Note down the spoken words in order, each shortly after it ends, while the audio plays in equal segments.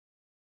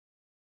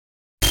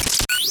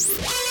The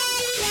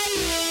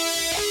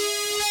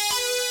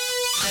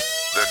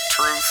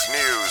Truth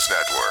News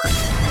Network.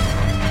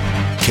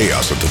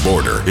 Chaos at the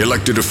border,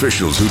 elected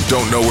officials who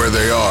don't know where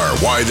they are,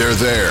 why they're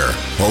there,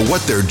 or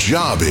what their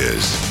job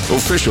is.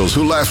 Officials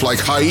who laugh like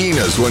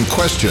hyenas when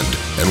questioned,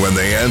 and when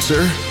they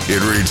answer,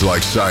 it reads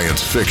like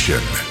science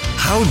fiction.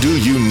 How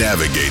do you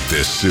navigate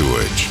this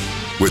sewage?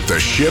 With the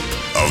ship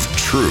of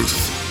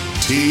truth.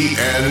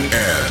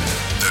 TNN,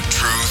 the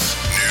Truth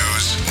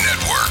News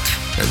Network.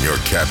 And your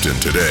captain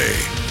today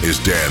is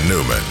Dan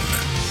Newman.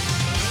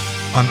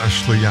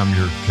 Honestly, I'm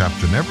your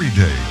captain every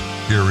day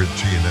here at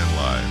TNN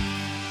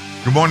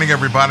Live. Good morning,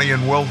 everybody,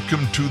 and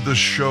welcome to the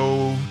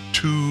show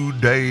 2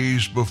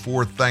 days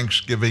before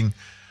Thanksgiving.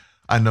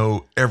 I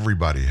know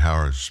everybody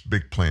has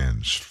big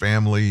plans.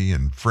 Family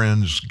and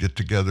friends get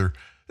together.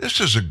 This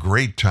is a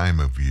great time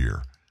of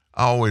year.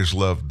 I always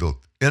love the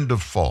end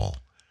of fall,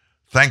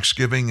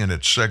 Thanksgiving, and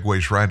it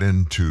segues right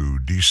into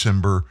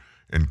December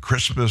and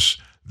Christmas,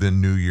 then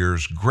New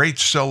Year's. Great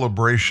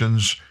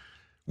celebrations.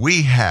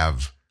 We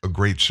have a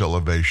great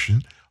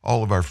celebration.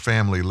 All of our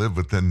family live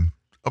within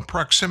a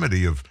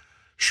proximity of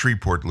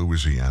Shreveport,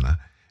 Louisiana.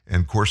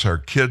 And of course, our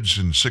kids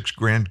and 6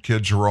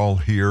 grandkids are all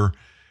here.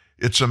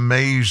 It's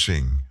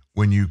amazing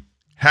when you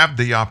have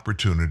the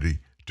opportunity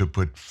to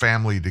put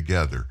family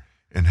together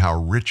and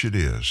how rich it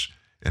is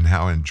and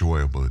how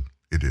enjoyable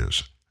it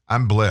is.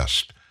 I'm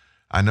blessed.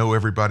 I know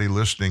everybody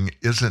listening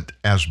isn't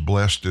as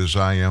blessed as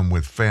I am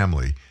with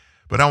family,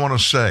 but I want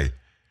to say,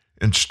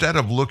 instead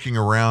of looking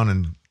around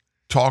and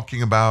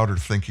talking about or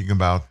thinking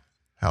about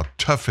how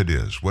tough it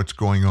is, what's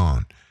going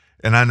on,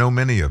 and I know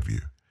many of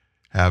you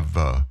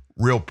have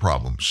real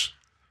problems.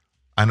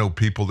 I know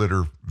people that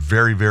are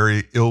very,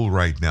 very ill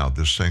right now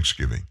this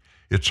Thanksgiving.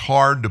 It's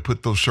hard to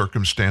put those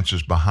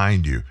circumstances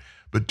behind you,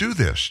 but do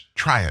this.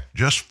 Try it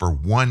just for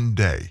one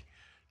day,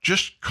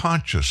 just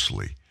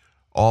consciously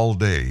all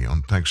day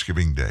on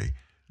Thanksgiving Day.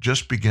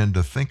 Just begin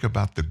to think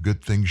about the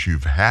good things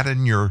you've had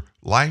in your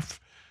life,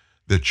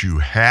 that you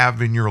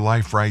have in your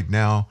life right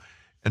now,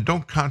 and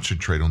don't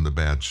concentrate on the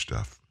bad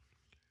stuff.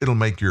 It'll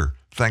make your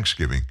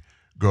Thanksgiving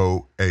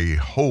go a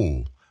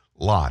whole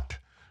lot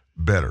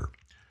better.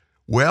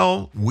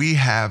 Well, we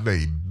have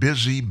a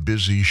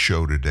busy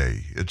show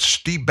today. It's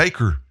Steve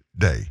Baker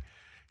Day.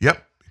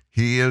 Yep,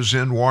 he is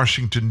in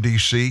Washington,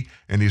 D.C.,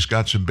 and he's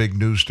got some big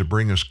news to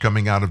bring us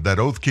coming out of that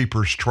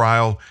Oathkeepers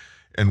trial,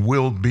 and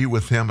we'll be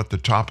with him at the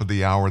top of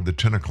the hour, the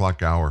 10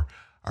 o'clock hour,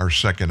 our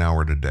second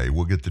hour today.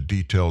 We'll get the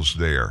details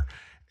there.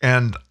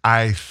 And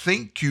I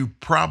think you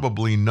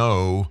probably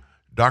know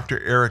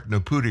Dr. Eric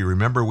Naputi.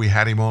 Remember, we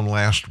had him on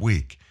last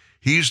week.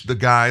 He's the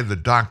guy, the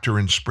doctor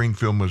in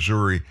Springfield,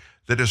 Missouri,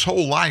 that his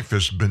whole life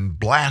has been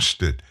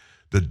blasted.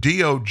 The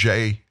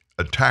DOJ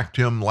attacked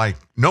him like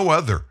no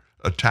other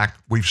attack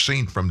we've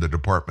seen from the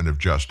Department of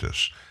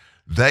Justice.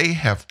 They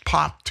have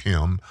popped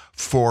him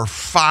for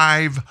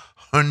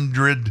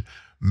 $500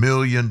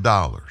 million.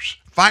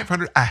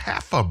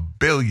 $500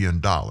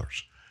 million.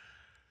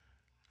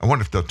 I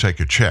wonder if they'll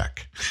take a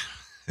check.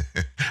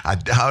 I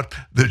doubt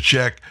the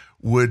check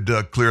would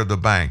clear the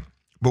bank.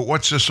 But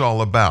what's this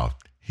all about?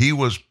 He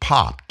was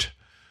popped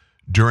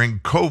during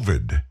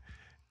COVID,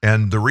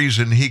 and the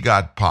reason he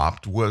got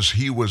popped was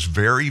he was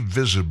very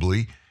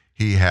visibly,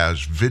 he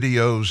has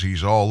videos,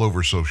 he's all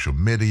over social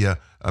media,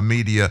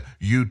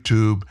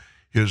 YouTube,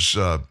 his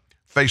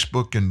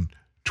Facebook and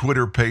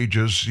Twitter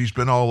pages, he's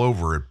been all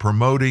over it,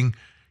 promoting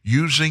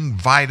using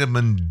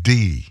vitamin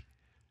D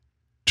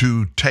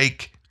to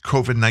take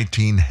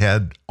COVID-19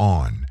 head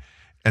on,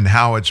 and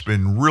how it's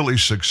been really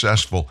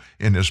successful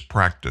in his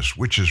practice,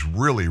 which is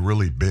really,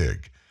 really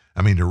big.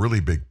 I mean, a really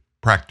big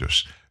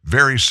practice,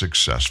 very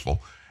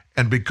successful.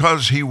 And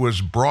because he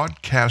was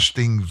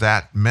broadcasting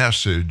that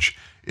message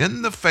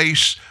in the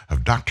face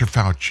of Dr.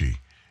 Fauci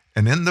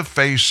and in the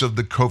face of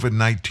the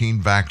COVID-19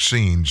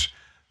 vaccines,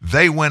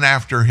 they went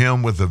after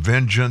him with a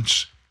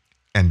vengeance.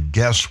 And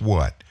guess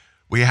what?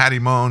 We had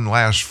him on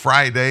last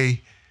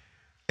Friday,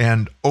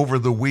 and over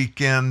the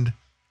weekend,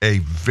 a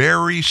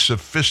very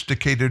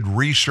sophisticated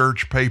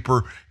research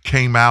paper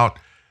came out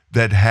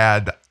that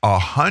had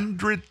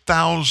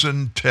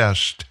 100,000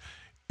 tests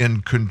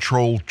in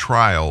controlled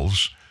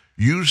trials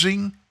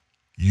using,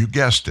 you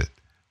guessed it,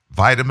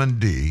 vitamin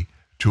D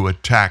to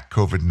attack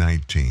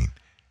COVID-19.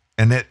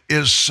 And it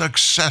is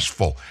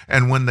successful.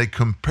 And when they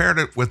compared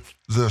it with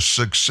the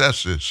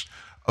successes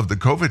of the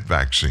COVID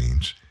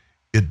vaccines,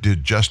 it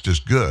did just as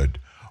good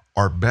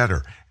or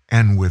better,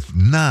 and with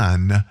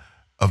none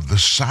of the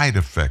side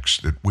effects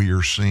that we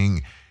are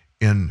seeing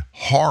in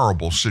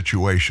horrible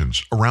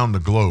situations around the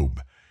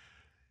globe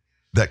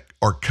that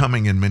are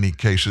coming in many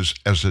cases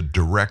as a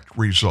direct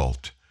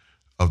result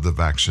of the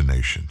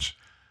vaccinations.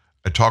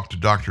 I talked to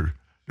Dr.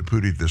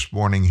 Naputi this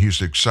morning.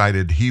 He's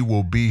excited. He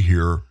will be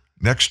here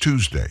next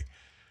Tuesday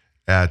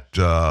at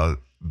the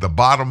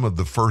bottom of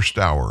the first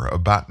hour,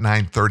 about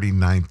 9:30,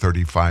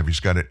 9:35. He's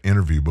got an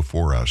interview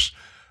before us.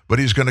 But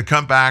he's going to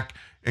come back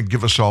and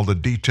give us all the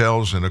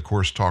details and, of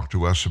course, talk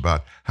to us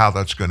about how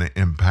that's going to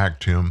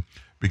impact him.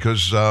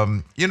 Because,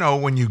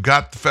 when you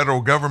got the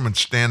federal government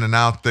standing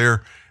out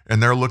there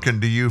and they're looking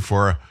to you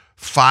for a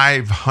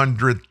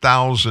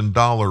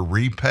 $500,000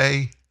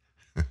 repay.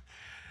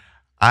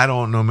 I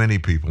don't know many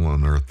people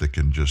on earth that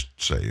can just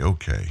say,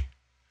 okay,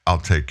 I'll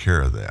take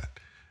care of that.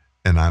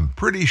 And I'm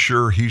pretty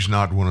sure he's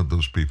not one of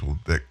those people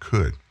that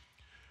could.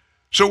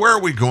 So where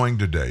are we going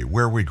today?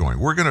 Where are we going?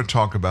 We're going to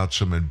talk about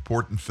some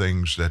important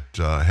things that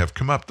have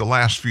come up the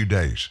last few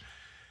days.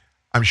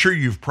 I'm sure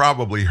you've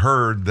probably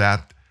heard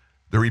that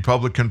the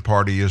Republican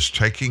Party is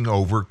taking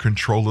over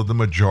control of the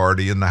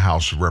majority in the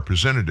House of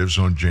Representatives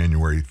on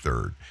January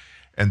 3rd.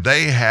 And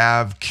they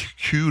have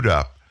queued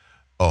up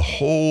a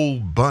whole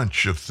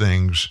bunch of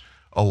things,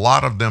 a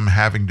lot of them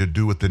having to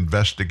do with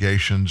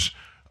investigations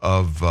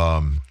of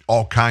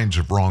all kinds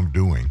of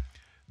wrongdoing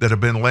that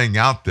have been laying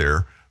out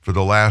there for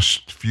the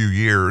last few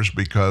years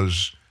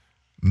because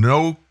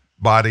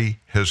nobody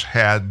has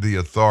had the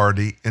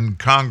authority in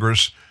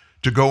Congress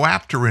to go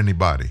after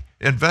anybody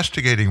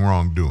investigating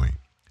wrongdoing.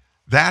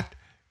 That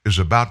is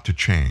about to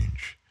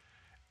change.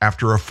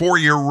 After a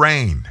 4-year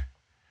reign,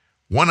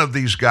 one of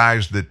these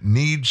guys that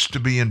needs to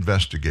be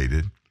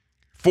investigated,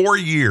 4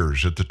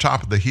 years at the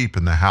top of the heap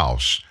in the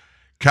House,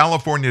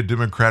 California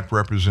Democrat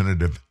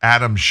Representative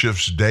Adam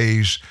Schiff's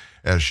days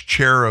as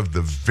chair of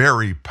the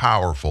very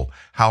powerful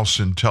House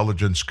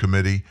Intelligence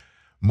Committee,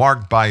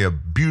 marked by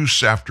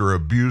abuse after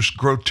abuse,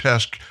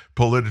 grotesque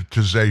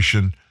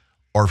politicization,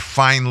 are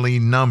finally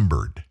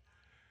numbered.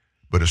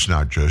 But it's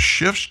not just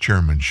Schiff's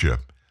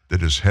chairmanship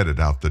that is headed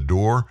out the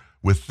door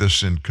with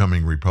this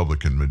incoming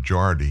Republican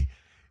majority.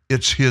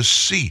 It's his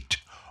seat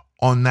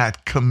on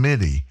that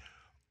committee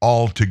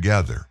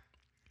altogether.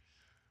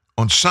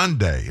 On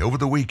Sunday, over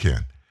the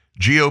weekend,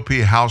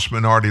 GOP House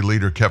Minority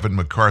Leader Kevin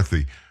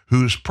McCarthy,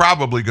 who's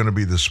probably going to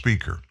be the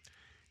speaker,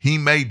 he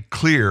made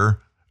clear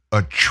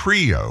a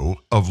trio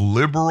of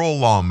liberal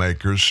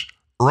lawmakers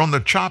are on the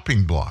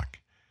chopping block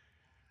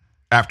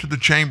after the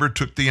chamber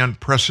took the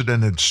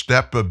unprecedented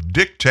step of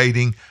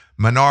dictating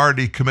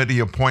minority committee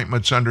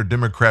appointments under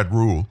Democrat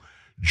rule.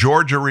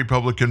 Georgia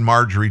Republican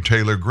Marjorie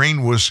Taylor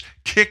Greene was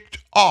kicked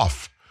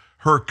off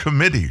her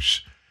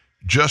committees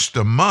just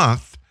a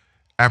month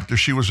after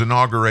she was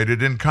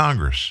inaugurated in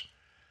Congress.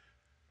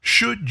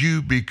 Should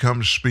you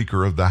become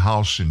Speaker of the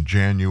House in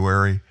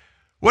January,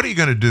 what are you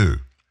going to do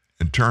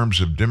in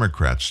terms of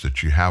Democrats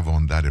that you have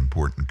on that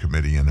important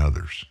committee and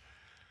others?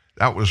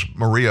 That was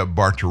Maria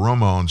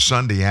Bartiromo on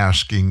Sunday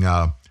asking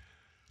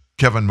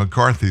Kevin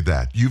McCarthy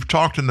that. You've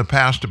talked in the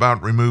past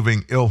about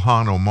removing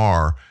Ilhan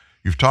Omar.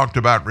 You've talked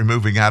about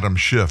removing Adam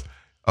Schiff,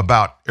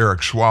 about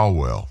Eric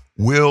Swalwell.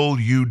 Will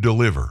you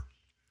deliver?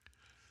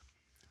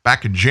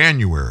 Back in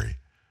January,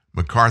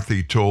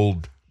 McCarthy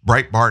told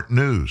Breitbart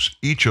News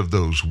each of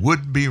those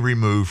would be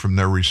removed from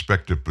their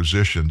respective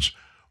positions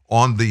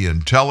on the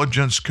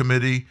Intelligence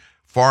Committee,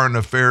 Foreign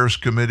Affairs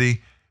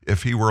Committee,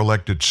 if he were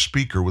elected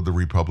Speaker with the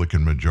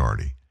Republican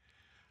majority.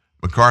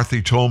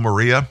 McCarthy told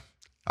Maria,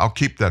 I'll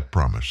keep that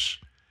promise.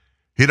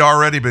 He'd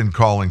already been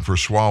calling for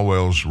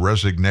Swalwell's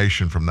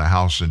resignation from the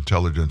House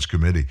Intelligence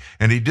Committee,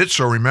 and he did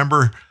so.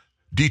 Remember,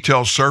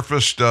 details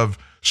surfaced of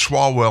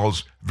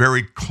Swalwell's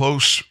very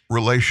close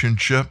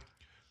relationship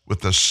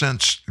with a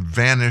since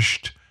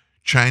vanished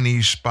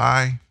Chinese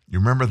spy. You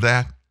remember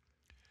that?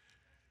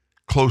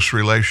 Close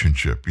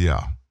relationship,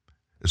 yeah.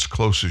 As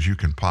close as you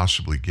can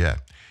possibly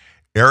get.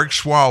 Eric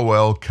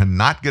Swalwell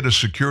cannot get a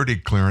security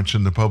clearance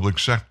in the public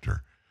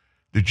sector.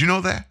 Did you know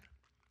that?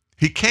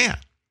 He can't.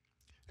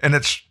 And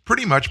it's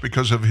pretty much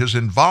because of his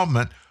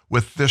involvement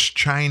with this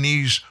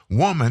Chinese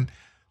woman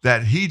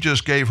that he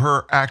just gave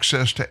her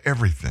access to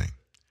everything.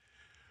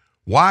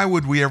 Why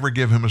would we ever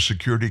give him a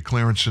security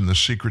clearance in the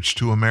Secrets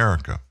to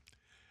America?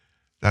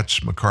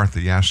 That's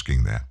McCarthy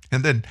asking that.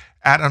 And then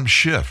Adam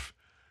Schiff,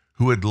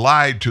 who had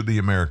lied to the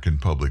American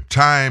public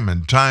time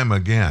and time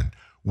again.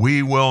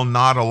 We will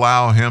not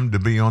allow him to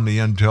be on the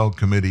Intel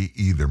Committee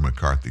either,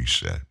 McCarthy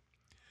said.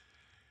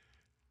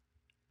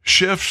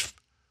 Schiff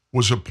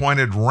was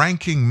appointed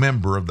ranking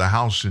member of the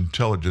House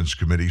Intelligence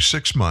Committee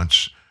 6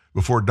 months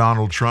before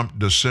Donald Trump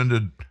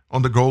descended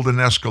on the golden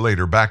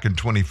escalator back in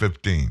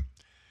 2015.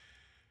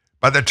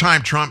 By the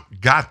time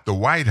Trump got the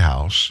White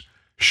House,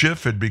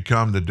 Schiff had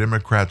become the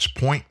Democrats'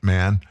 point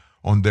man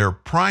on their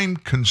prime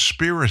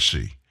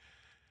conspiracy.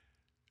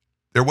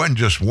 There wasn't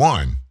just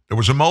one. There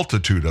was a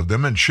multitude of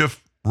them, and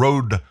Schiff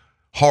rode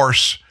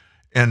horse,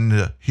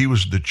 and he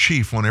was the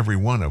chief on every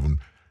one of them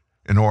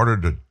in order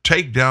to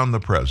take down the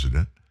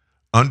president,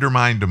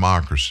 undermine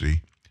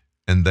democracy,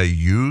 and they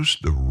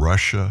used the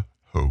Russia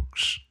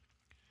hoax.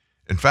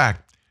 In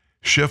fact,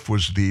 Schiff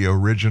was the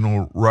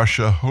original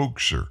Russia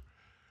hoaxer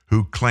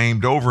who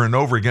claimed over and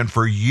over again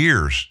for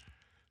years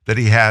that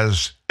he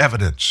has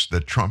evidence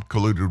that Trump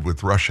colluded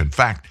with Russia. In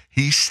fact,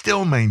 he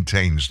still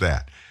maintains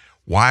that.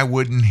 Why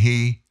wouldn't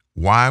he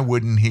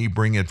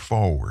bring it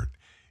forward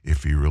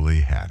if he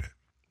really had it?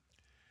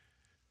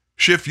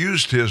 Schiff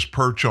used his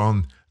perch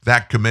on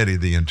that committee,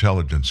 the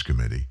Intelligence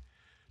Committee,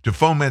 to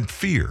foment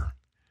fear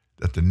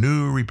that the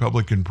new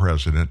Republican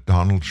president,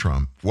 Donald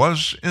Trump,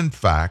 was in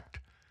fact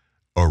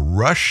a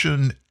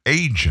Russian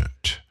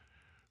agent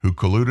who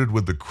colluded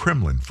with the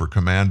Kremlin for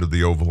command of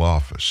the Oval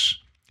Office.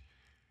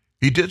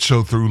 He did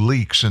so through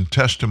leaks and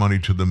testimony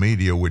to the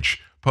media,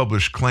 which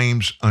published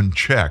claims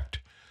unchecked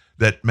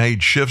that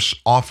made Schiff's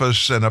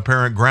office an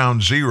apparent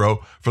ground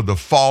zero for the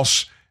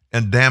false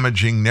and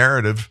damaging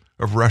narrative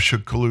of Russia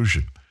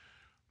collusion.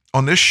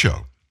 On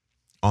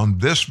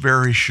this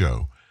very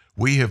show,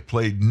 we have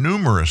played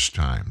numerous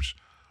times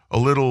a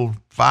little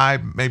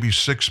 5, maybe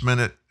 6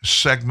 minute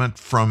segment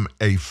from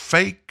a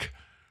fake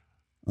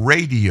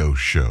radio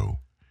show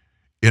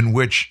in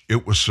which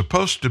it was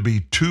supposed to be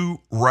 2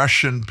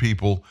 Russian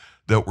people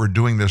that were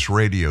doing this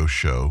radio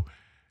show,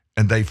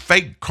 and they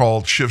fake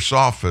called Schiff's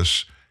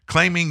office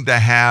claiming to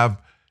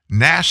have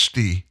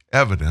nasty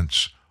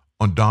evidence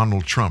on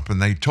Donald Trump, and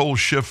they told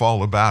Schiff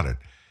all about it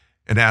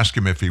and asked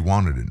him if he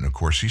wanted it, and of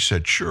course he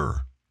said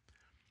sure.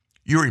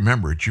 You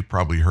remember it, you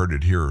probably heard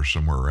it here or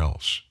somewhere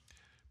else,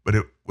 but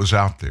it was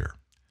out there.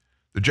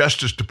 The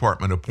Justice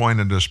Department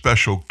appointed a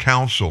special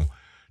counsel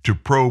to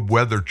probe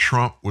whether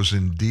Trump was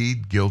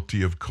indeed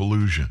guilty of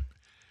collusion.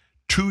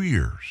 2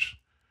 years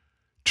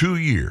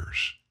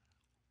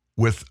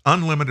with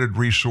unlimited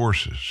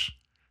resources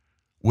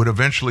would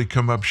eventually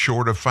come up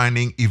short of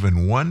finding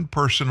even one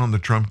person on the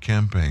Trump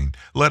campaign,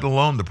 let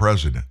alone the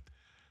president,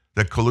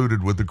 that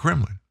colluded with the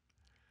Kremlin.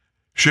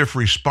 Schiff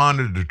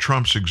responded to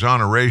Trump's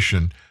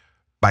exoneration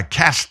by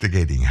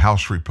castigating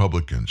House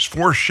Republicans,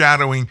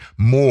 foreshadowing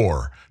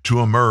more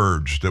to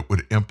emerge that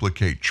would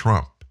implicate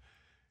Trump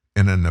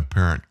in an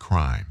apparent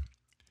crime.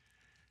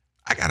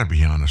 I got to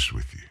be honest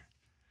with you.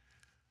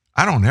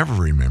 I don't ever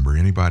remember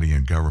anybody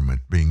in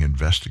government being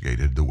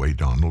investigated the way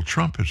Donald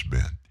Trump has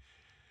been.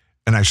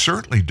 And I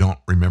certainly don't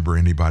remember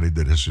anybody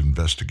that has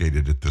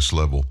investigated at this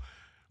level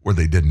where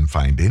they didn't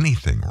find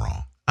anything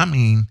wrong. I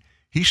mean,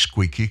 he's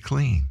squeaky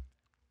clean.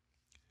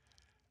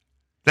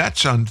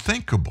 That's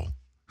unthinkable.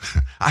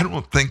 I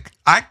don't think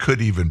I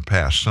could even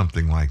pass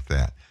something like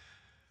that.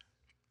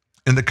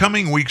 In the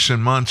coming weeks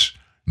and months,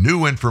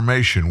 new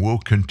information will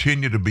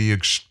continue to be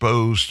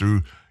exposed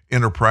through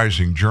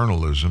enterprising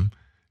journalism,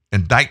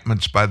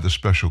 indictments by the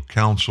special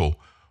counsel,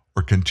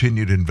 or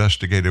continued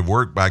investigative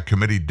work by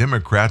committee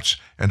Democrats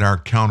and our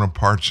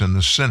counterparts in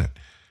the Senate.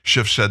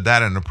 Schiff said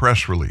that in a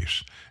press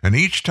release. And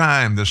each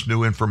time this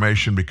new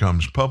information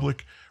becomes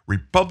public,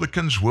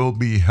 Republicans will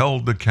be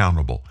held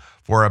accountable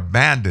for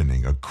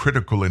abandoning a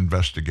critical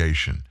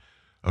investigation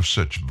of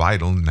such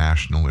vital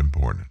national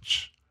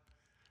importance.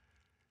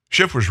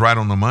 Schiff was right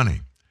on the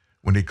money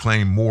when he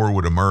claimed more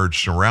would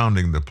emerge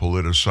surrounding the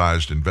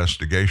politicized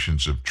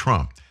investigations of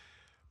Trump,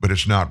 but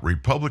it's not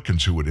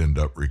Republicans who would end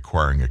up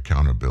requiring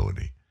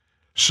accountability.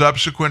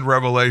 Subsequent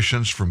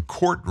revelations from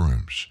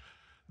courtrooms,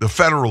 the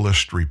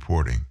Federalist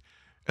reporting,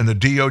 and the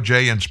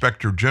DOJ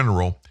Inspector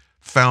General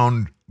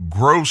found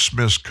gross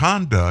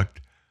misconduct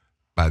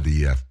by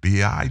the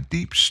FBI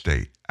deep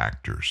state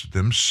actors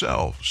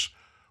themselves,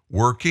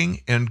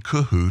 working in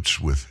cahoots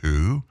with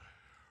who?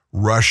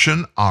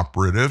 Russian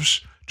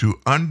operatives to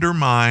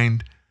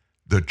undermine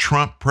the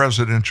Trump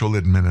presidential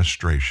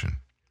administration.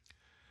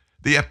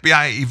 The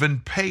FBI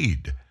even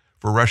paid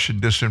for Russian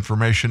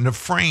disinformation to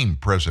frame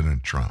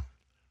President Trump.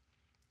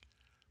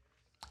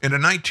 In a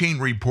 2019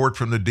 report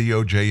from the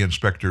DOJ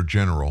Inspector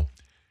General,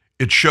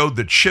 it showed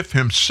that Schiff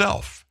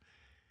himself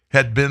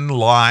had been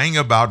lying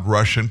about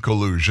Russian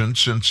collusion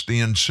since the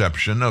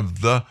inception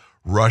of the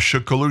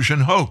Russia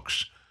collusion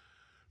hoax.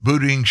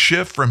 Booting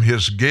Schiff from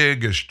his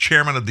gig as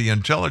chairman of the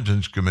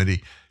Intelligence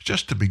Committee is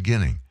just the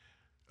beginning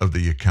of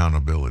the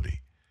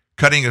accountability.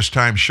 Cutting his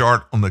time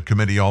short on the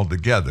committee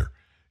altogether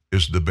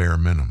is the bare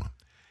minimum.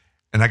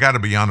 And I got to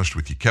be honest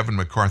with you, Kevin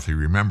McCarthy,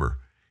 remember,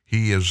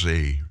 he is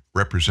a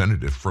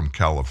representative from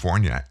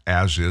California,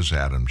 as is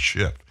Adam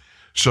Schiff.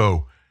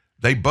 So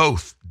they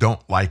both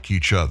don't like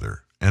each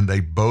other, and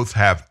they both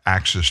have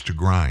axes to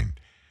grind.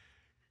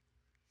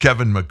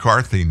 Kevin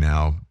McCarthy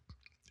now,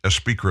 as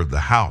Speaker of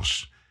the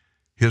House,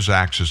 his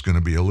axe is going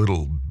to be a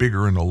little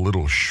bigger and a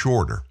little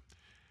shorter.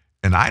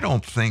 And I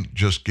don't think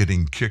just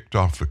getting kicked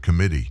off the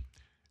committee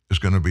is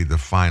going to be the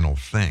final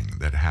thing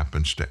that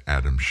happens to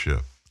Adam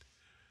Schiff.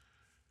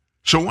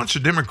 So once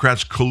the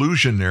Democrats'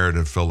 collusion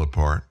narrative fell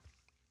apart,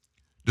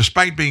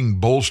 despite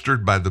being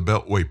bolstered by the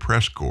Beltway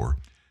press corps,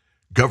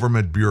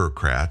 government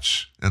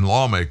bureaucrats, and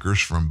lawmakers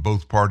from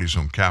both parties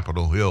on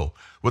Capitol Hill,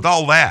 with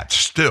all that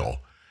still,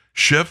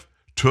 Schiff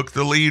took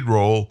the lead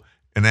role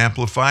in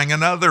amplifying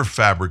another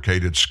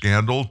fabricated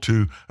scandal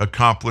to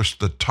accomplish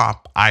the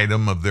top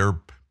item of their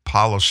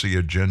policy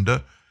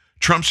agenda,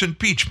 Trump's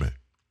impeachment.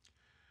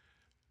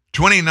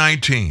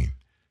 2019,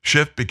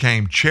 Schiff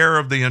became chair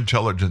of the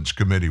Intelligence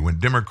Committee when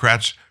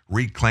Democrats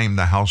reclaimed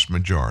the House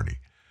majority.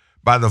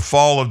 By the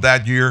fall of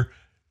that year,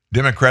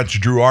 Democrats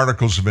drew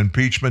articles of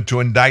impeachment to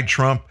indict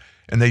Trump,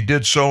 and they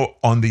did so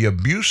on the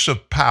abuse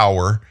of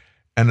power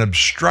and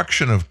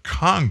obstruction of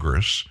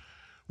Congress,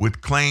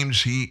 with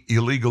claims he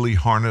illegally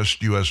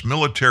harnessed U.S.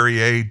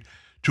 military aid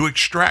to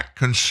extract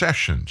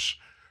concessions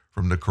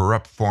from the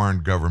corrupt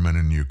foreign government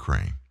in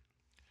Ukraine.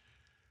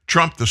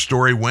 Trump, the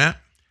story went,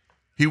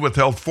 he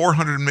withheld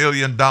 $400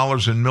 million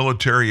in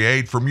military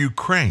aid from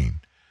Ukraine,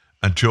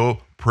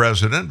 until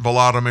President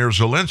Volodymyr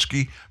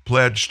Zelensky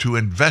pledged to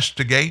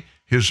investigate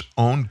his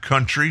own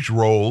country's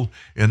role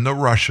in the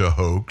Russia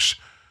hoax,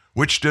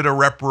 which did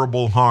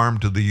irreparable harm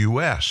to the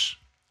U.S.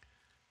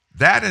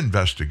 That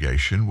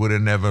investigation would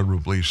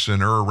inevitably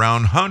center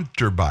around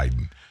Hunter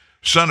Biden,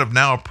 son of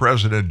now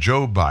President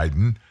Joe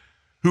Biden,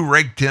 who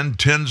raked in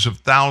tens of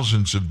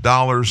thousands of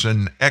dollars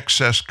in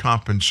excess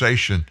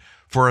compensation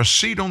for a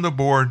seat on the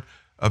board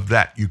of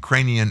that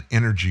Ukrainian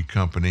energy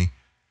company,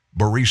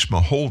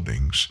 Burisma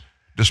Holdings,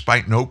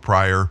 despite no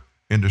prior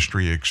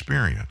industry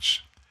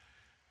experience.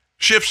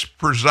 Schiff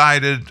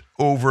presided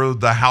over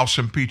the House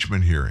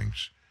impeachment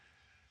hearings,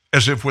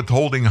 as if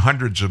withholding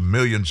hundreds of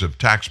millions of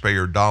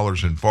taxpayer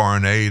dollars in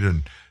foreign aid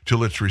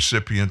until its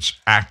recipients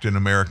act in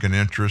American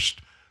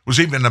interest was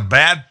even a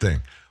bad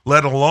thing,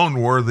 let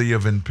alone worthy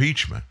of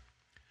impeachment.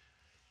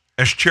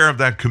 As chair of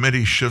that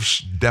committee, Schiff's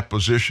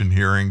deposition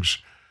hearings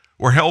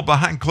were held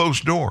behind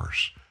closed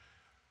doors.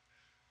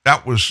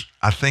 That was,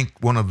 I think,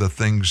 one of the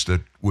things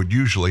that would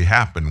usually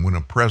happen when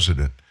a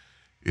president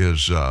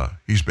is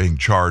he's being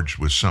charged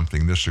with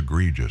something this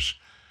egregious.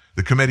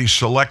 The committee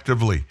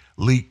selectively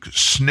leaked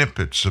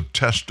snippets of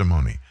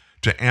testimony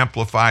to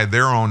amplify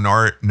their own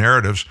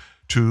narratives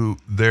to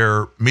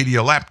their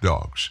media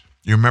lapdogs.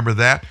 You remember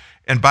that?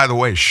 And by the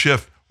way,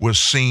 Schiff was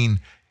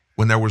seen,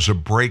 when there was a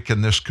break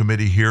in this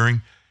committee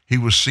hearing, he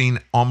was seen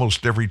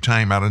almost every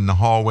time out in the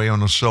hallway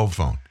on a cell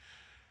phone.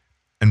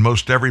 And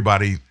most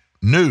everybody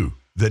knew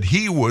that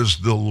he was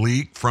the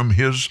leak from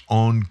his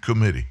own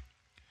committee.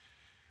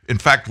 In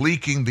fact,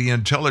 leaking the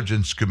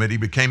Intelligence Committee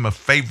became a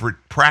favorite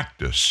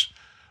practice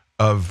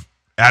of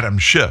Adam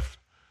Schiff,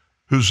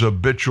 whose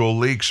habitual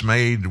leaks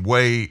made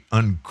way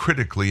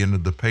uncritically into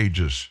the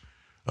pages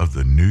of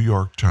the New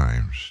York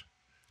Times.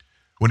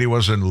 When he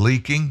wasn't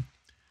leaking,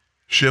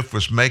 Schiff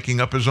was making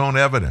up his own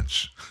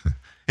evidence,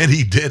 and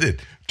he did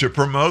it to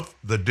promote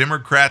the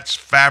Democrats'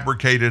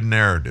 fabricated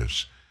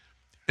narratives.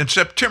 In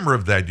September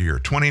of that year,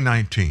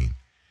 2019,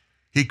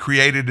 he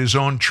created his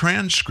own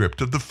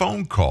transcript of the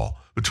phone call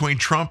between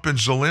Trump and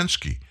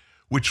Zelensky,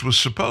 which was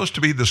supposed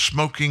to be the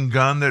smoking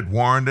gun that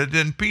warranted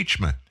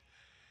impeachment.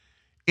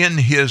 In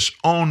his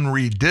own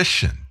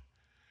rendition,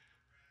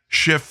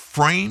 Schiff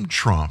framed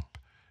Trump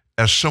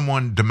as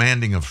someone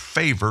demanding a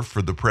favor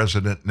for the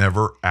president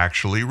never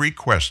actually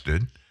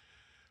requested,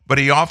 but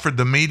he offered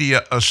the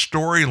media a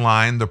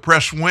storyline. The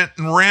press went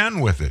and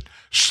ran with it,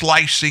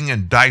 slicing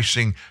and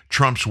dicing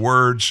Trump's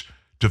words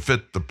to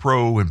fit the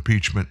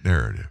pro-impeachment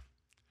narrative.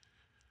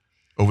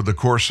 Over the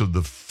course of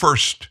the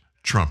first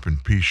Trump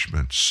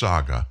impeachment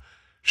saga,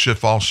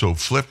 Schiff also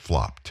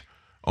flip-flopped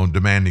on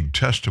demanding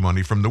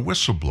testimony from the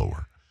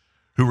whistleblower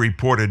who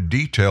reported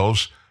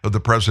details of the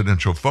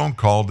presidential phone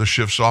call to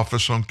Schiff's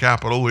office on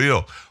Capitol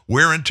Hill.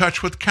 We're in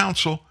touch with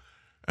counsel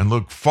and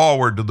look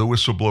forward to the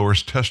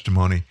whistleblower's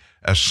testimony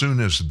as soon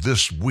as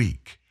this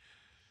week.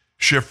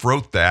 Schiff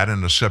wrote that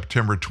in a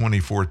September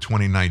 24,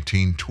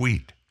 2019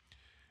 tweet.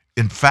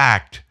 In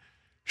fact,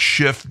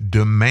 Schiff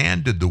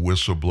demanded the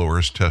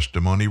whistleblower's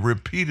testimony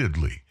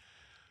repeatedly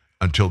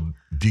until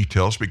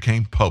details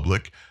became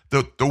public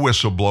that the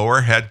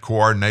whistleblower had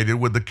coordinated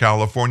with the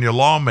California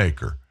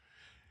lawmaker.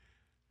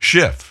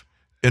 Schiff,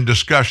 in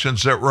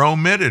discussions that were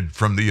omitted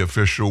from the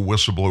official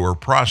whistleblower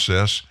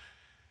process,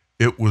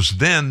 it was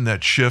then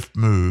that Schiff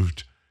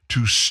moved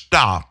to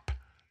stop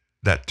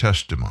that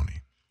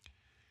testimony.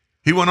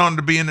 He went on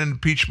to be an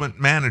impeachment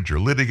manager,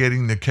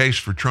 litigating the case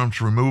for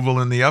Trump's removal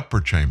in the upper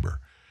chamber.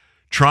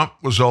 Trump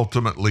was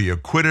ultimately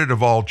acquitted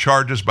of all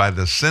charges by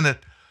the Senate,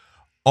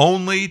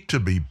 only to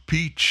be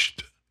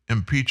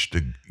impeached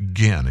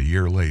again a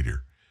year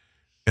later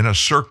in a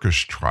circus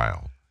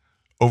trial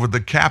over the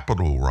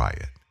Capitol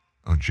riot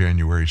on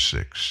January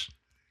 6th.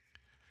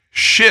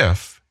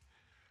 Schiff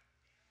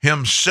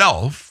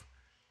himself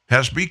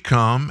has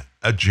become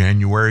a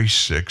January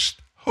 6th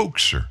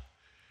hoaxer.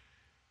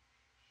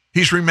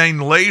 He's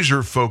remained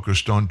laser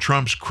focused on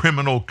Trump's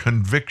criminal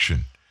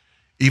conviction,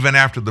 even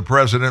after the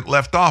president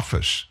left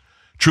office.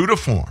 True to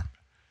form,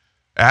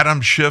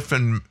 Adam Schiff,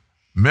 and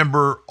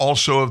member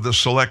also of the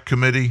Select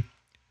Committee,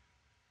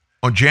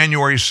 on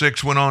January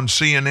 6 went on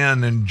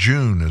CNN in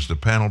June as the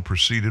panel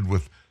proceeded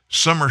with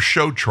summer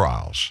show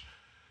trials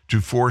to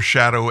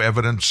foreshadow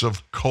evidence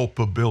of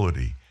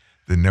culpability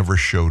that never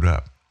showed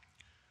up.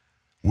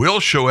 We'll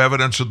show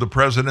evidence of the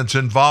president's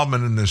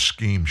involvement in this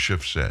scheme,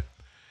 Schiff said.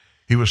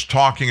 He was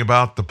talking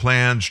about the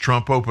plans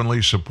Trump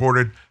openly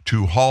supported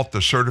to halt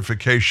the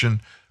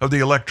certification of the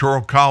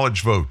Electoral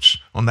College votes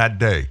on that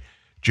day,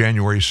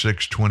 January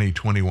 6,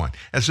 2021,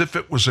 as if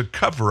it was a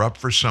cover-up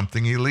for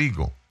something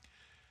illegal.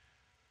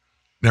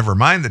 Never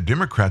mind that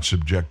Democrats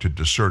objected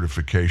to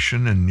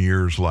certification in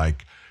years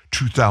like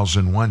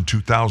 2001,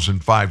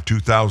 2005,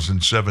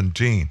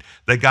 2017.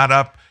 They got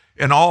up,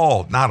 and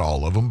not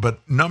all of them, but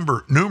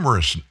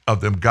numerous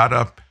of them got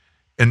up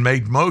and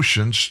made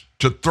motions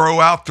to throw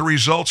out the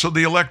results of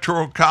the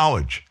Electoral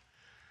College.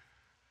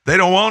 They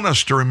don't want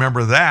us to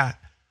remember that.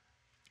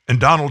 And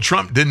Donald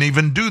Trump didn't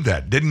even do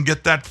that, didn't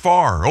get that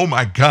far. Oh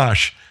my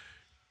gosh,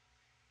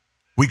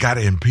 we got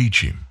to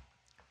impeach him.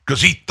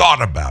 because he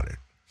thought about it.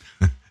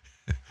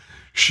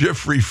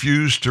 Schiff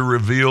refused to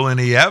reveal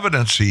any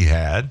evidence he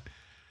had.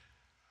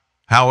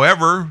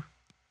 However,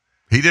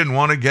 he didn't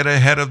want to get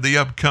ahead of the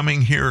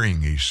upcoming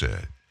hearing, he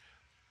said.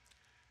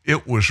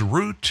 It was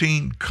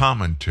routine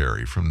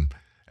commentary from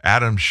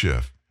Adam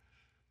Schiff,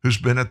 who's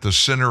been at the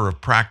center of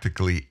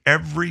practically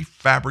every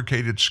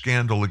fabricated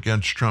scandal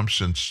against Trump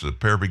since the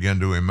pair began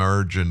to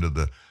emerge into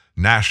the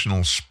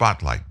national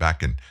spotlight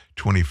back in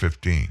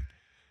 2015.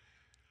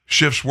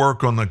 Schiff's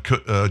work on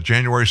the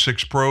January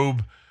 6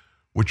 probe,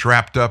 which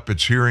wrapped up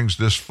its hearings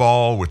this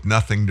fall with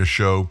nothing to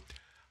show,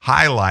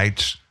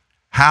 highlights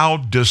how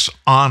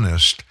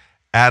dishonest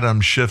Adam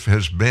Schiff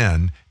has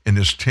been in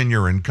his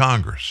tenure in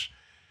Congress.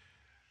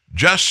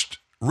 Just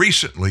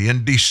recently,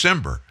 in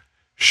December,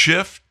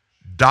 Schiff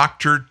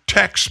doctored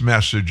text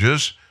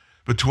messages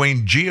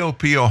between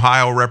GOP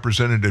Ohio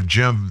Representative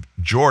Jim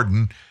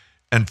Jordan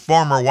and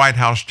former White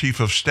House Chief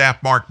of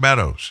Staff Mark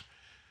Meadows.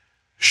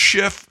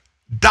 Schiff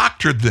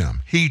doctored them.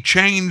 He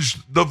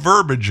changed the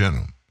verbiage in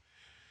them.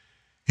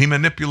 He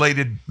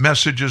manipulated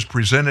messages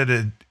presented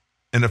at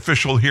an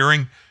official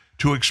hearing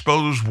to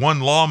expose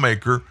one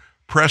lawmaker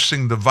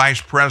pressing the vice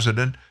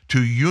president to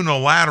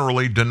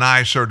unilaterally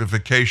deny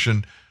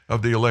certification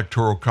of the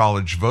Electoral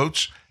College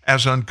votes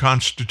as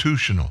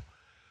unconstitutional.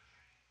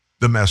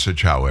 The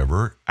message,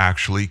 however,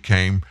 actually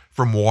came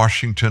from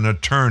Washington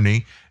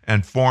attorney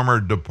and former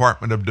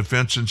Department of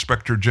Defense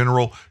Inspector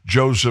General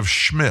Joseph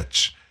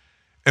Schmitz,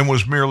 and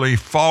was merely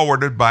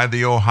forwarded by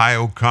the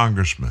Ohio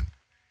congressman.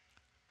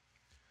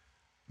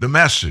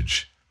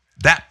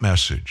 That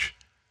message,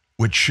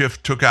 which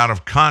Schiff took out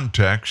of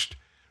context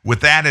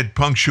with added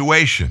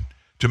punctuation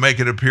to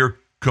make it appear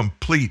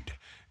complete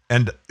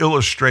and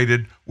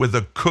illustrated with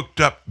a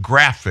cooked-up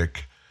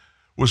graphic,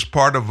 was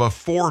part of a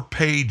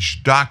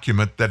 4-page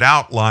document that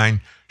outlined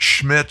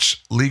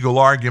Schmidt's legal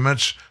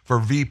arguments for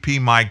VP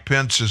Mike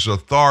Pence's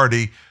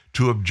authority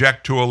to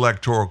object to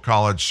Electoral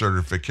College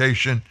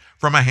certification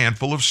from a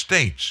handful of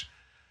states.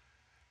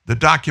 The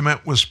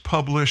document was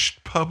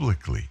published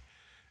publicly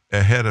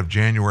ahead of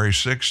January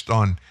 6th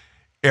on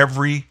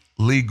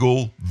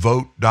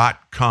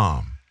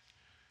everylegalvote.com.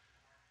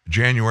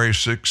 January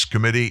 6th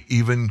committee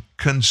even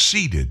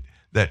conceded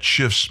that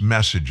Schiff's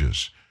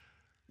messages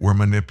were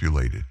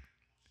manipulated.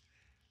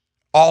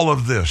 All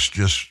of this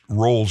just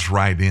rolls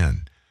right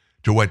in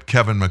to what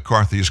Kevin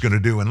McCarthy is going to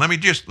do. And let me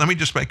just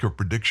make a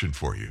prediction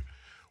for you.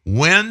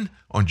 When,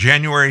 on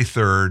January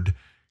 3rd,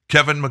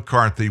 Kevin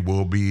McCarthy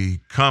will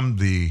become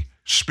the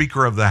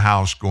Speaker of the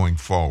House going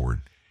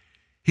forward,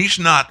 he's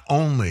not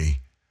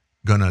only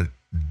going to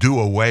do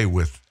away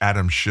with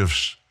Adam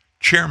Schiff's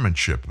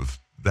chairmanship of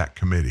that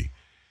committee,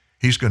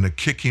 he's going to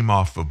kick him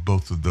off of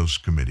both of those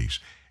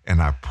committees.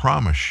 And I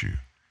promise you,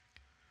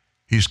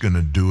 he's going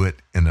to do it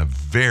in a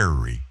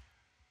very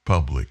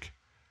public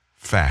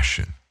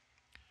fashion.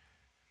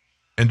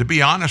 And to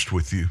be honest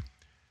with you,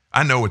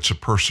 I know it's a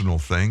personal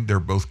thing.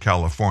 They're both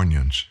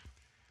Californians.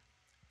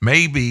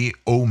 Maybe,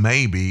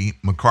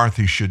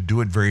 McCarthy should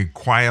do it very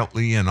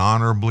quietly and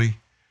honorably.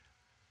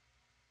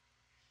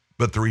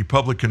 But the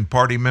Republican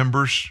Party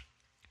members,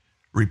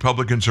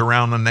 Republicans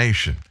around the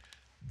nation,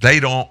 they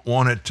don't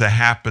want it to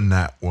happen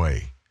that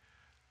way.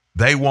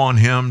 They want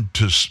him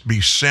to be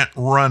sent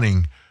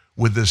running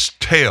with his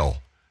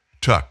tail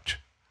tucked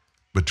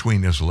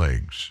between his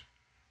legs.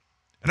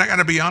 And I got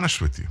to be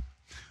honest with you.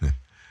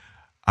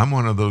 I'm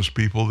one of those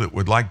people that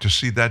would like to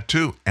see that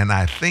too, and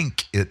I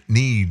think it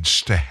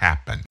needs to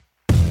happen.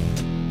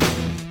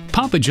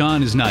 Papa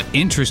John is not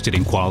interested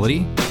in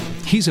quality.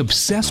 He's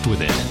obsessed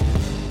with it.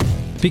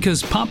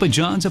 Because Papa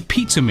John's a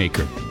pizza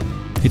maker.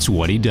 It's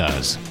what he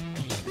does.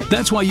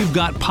 That's why you've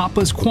got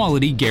Papa's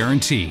Quality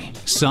Guarantee,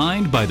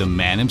 signed by the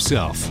man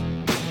himself.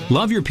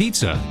 Love your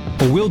pizza,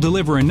 or we'll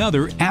deliver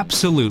another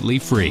absolutely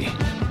free.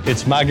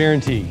 It's my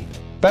guarantee.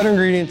 Better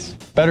ingredients,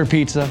 better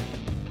pizza,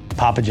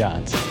 Papa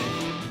John's.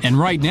 And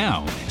right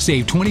now,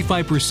 save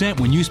 25%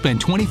 when you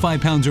spend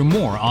 25 pounds or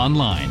more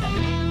online.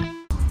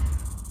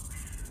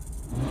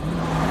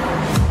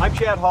 I'm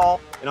Chad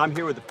Hall, and I'm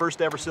here with the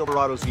first ever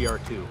Silverado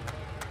ZR2.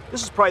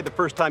 This is probably the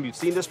first time you've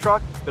seen this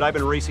truck, but I've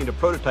been racing a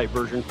prototype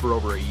version for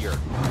over a year.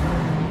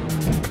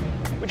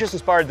 We just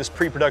inspired this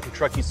pre-production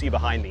truck you see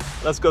behind me.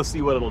 Let's go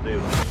see what it'll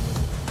do.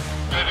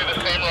 Gonna do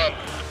the same run.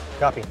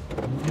 Copy.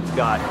 It's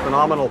got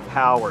phenomenal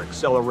power,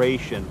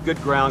 acceleration,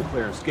 good ground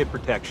clearance, skid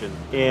protection,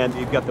 and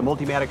you've got the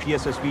Multimatic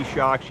PSSV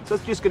shocks, so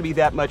it's just going to be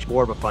that much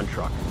more of a fun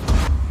truck.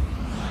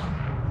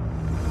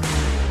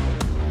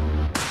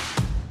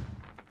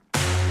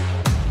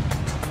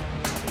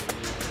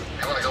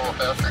 You want to go a little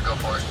faster? Go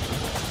for it.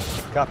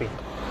 Copy.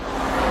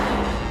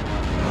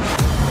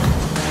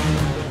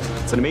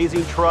 It's an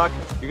amazing truck.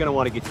 You're going to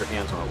want to get your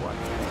hands on one.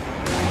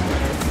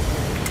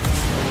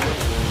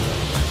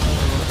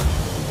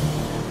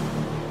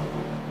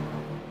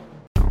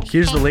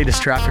 Here's the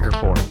latest traffic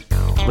report.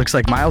 Looks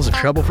like miles of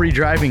trouble-free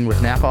driving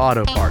with Napa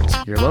Auto Parts.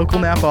 Your local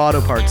Napa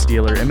Auto Parts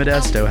dealer in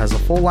Modesto has a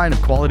full line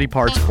of quality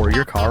parts for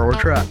your car or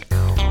truck.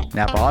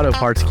 Napa Auto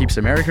Parts keeps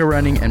America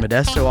running, and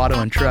Modesto Auto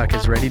and Truck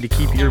is ready to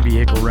keep your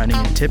vehicle running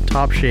in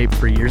tip-top shape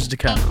for years to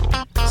come.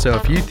 So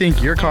if you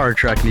think your car or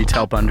truck needs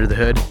help under the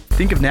hood,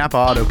 think of Napa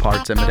Auto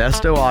Parts at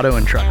Modesto Auto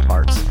and Truck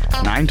Parts,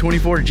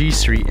 924 G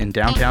Street in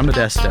downtown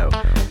Modesto,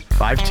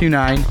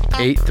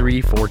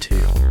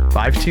 529-8342,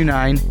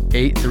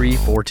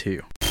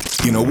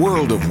 529-8342. In a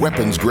world of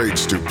weapons-grade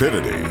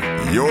stupidity,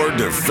 your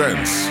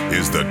defense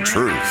is the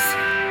truth.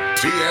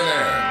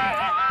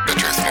 TNN, the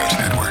Truth News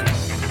Network.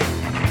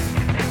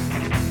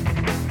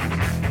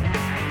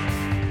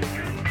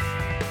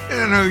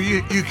 You know,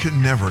 you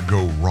can never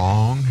go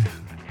wrong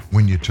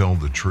when you tell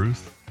the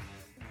truth.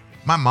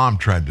 My mom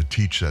tried to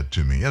teach that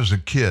to me as a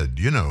kid.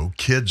 You know,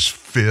 kids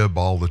fib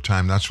all the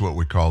time. That's what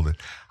we called it.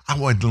 I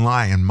wasn't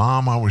lying,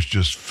 Mom. I was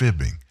just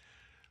fibbing.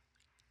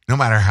 No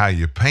matter how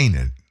you paint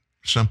it,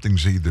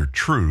 something's either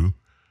true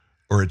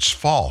or it's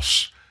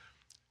false.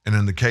 And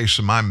in the case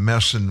of my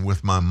messing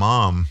with my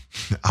mom,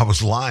 I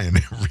was lying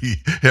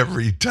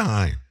every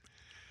time.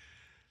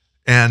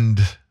 And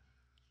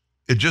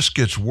it just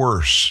gets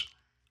worse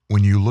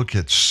when you look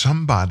at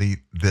somebody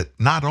that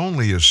not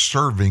only is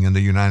serving in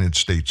the United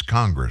States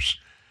Congress.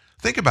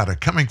 Think about it,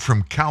 coming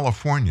from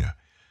California,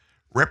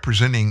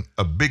 representing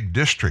a big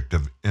district,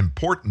 an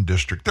important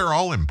district. They're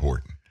all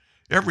important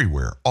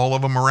everywhere, all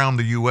of them around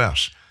the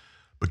U.S.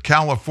 But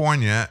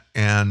California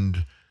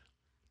and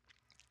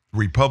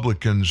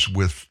Republicans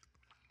with,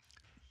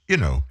 you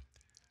know,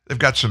 they've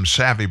got some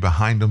savvy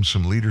behind them,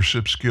 some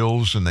leadership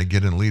skills, and they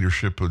get in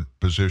leadership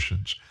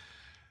positions.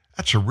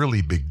 That's a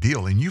really big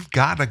deal. And you've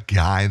got a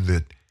guy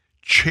that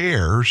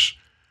chairs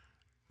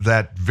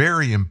that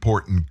very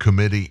important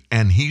committee,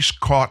 and he's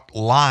caught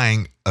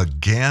lying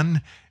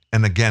again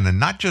and again, and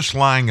not just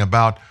lying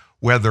about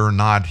whether or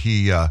not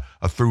he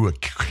threw a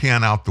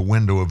can out the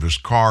window of his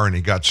car and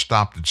he got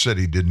stopped and said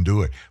he didn't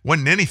do it.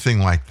 Wasn't anything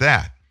like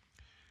that.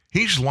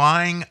 He's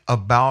lying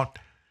about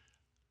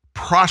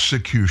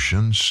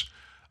prosecutions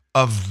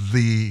of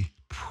the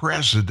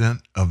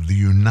President of the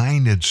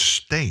United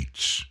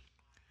States.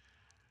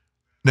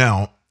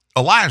 Now,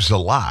 a lie is a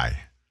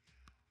lie.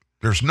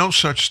 There's no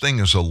such thing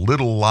as a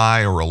little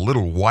lie or a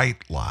little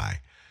white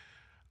lie.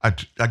 I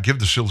give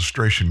this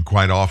illustration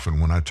quite often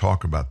when I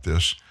talk about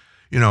this.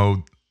 You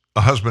know,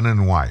 a husband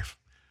and wife.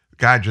 The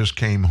guy just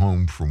came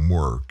home from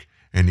work,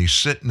 and he's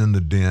sitting in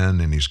the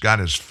den, and he's got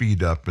his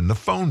feet up, and the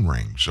phone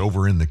rings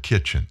over in the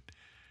kitchen.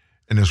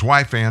 And his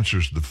wife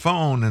answers the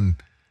phone,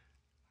 and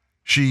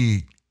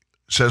she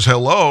says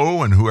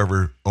hello, and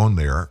whoever on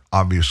there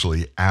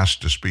obviously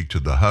asked to speak to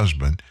the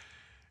husband.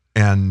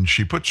 And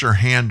she puts her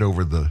hand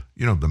over the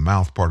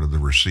mouth part of the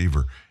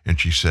receiver, and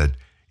she said,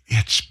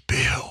 "It's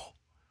Bill."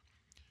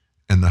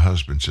 And the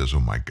husband says, "Oh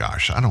my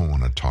gosh, I don't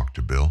want to talk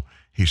to Bill."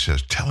 He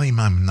says, "Tell him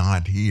I'm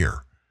not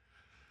here."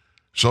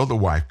 So the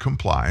wife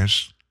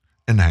complies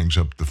and hangs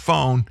up the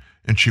phone,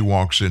 and she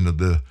walks into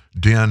the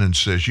den and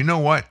says, "You know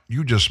what?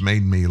 You just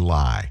made me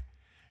lie."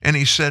 And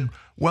he said,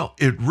 "Well,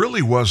 it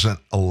really wasn't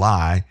a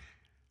lie.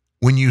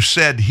 When you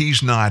said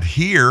he's not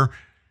here,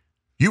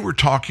 you were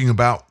talking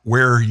about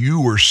where you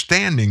were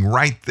standing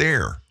right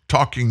there,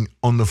 talking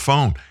on the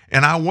phone.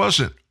 And I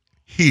wasn't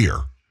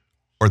here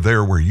or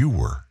there where you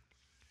were."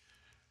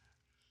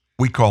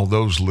 We call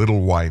those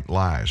little white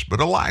lies,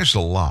 but a lie's a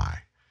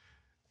lie.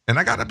 And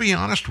I got to be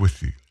honest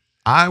with you.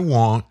 I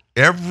want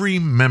every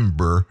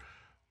member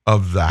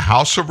of the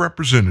House of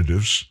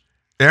Representatives,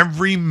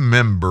 every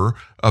member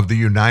of the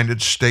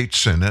United States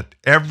Senate,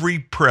 every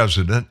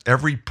president,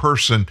 every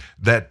person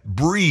that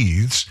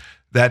breathes,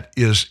 that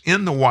is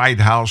in the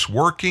White House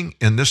working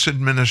in this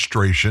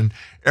administration,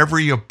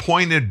 every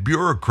appointed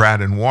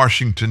bureaucrat in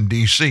Washington,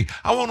 D.C.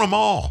 I want them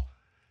all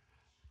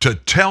to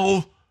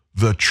tell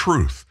the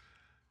truth.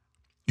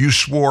 You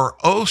swore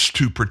oaths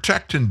to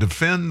protect and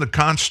defend the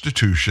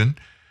Constitution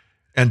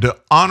and to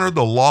honor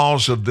the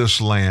laws of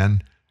this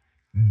land.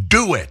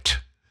 Do it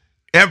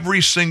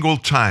every single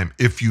time.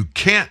 If you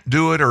can't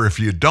do it or if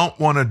you don't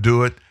want to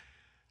do it,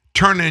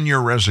 turn in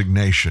your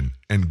resignation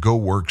and go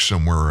work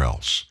somewhere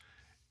else.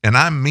 And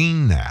I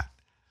mean that.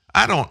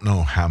 I don't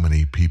know how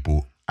many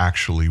people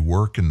actually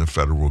work in the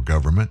federal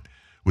government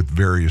with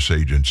various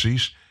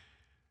agencies.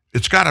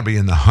 It's got to be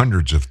in the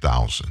hundreds of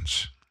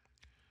thousands.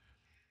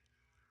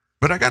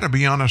 But I got to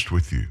be honest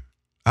with you.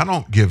 I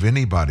don't give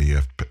anybody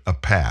a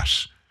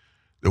pass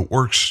that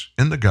works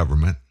in the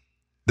government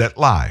that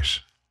lies.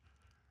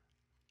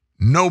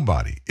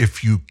 Nobody.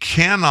 If you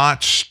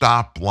cannot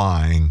stop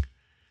lying,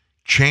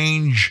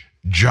 change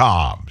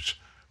jobs.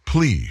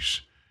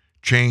 Please.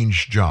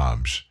 Change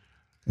jobs.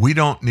 We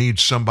don't need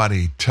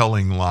somebody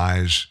telling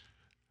lies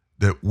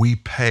that we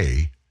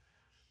pay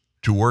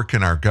to work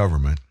in our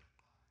government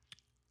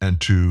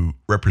and to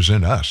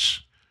represent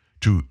us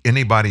to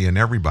anybody and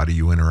everybody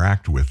you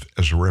interact with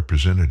as a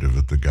representative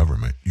of the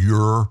government.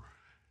 You're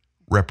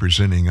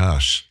representing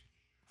us.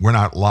 We're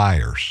not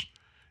liars.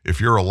 If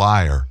you're a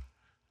liar,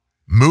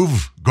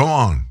 go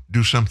on,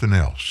 do something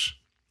else.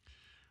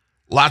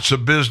 Lots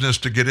of business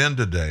to get in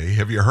today.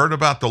 Have you heard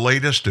about the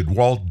latest at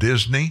Walt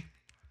Disney?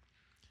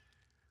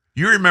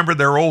 You remember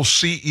their old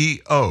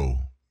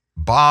CEO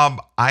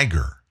Bob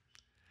Iger.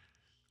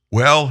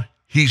 Well,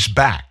 he's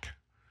back.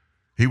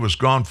 He was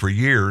gone for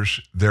years.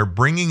 They're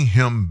bringing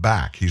him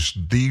back. He's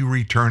the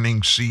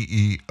returning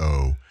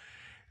CEO.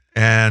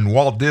 And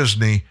Walt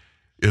Disney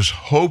is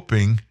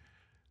hoping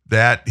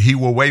that he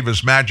will wave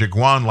his magic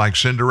wand like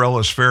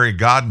Cinderella's fairy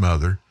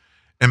godmother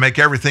and make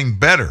everything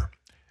better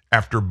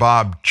after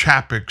Bob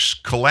Chapek's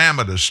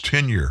calamitous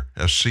tenure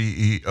as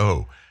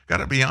CEO. Got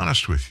to be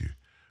honest with you.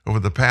 Over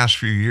the past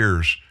few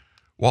years,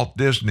 Walt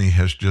Disney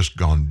has just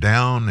gone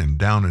down and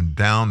down and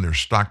down. Their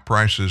stock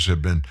prices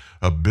have been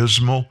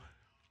abysmal.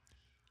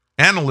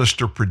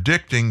 Analysts are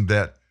predicting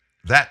that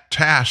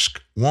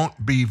task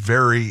won't be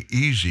very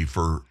easy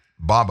for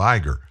Bob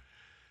Iger,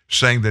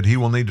 saying that he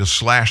will need to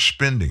slash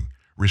spending,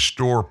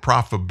 restore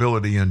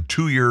profitability in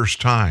 2 years'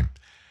 time.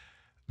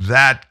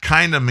 That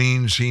kind of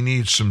means he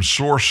needs some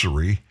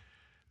sorcery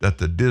that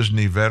the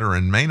Disney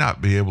veteran may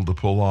not be able to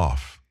pull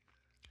off.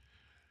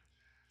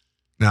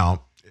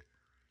 Now,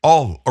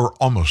 all or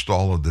almost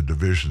all of the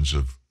divisions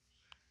of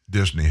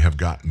Disney have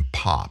gotten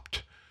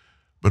popped,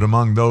 but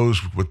among those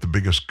with the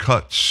biggest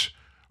cuts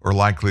are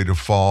likely to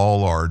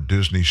fall are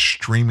Disney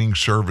streaming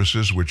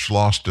services, which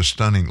lost a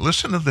stunning,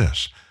 listen to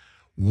this,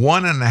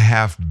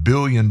 $1.5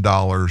 billion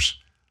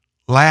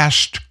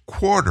last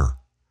quarter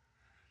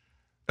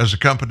as the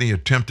company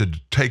attempted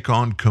to take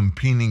on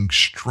competing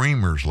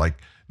streamers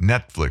like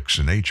Netflix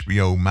and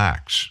HBO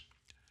Max.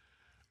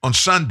 On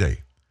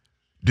Sunday,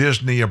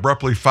 Disney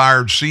abruptly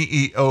fired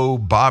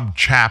CEO Bob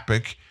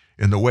Chapek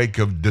in the wake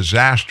of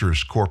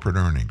disastrous corporate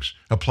earnings,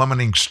 a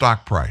plummeting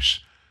stock price.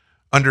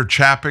 Under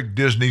Chapek,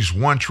 Disney's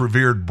once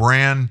revered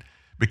brand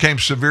became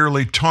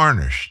severely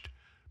tarnished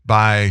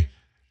by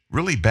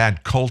really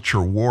bad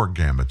culture war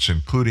gamuts,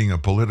 including a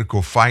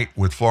political fight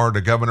with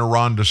Florida Governor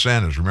Ron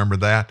DeSantis. Remember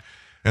that?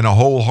 And a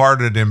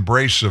wholehearted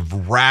embrace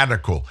of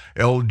radical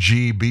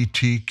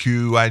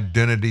LGBTQ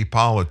identity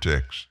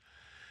politics.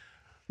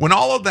 When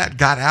all of that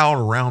got out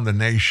around the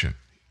nation,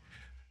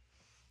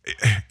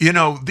 you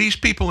know, these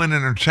people in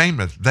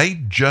entertainment, they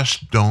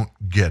just don't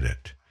get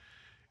it.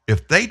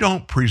 If they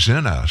don't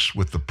present us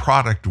with the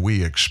product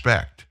we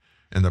expect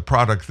and the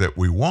product that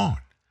we want,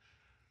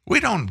 we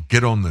don't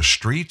get on the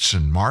streets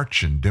and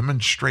march and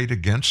demonstrate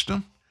against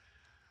them.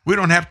 We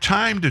don't have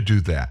time to do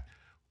that.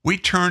 We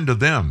turn to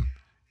them,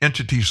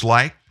 entities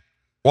like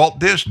Walt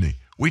Disney.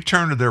 We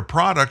turn to their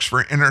products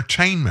for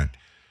entertainment,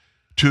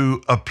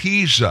 to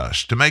appease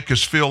us, to make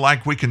us feel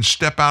like we can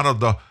step out of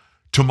the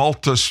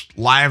tumultuous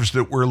lives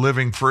that we're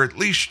living for at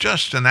least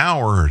just an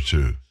hour or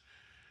two.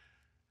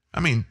 I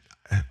mean,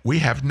 we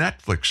have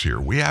Netflix here.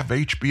 We have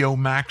HBO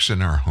Max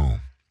in our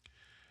home.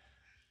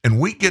 And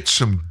we get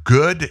some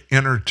good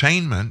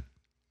entertainment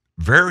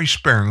very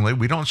sparingly.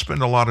 We don't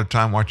spend a lot of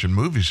time watching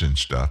movies and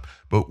stuff.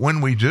 But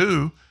when we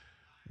do,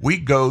 we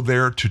go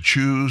there to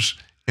choose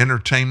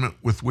entertainment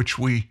with which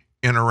we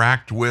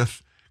interact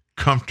with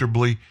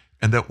comfortably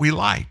and that we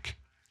like.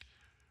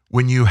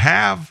 When you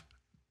have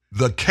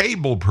the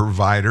cable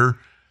provider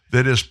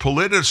that is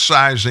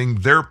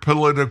politicizing their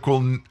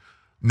political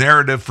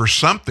narrative for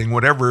something,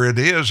 whatever it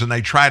is, and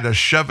they try to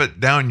shove it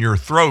down your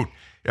throat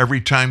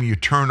every time you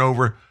turn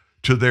over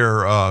to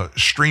their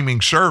streaming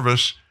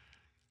service,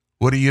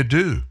 what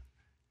do?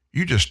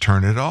 You just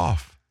turn it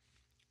off.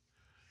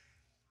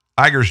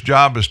 Iger's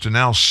job is to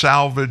now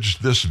salvage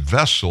this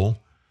vessel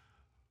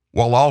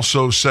while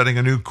also setting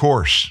a new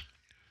course.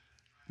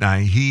 Now,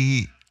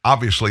 he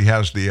obviously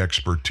has the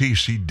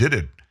expertise. He did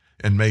it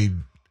and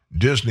made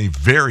Disney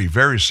very,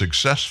 very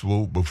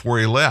successful before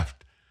he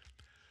left.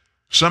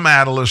 Some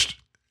analysts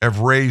have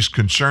raised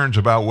concerns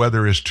about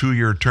whether his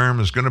 2-year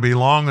term is going to be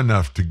long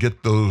enough to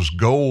get those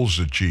goals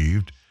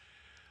achieved.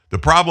 The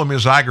problem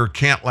is Iger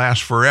can't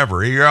last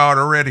forever. He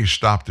already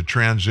stopped the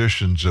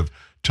transitions of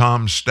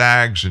Tom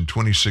Staggs in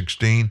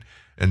 2016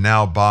 and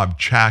now Bob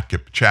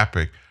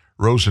Chapek,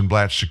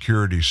 Rosenblatt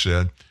Security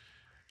said.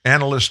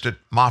 Analyst at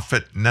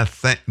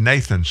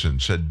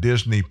MoffettNathanson said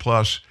Disney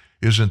Plus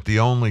isn't the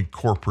only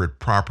corporate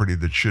property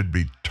that should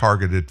be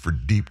targeted for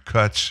deep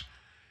cuts.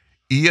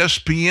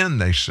 ESPN,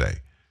 they say,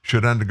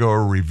 should undergo a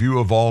review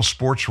of all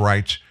sports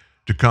rights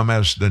to come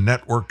as the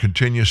network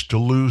continues to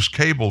lose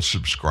cable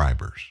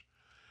subscribers.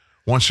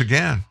 Once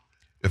again,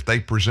 if they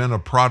present a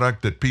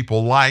product that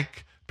people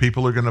like,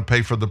 people are going to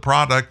pay for the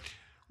product.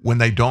 When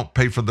they don't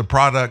pay for the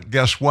product,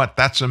 guess what?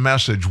 That's a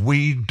message.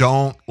 We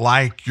don't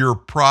like your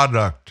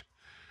product.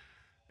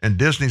 And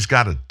Disney's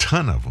got a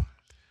ton of them.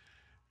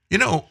 You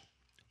know,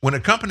 when a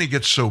company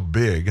gets so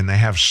big and they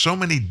have so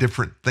many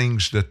different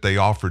things that they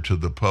offer to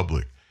the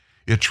public,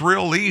 it's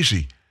real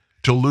easy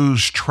to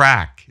lose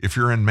track if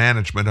you're in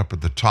management up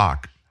at the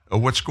top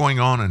of what's going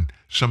on in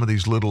some of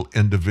these little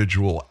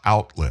individual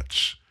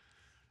outlets.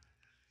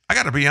 I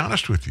got to be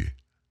honest with you.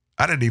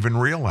 I didn't even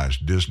realize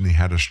Disney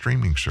had a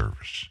streaming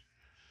service.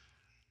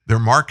 Their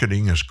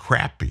marketing is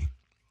crappy.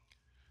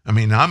 I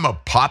mean, I'm a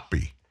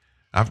poppy.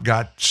 I've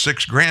got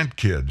 6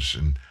 grandkids,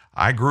 and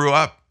I grew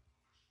up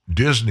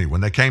Disney.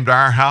 When they came to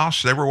our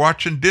house, they were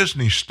watching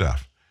Disney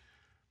stuff.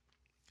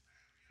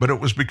 But it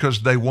was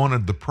because they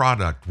wanted the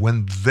product.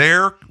 When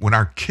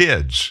our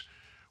kids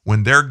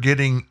when they're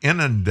getting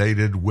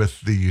inundated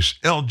with these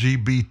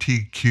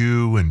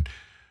LGBTQ and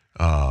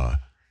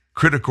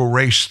critical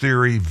race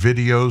theory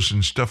videos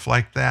and stuff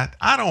like that.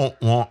 I don't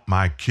want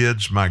my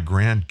kids, my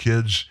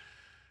grandkids,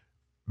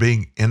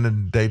 being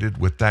inundated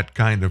with that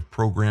kind of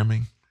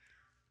programming.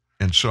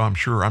 And so I'm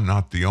sure I'm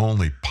not the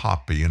only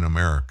poppy in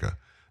America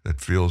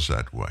that feels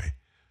that way.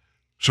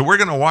 So we're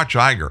going to watch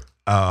Iger.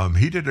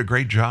 He did a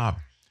great job.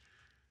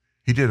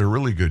 He did a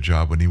really good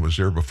job when he was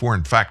there before.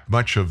 In fact,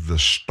 much of the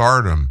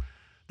stardom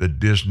that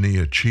Disney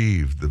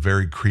achieved, the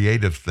very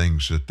creative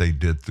things that they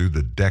did through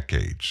the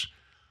decades,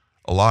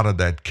 a lot of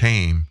that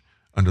came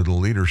under the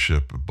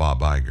leadership of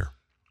Bob Iger.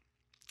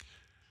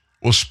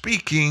 Well,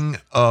 speaking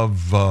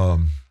of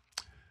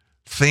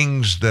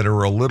things that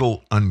are a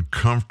little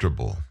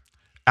uncomfortable,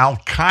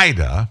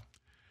 Al-Qaeda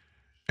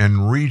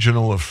and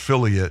regional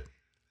affiliate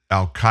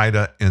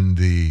Al-Qaeda in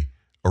the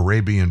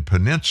Arabian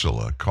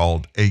Peninsula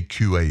called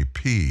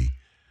AQAP,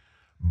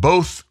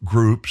 both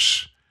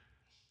groups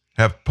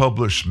have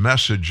published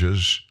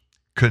messages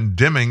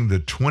condemning the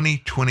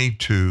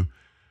 2022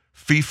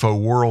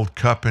 FIFA World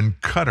Cup in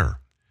Qatar,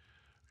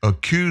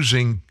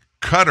 accusing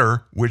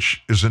Qatar,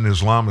 which is an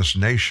Islamist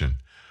nation,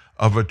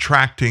 of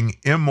attracting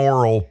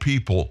immoral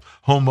people,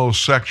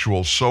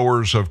 homosexuals,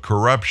 sowers of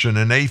corruption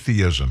and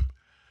atheism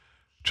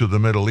to the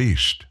Middle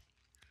East.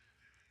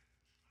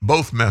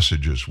 Both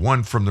messages,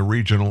 one from the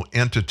regional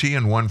entity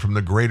and one from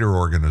the greater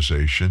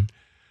organization,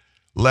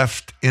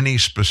 left any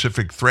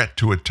specific threat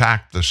to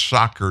attack the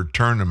soccer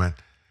tournament,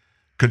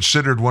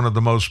 considered one of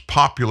the most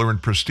popular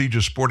and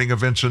prestigious sporting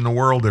events in the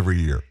world every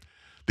year.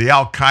 The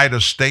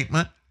Al-Qaeda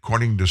statement,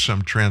 according to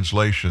some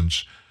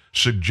translations,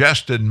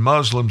 suggested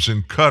Muslims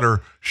in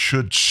Qatar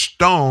should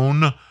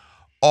stone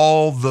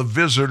all the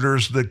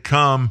visitors that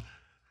come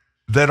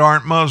that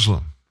aren't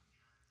Muslim.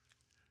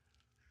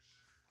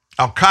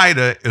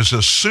 Al-Qaeda is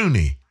a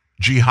Sunni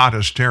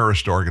jihadist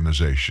terrorist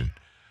organization,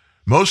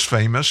 most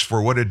famous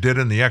for what it did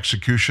in the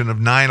execution of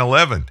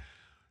 9/11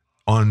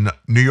 on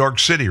New York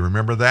City.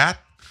 Remember that?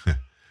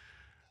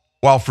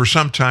 While for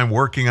some time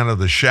working under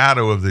the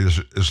shadow of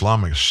the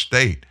Islamic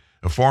State,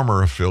 a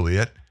former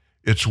affiliate,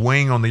 its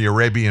wing on the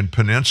Arabian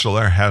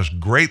Peninsula has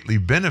greatly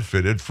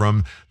benefited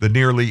from the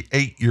nearly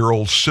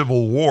 8-year-old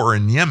civil war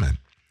in Yemen.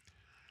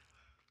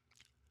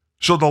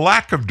 So the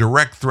lack of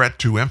direct threat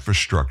to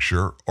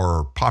infrastructure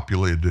or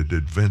populated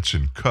events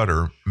in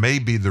Qatar may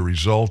be the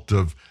result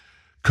of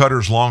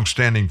Qatar's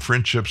longstanding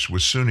friendships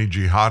with Sunni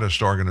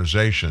jihadist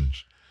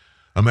organizations.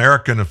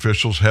 American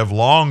officials have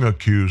long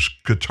accused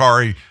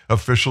Qatari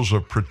officials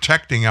of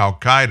protecting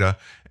Al-Qaeda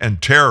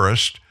and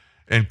terrorists,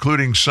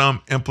 including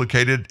some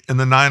implicated in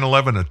the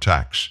 9/11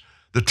 attacks.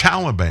 The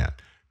Taliban,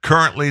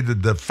 currently the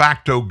de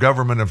facto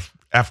government of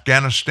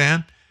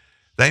Afghanistan,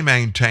 they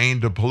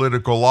maintained a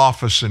political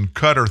office in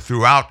Qatar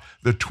throughout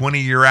the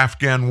 20-year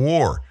Afghan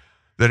war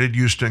that it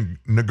used to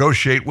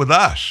negotiate with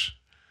us.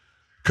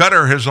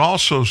 Qatar has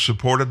also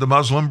supported the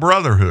Muslim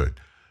Brotherhood,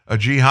 a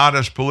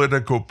jihadist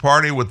political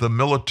party with a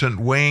militant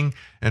wing,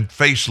 and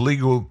faced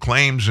legal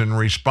claims in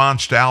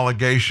response to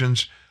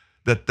allegations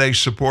that they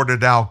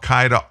supported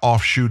Al-Qaeda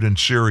offshoot in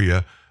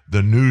Syria,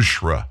 the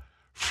Nusra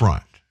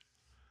Front.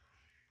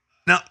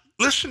 Now,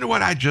 listen to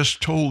what I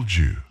just told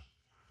you.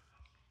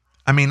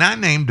 I mean, I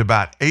named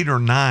about 8 or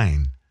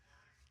 9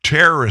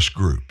 terrorist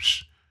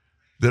groups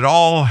that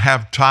all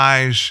have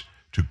ties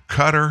to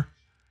Qatar,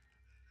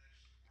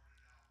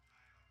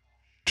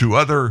 to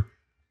other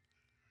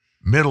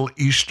Middle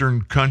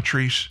Eastern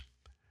countries,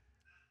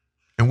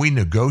 and we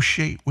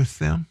negotiate with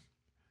them.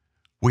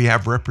 We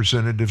have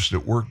representatives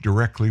that work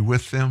directly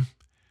with them.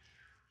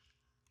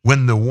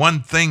 When the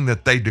one thing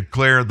that they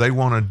declare they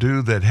want to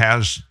do that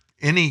has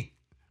any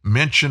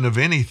mention of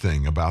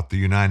anything about the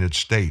United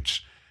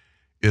States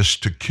is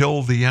to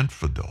kill the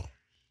infidel.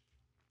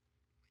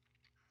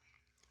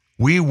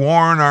 We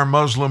warn our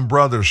Muslim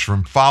brothers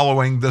from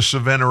following this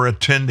event or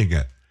attending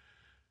it.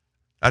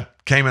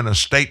 That came in a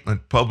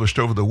statement published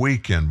over the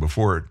weekend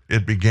before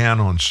it began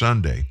on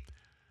Sunday.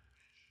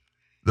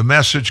 The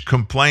message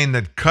complained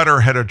that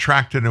Qatar had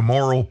attracted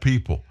immoral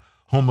people,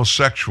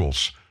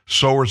 homosexuals,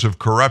 sowers of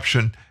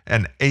corruption,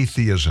 and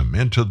atheism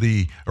into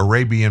the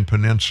Arabian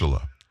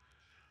Peninsula.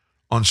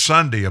 On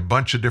Sunday, a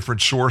bunch of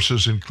different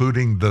sources,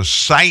 including the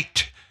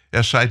SITE,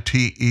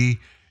 S-I-T-E,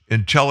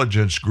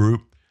 intelligence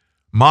group,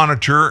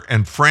 Monitor,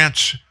 and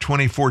France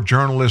 24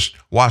 journalist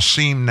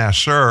Wassim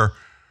Nasser,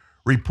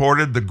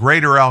 reported the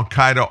greater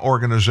Al-Qaeda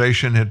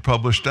organization had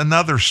published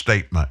another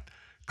statement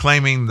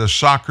claiming the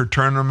soccer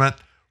tournament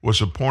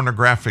was a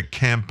pornographic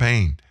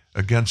campaign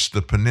against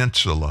the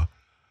peninsula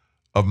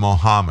of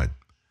Muhammad.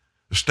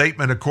 The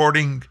statement,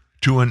 according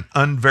to an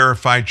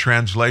unverified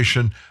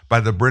translation by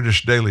the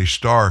British Daily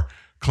Star,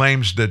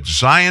 claims that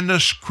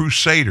Zionist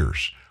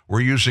crusaders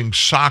were using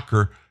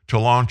soccer to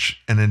launch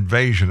an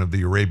invasion of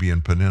the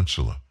Arabian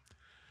Peninsula.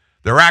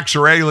 Their acts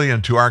are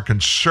alien to our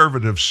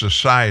conservative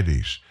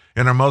societies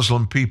and our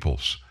Muslim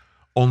peoples.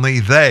 Only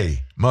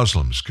they,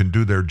 Muslims, can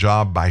do their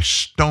job by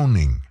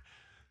stoning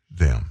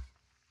them.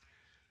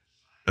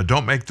 Now,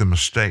 don't make the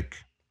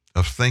mistake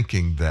of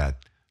thinking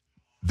that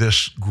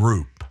this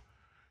group,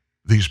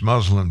 these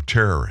Muslim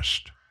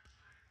terrorists,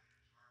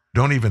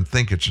 don't even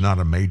think it's not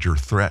a major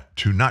threat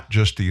to not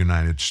just the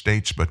United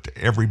States, but to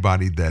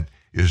everybody that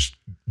is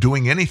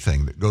doing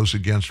anything that goes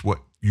against what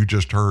you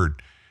just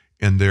heard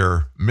in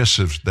their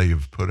missives they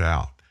have put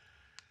out.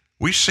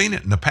 We've seen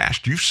it in the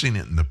past. You've seen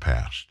it in the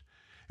past.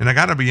 And I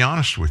got to be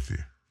honest with you.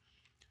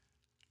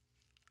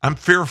 I'm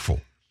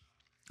fearful.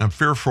 I'm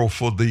fearful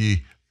for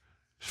the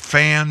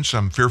fans.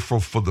 I'm fearful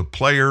for the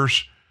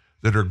players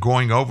that are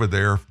going over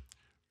there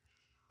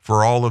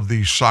for all of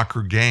these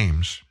soccer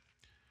games.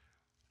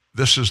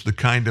 This is the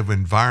kind of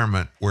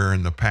environment where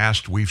in the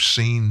past we've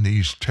seen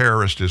these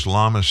terrorists,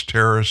 Islamist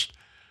terrorists,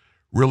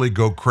 really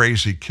go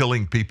crazy,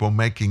 killing people,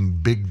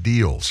 making big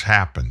deals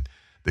happen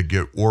that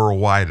get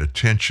worldwide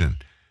attention.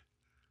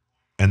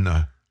 And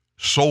the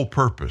sole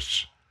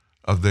purpose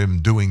of them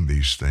doing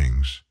these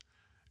things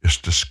is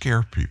to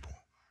scare people,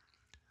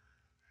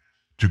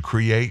 to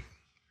create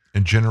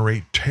and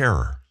generate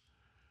terror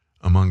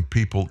among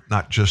people,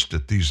 not just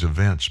at these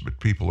events, but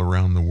people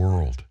around the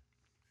world.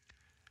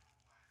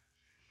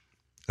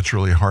 It's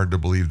really hard to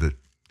believe that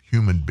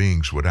human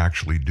beings would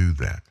actually do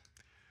that.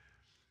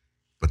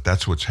 But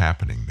that's what's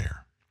happening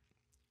there.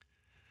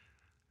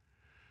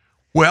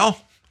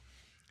 Well,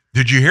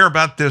 did you hear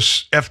about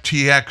this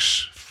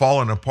FTX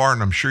falling apart?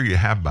 And I'm sure you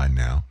have by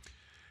now.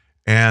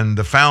 And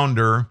the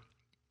founder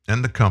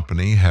and the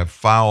company have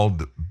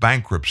filed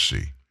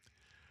bankruptcy.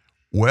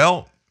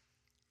 Well,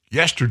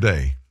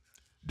 yesterday,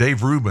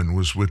 Dave Rubin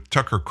was with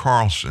Tucker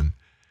Carlson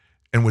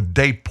and with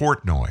Dave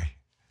Portnoy.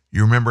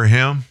 You remember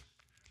him?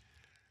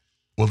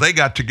 Well, they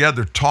got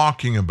together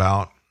talking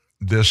about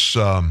this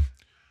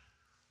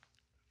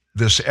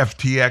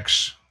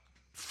FTX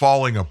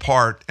falling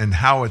apart and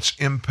how it's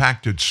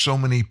impacted so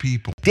many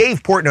people.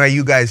 Dave Portnoy,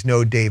 you guys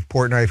know Dave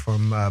Portnoy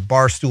from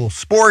Barstool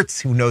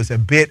Sports, who knows a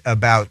bit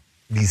about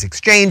these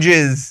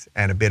exchanges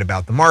and a bit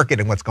about the market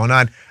and what's going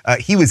on.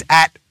 He was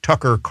at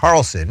Tucker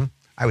Carlson.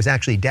 I was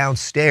actually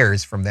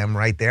downstairs from them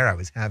right there. I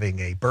was having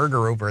a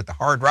burger over at the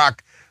Hard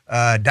Rock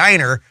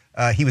Diner.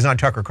 He was on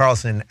Tucker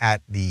Carlson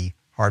at the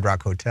Hard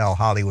Rock Hotel,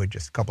 Hollywood,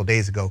 just a couple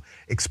days ago,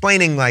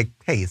 explaining like,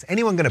 hey, is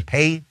anyone going to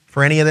pay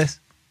for any of this?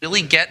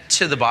 Really get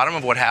to the bottom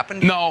of what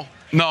happened? No.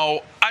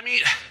 I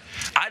mean,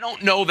 I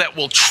don't know that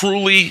we'll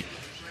truly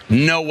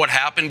know what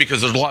happened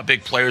because there's a lot of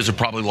big players who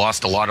probably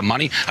lost a lot of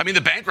money. I mean, the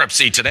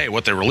bankruptcy today,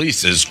 what they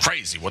released is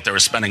crazy, what they were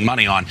spending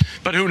money on.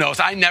 But who knows?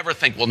 I never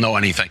think we'll know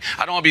anything.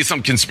 I don't want to be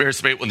some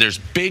conspiracy theory when there's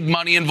big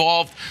money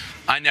involved.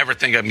 I never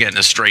think I'm getting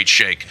a straight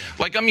shake.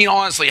 Like, I mean,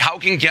 honestly, how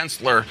can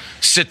Gensler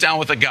sit down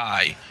with a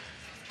guy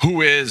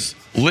who is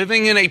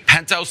living in a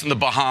penthouse in the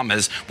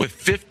Bahamas with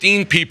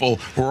 15 people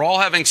who are all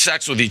having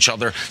sex with each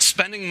other,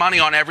 spending money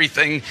on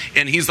everything,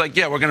 and he's like,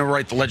 yeah, we're going to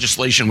write the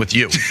legislation with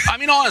you. I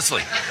mean,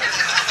 honestly,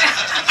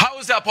 how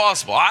is that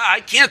possible?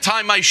 I can't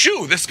tie my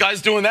shoe. This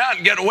guy's doing that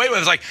and getting away with it.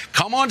 It's like,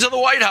 come on to the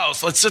White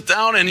House. Let's sit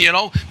down and,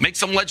 make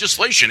some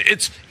legislation.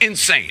 It's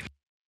insane.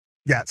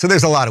 Yeah, so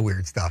there's a lot of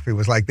weird stuff. It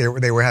was like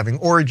they were having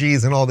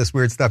orgies and all this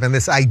weird stuff. And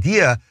this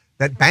idea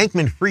that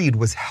Bankman-Fried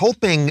was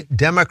helping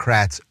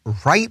Democrats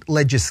write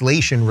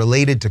legislation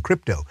related to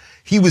crypto.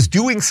 He was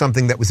doing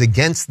something that was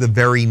against the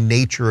very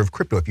nature of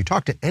crypto. If you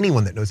talk to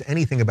anyone that knows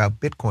anything about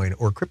Bitcoin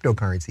or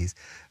cryptocurrencies,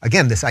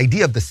 again, this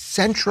idea of the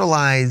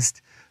centralized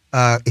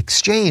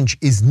exchange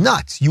is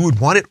nuts. You would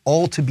want it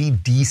all to be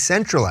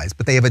decentralized,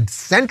 but they have a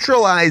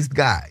centralized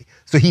guy.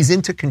 So he's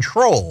into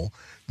control,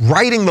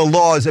 writing the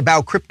laws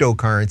about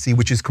cryptocurrency,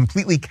 which is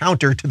completely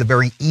counter to the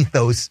very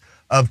ethos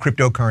of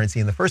cryptocurrency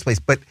in the first place.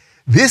 But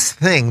this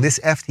thing, this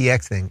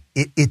FTX thing,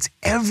 it's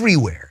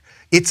everywhere.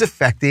 It's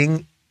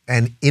affecting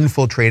and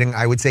infiltrating,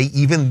 I would say,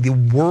 even the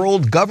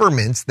world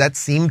governments that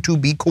seem to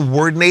be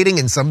coordinating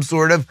in some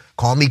sort of,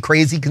 call me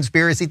crazy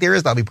conspiracy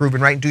theorist, I'll be proven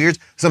right in 2 years,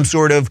 some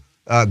sort of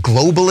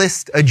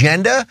globalist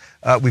agenda.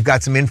 We've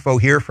got some info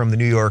here from the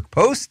New York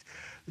Post.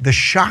 The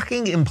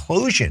shocking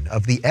implosion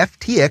of the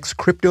FTX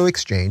crypto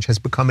exchange has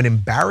become an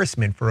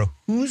embarrassment for a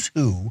who's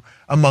who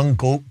among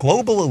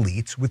global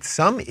elites, with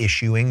some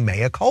issuing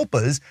mea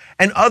culpas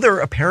and other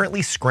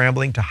apparently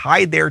scrambling to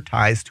hide their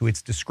ties to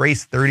its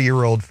disgraced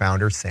 30-year-old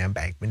founder, Sam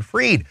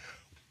Bankman-Fried.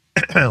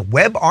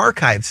 Web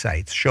archive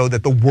sites show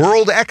that the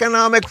World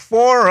Economic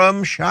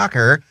Forum,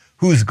 shocker,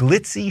 whose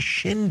glitzy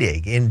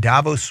shindig in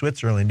Davos,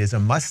 Switzerland is a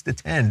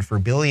must-attend for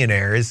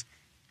billionaires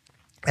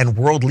and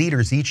world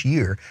leaders each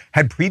year,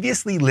 had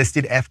previously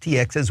listed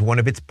FTX as one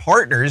of its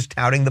partners,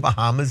 touting the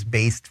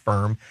Bahamas-based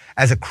firm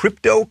as a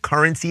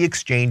cryptocurrency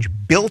exchange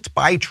built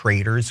by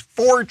traders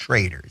for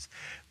traders.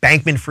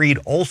 Bankman-Fried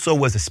also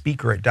was a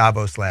speaker at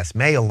Davos last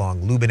May,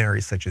 along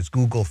luminaries such as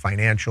Google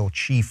financial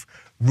chief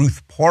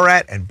Ruth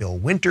Porat and Bill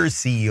Winters,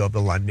 CEO of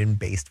the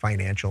London-based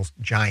financial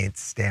giant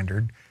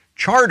Standard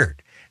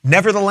Chartered.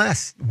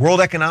 Nevertheless,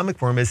 World Economic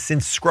Forum has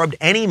since scrubbed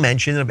any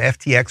mention of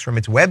FTX from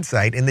its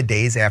website in the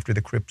days after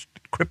the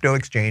crypto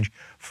exchange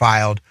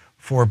filed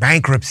for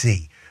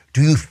bankruptcy.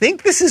 Do you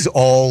think this is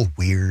all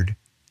weird?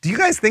 Do you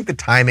guys think the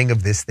timing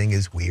of this thing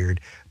is weird?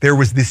 There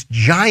was this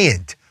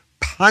giant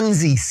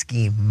Ponzi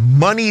scheme,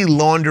 money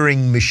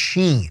laundering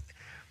machine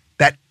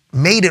that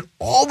made it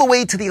all the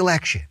way to the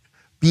election,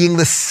 being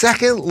the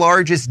second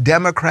largest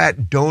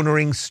Democrat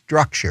donation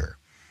structure.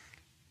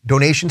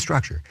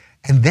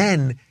 And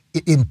then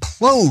it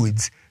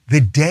implodes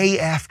the day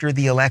after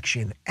the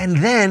election. And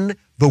then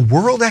the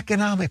World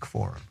Economic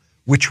Forum,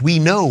 which we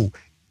know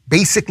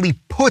basically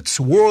puts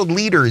world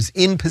leaders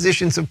in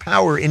positions of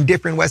power in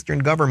different Western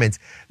governments.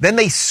 Then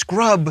they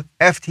scrub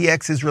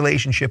FTX's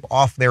relationship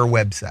off their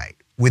website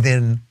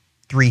within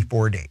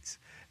 3-4 days.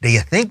 Do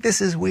you think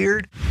this is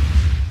weird?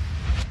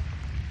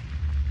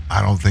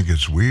 I don't think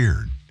it's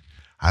weird.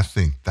 I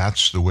think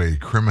that's the way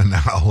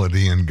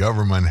criminality in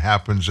government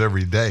happens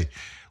every day.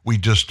 We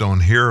just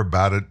don't hear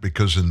about it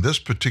because in this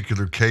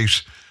particular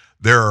case,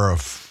 there are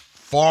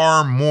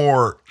far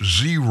more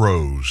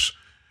zeros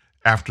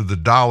after the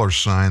dollar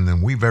sign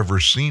than we've ever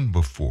seen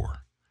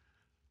before.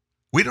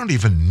 We don't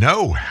even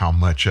know how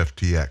much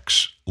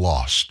FTX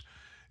lost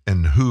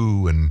and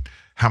who and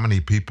how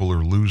many people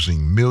are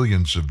losing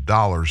millions of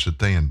dollars that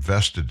they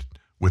invested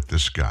with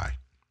this guy.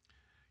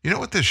 You know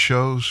what this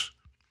shows?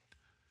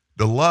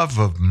 The love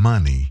of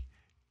money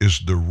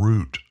is the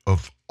root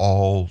of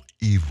all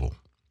evil.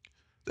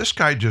 This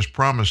guy just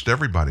promised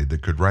everybody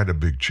that could write a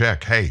big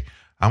check, hey,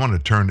 I want to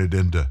turn it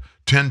into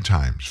 10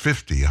 times,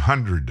 50,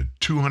 100 to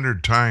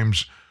 200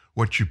 times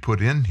what you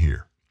put in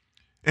here.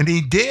 And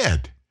he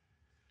did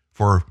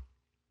for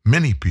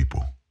many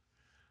people.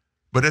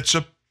 But it's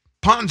a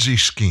Ponzi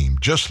scheme,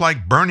 just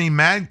like Bernie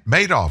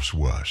Madoff's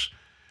was.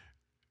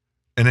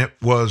 And it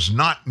was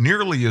not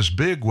nearly as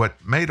big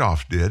what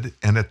Madoff did.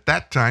 And at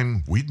that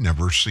time, we'd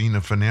never seen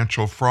a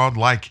financial fraud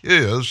like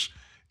his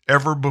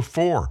ever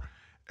before.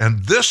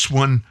 And this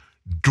one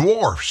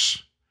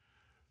dwarfs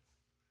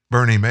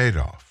Bernie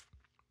Madoff.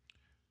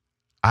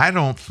 I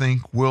don't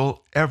think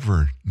we'll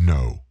ever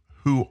know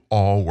who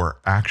all were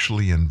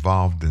actually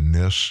involved in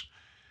this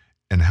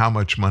and how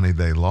much money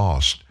they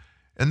lost.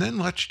 And then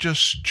let's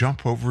just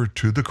jump over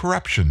to the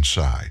corruption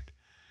side.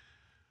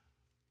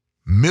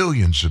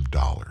 Millions of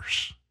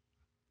dollars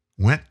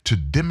went to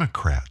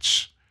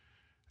Democrats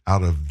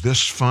out of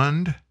this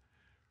fund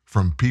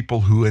from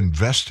people who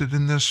invested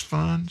in this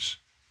funds.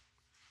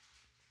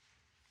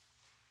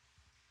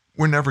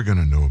 We're never going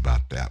to know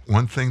about that.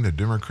 One thing the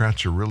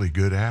Democrats are really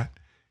good at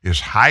is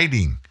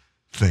hiding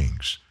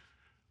things.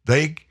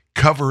 They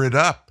cover it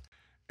up,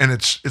 and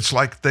it's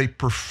like they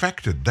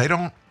perfected. They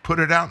don't put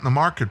it out in the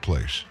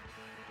marketplace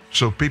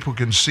so people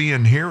can see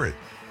and hear it.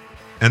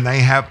 And they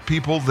have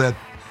people that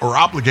are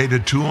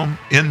obligated to them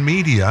in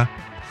media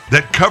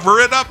that cover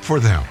it up for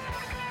them.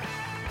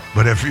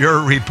 But if you're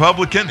a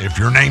Republican, if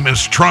your name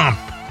is Trump,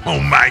 oh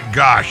my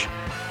gosh,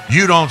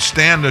 you don't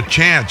stand a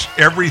chance.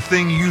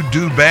 Everything you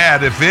do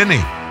bad, if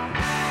any,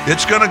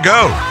 it's going to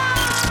go.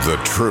 The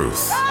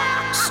truth.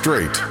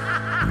 Straight.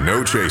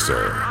 No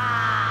chaser.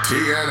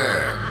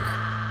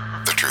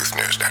 TNN. The Truth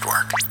News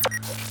Network.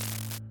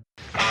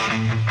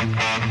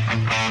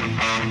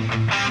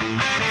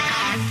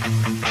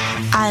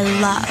 I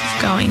love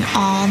going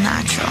all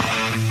natural.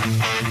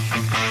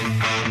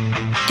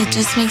 It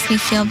just makes me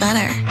feel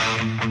better.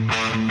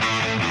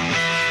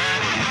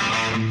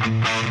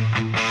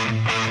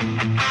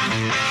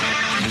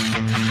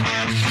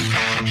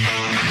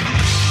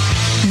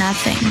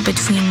 Nothing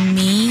between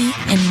me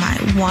and my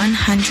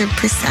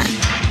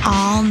 100%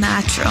 all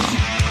natural,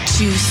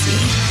 juicy,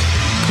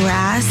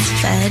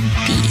 grass-fed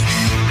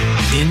beef.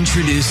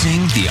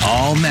 Introducing the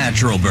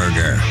All-Natural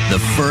Burger, the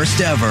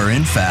first ever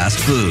in fast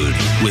food.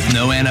 With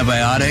no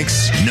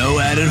antibiotics, no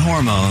added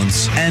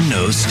hormones, and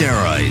no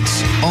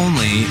steroids.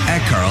 Only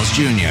at Carl's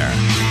Jr.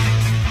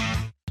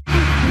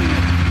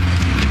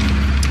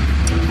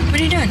 What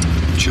are you doing?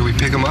 Should we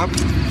pick him up?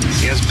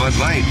 He has Bud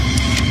Light.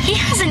 He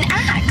has an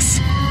axe.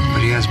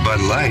 But he has Bud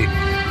Light.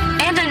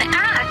 And an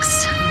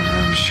axe.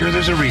 I'm sure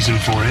there's a reason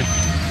for it.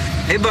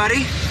 Hey,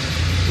 buddy.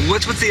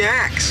 What's with the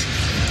axe?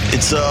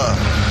 It's a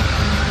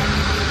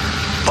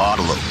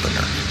bottle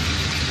opener.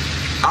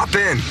 Hop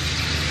in.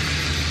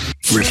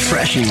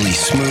 Refreshingly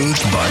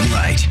smooth Bud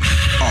Light.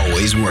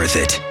 Always worth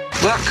it.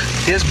 Look,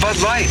 here's Bud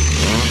Light.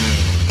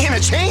 And a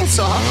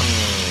chainsaw.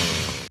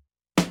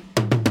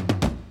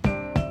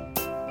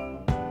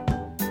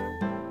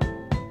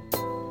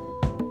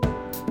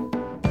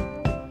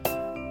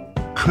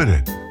 Could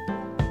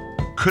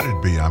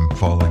it be I'm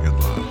falling in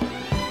love?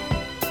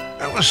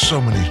 There was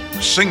so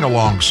many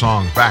sing-along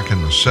songs back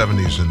in the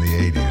 70s and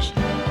the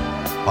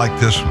 80s, like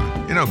this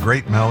one. You know,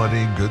 great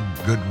melody,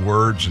 good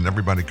words, and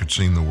everybody could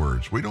sing the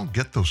words. We don't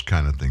get those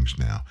kind of things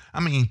now. I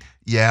mean,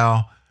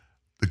 yeah,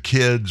 the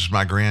kids,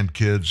 my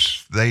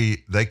grandkids,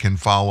 they can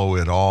follow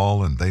it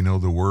all, and they know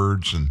the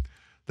words, and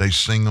they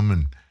sing them,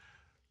 and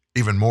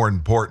even more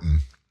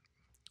important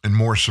and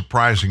more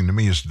surprising to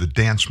me is the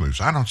dance moves.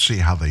 I don't see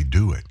how they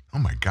do it. Oh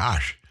my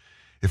gosh.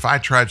 If I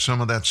tried some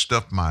of that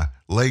stuff, my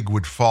leg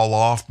would fall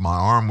off, my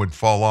arm would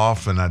fall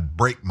off, and I'd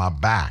break my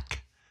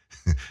back.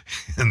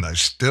 And I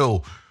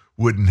still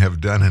wouldn't have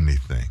done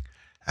anything.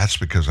 That's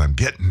because I'm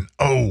getting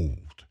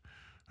old.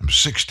 I'm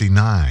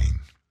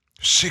 69.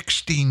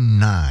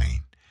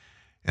 69.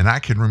 And I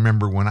can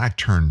remember when I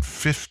turned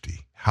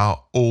 50,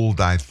 how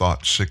old I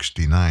thought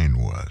 69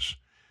 was.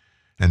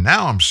 And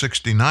now I'm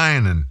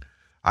 69 and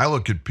I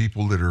look at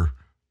people that are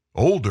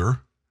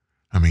older.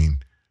 I mean,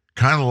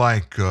 kind of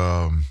like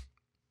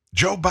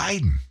Joe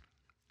Biden.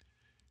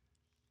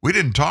 We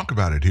didn't talk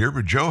about it here,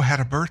 but Joe had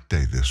a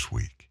birthday this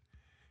week.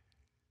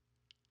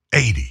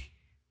 80.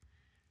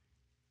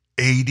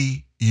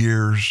 80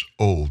 years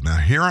old. Now,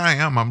 here I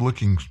am. I'm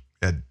looking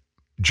at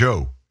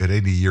Joe at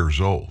 80 years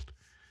old,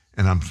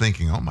 and I'm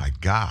thinking, oh, my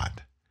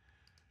God,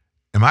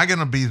 am I going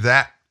to be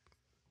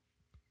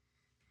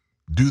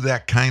do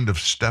that kind of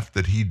stuff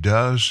that he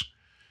does?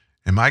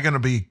 Am I going to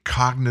be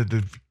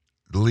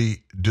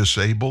cognitively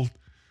disabled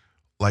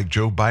like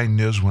Joe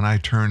Biden is when I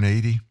turn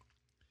 80?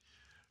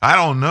 I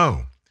don't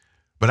know.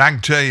 But I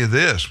can tell you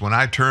this, when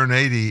I turn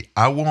 80,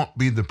 I won't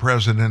be the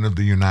president of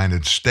the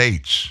United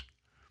States.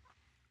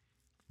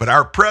 But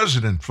our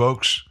president,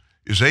 folks,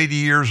 is 80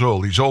 years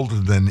old. He's older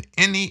than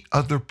any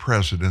other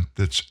president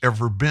that's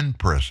ever been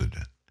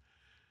president.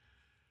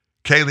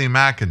 Kayleigh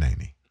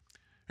McEnany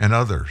and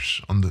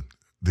others on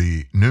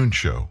the noon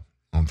show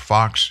on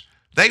Fox,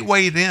 they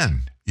weighed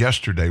in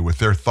yesterday with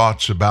their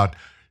thoughts about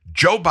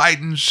Joe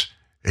Biden's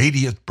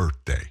 80th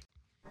birthday.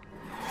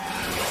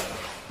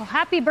 Well,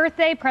 happy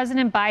birthday,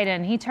 President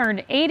Biden. He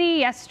turned 80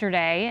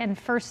 yesterday, and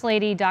First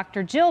Lady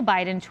Dr. Jill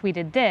Biden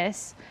tweeted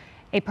this: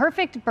 a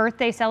perfect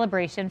birthday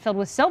celebration filled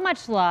with so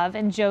much love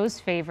and Joe's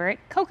favorite,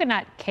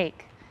 coconut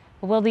cake.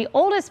 Will the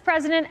oldest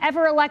president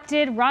ever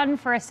elected run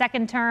for a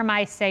second term?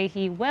 I say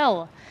he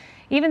will.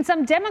 Even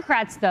some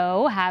Democrats,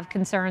 though, have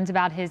concerns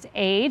about his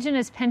age, and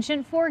his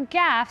penchant for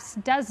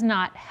gaffes does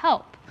not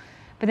help.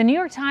 But the New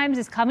York Times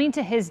is coming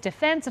to his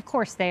defense. Of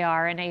course they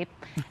are. In a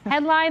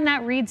headline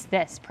that reads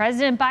this: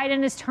 President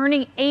Biden is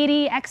turning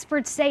 80.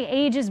 Experts say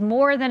age is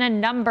more than a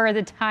number.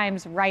 The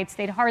Times writes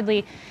they'd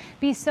hardly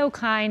be so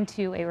kind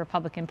to a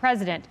Republican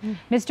president.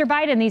 Mr.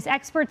 Biden, these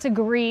experts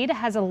agreed,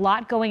 has a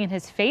lot going in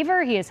his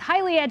favor. He is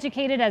highly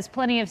educated, has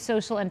plenty of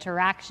social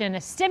interaction,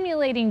 a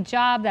stimulating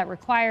job that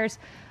requires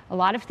a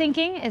lot of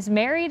thinking, is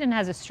married, and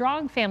has a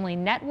strong family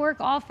network.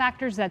 All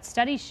factors that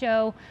studies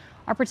show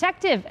are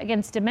protective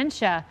against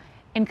dementia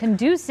and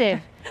conducive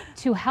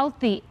to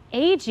healthy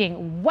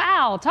aging.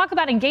 Wow, talk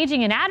about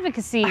engaging in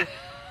advocacy,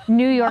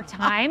 New York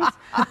Times.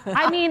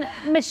 I mean,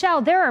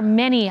 Michelle, there are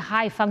many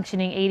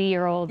high-functioning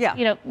 80-year-olds. Yeah.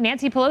 You know,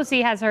 Nancy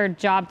Pelosi has her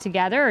job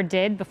together, or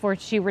did before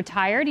she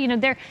retired. You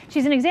know,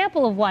 she's an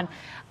example of one.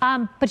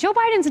 But Joe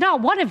Biden's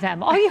not one of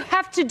them. All you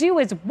have to do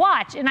is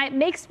watch. And it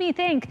makes me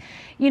think,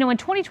 you know, in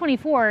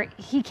 2024,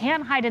 he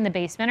can't hide in the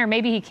basement, or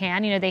maybe he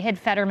can. You know, they hid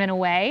Fetterman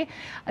away.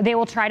 They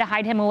will try to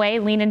hide him away,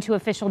 lean into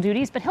official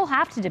duties, but he'll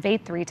have to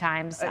debate 3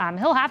 times.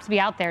 He'll have to be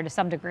out there to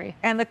some degree.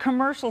 And the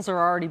commercials are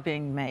already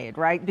being made,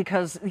 right?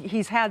 Because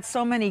he's had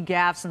so many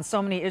gaffes and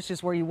so many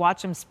issues where you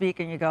watch him speak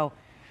and you go,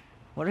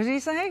 what is he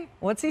saying?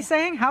 What's he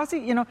saying? How's he,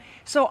 you know?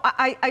 So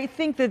I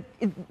think that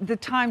the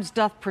Times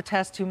doth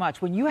protest too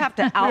much. When you have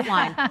to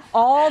outline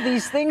all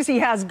these things he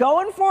has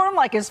going for him,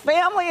 like his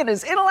family and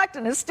his intellect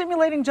and his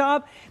stimulating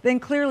job, then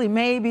clearly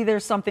maybe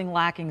there's something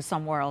lacking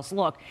somewhere else.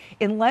 Look,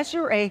 unless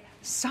you're a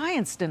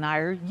science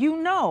denier, you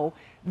know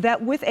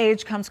that with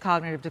age comes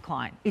cognitive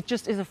decline. It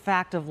just is a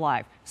fact of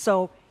life.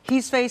 So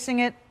he's facing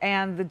it,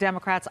 and the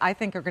Democrats, I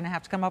think, are going to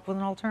have to come up with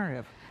an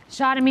alternative.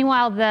 Sean, and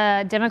meanwhile,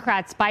 the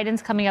Democrats,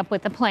 Biden's coming up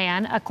with a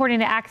plan. According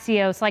to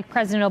Axios, like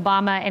President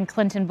Obama and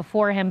Clinton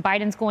before him,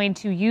 Biden's going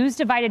to use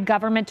divided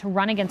government to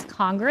run against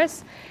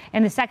Congress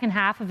in the second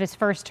half of his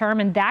first term,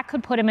 and that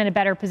could put him in a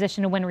better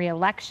position to win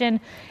re-election.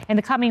 In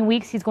the coming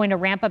weeks, he's going to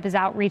ramp up his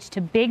outreach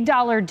to big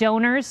dollar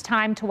donors,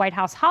 timed to White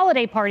House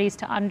holiday parties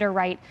to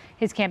underwrite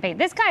his campaign.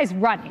 This guy's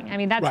running. I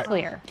mean, that's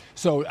clear.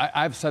 So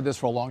I've said this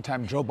for a long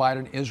time. Joe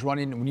Biden is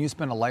running. When you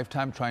spend a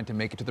lifetime trying to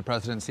make it to the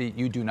presidency,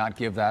 you do not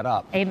give that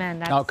up. Amen.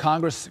 Now,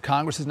 Congress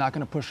is not going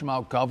to push him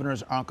out.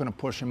 Governors aren't going to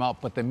push him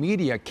out, but the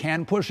media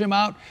can push him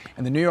out.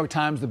 And the New York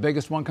Times, the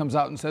biggest one, comes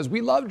out and says,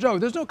 we love Joe.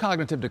 There's no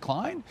cognitive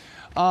decline.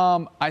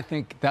 I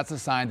think that's a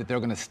sign that they're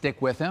going to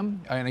stick with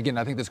him. And again,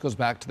 I think this goes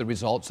back to the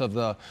results of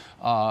the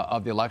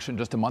election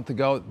just a month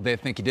ago. They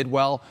think he did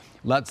well.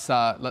 Let's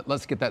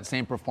get that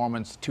same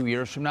performance 2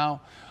 years from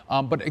now.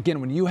 But again,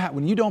 when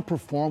you don't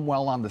perform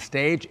well on the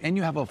stage and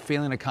you have a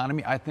failing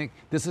economy, I think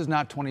this is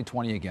not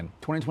 2020 again.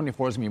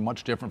 2024 is going to be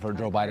much different for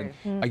Joe Biden.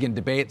 Again,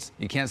 debates,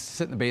 you can't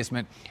sit in the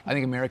basement. I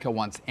think America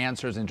wants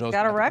answers, and Joe's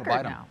got a going to record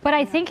provide them. now. But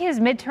I think his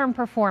midterm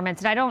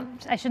performance, and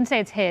I shouldn't say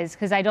it's his,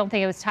 because I don't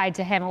think it was tied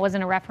to him. It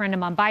wasn't a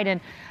referendum on Biden.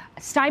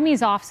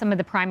 Stymies off some of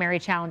the primary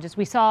challenges.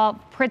 We saw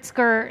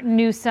Pritzker,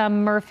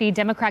 Newsom, Murphy,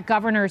 Democrat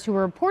governors who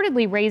were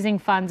reportedly raising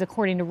funds,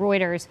 according to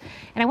Reuters.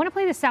 And I want to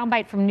play the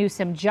soundbite from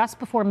Newsom just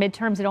before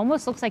midterms. It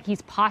almost looks like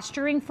he's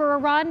posturing for a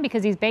run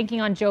because he's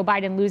banking on Joe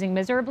Biden losing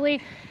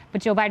miserably.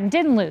 But Joe Biden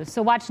didn't lose.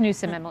 So watch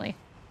Newsom, Emily.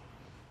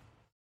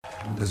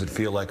 Does it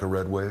feel like a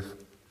red wave?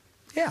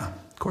 Yeah,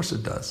 of course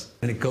it does.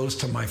 And it goes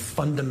to my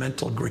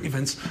fundamental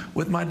grievance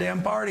with my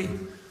damn party.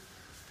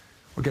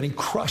 We're getting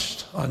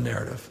crushed on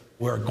narrative.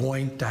 We're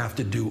going to have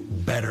to do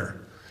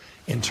better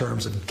in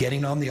terms of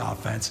getting on the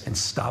offense and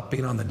stop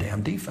being on the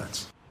damn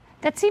defense.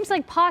 That seems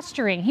like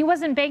posturing. He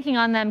wasn't banking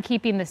on them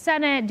keeping the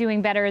Senate,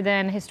 doing better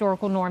than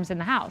historical norms in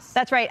the House.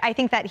 That's right. I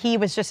think that he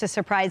was just as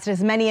surprised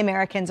as many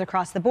Americans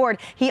across the board.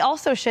 He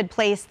also should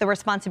place the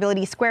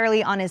responsibility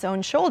squarely on his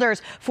own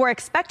shoulders for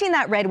expecting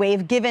that red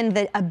wave, given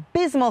the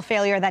abysmal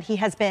failure that he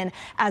has been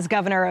as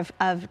governor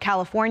of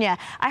California.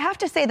 I have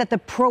to say that the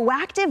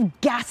proactive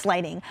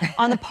gaslighting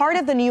on the part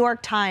of the New York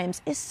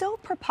Times is so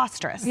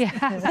preposterous. Yeah.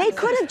 They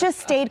could have just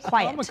stayed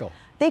quiet. Comical.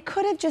 They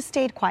could have just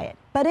stayed quiet,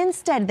 but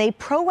instead they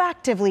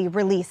proactively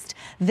released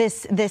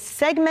this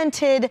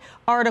segmented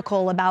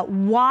article about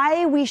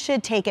why we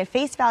should take at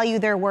face value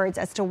their words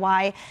as to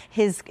why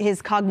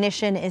his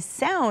cognition is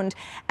sound.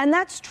 And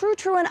that's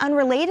true and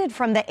unrelated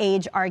from the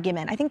age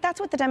argument. I think that's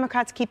what the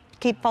Democrats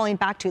keep falling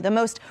back to. The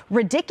most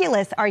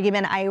ridiculous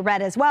argument I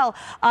read as well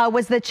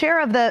was the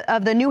chair of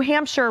the New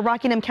Hampshire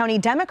Rockingham County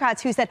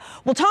Democrats, who said,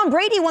 well, Tom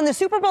Brady won the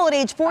Super Bowl at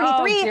age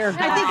 43.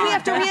 I think we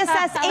have to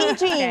reassess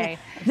aging. Okay.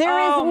 There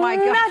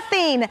is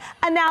nothing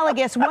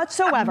analogous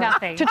whatsoever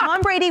to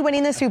Tom Brady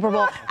winning the Super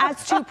Bowl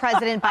as to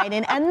President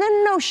Biden. And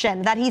the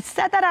notion that he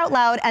said that out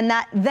loud and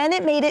that then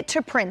it made it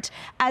to print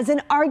as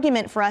an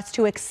argument for us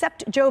to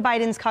accept Joe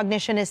Biden's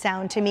cognition is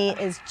sound, to me,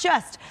 is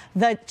just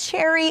the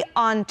cherry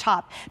on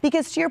top.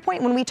 Because to your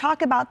point, when we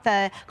talk about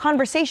the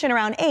conversation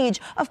around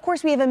age, of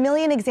course, we have a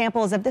million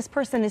examples of this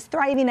person is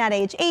thriving at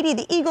age 80,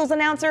 the Eagles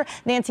announcer,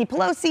 Nancy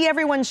Pelosi,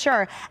 everyone's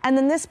sure. And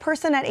then this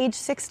person at age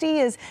 60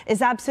 is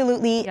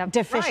absolutely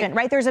deficient,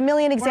 right? There's a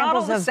million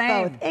examples of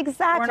both.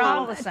 Exactly. We're not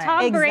all the same.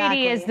 Tom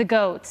Brady is the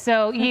GOAT.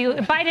 So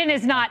Biden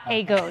is not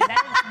a GOAT.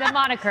 That is the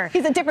moniker.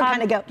 He's a different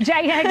kind of GOAT.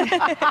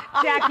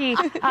 Jackie,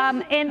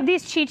 and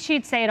these cheat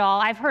sheets say it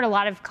all. I've heard a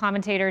lot of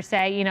commentators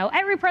say,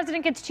 every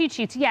president gets cheat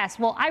sheets. Yes,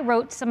 well, I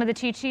wrote some of the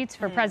cheat sheets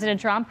for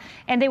President Trump,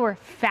 and they were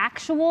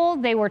factual.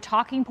 They were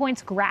talking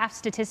points, graphs,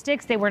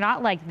 statistics. They were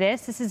not like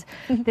this. This is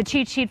the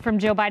cheat sheet from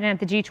Joe Biden at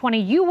the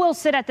G20. You will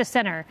sit at the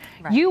center.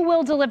 Right. You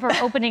will deliver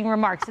opening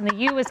remarks, and the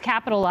U is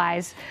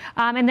capitalized.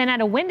 And then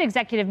at a Wind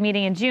executive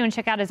meeting in June,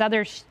 check out his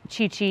other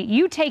cheat sheet.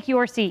 You take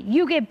your seat.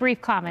 You give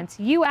brief comments.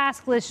 You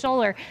ask Liz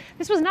Scholler.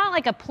 This was not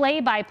like a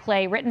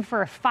play-by-play written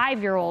for a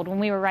 5-year-old when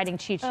we were writing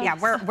cheat sheets. Yeah,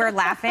 we're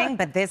laughing,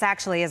 but this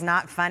actually is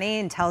not funny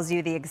and tells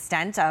you the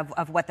extent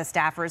of what the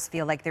staffers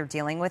feel like they're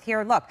dealing with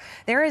here. Look,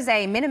 there is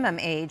a minimum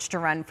age to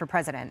run for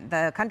president.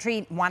 The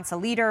country wants a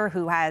leader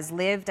who has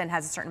lived and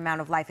has a certain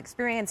amount of life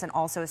experience and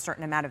also a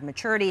certain amount of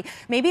maturity.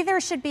 Maybe there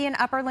should be an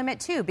upper limit,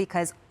 too,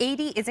 because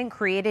 80 isn't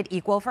created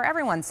equal for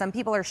everyone. Some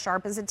people are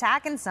sharp as a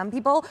tack and some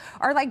people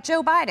are like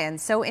Joe Biden.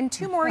 So in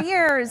 2 more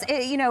years,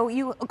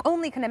 you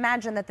only can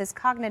imagine that this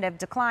cognitive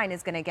decline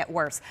is going to get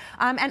worse.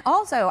 And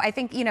also, I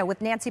think,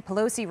 with Nancy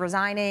Pelosi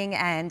resigning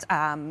and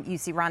you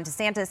see Ron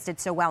DeSantis did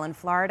so well in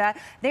Florida,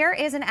 there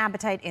is an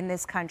appetite in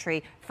this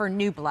country for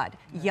new blood,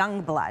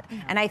 young blood.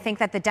 And I think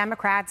that the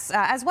Democrats,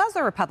 as well as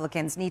the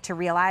Republicans, need to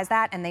realize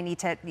that, and they need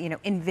to,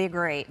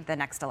 invigorate the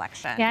next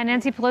election. Yeah,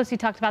 Nancy Pelosi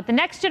talked about the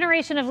next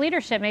generation of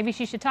leadership. Maybe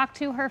she should talk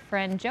to her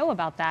friend Joe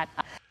about that.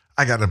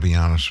 I got to be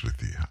honest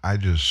with you. I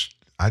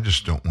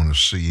just don't want to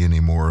see any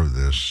more of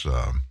this.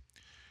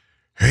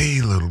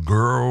 Hey, little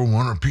girl,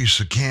 want a piece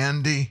of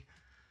candy?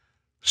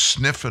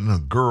 Sniffing a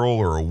girl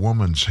or a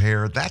woman's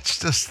hair. That's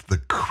just the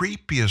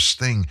creepiest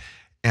thing.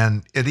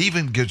 And it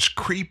even gets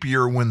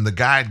creepier when the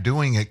guy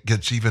doing it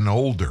gets even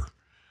older.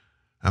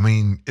 I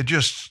mean,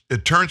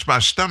 it turns my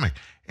stomach.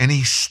 And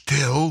he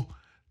still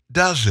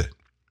does it.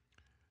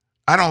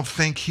 I don't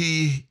think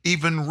he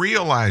even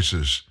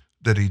realizes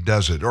that he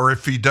does it. Or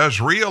if he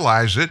does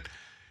realize it,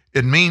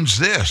 it means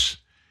this.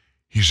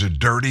 He's a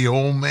dirty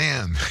old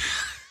man.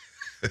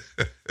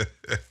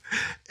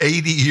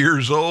 80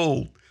 years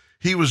old.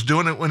 He was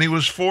doing it when he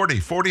was 40,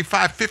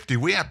 45, 50.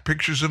 We have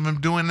pictures of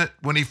him doing it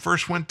when he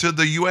first went to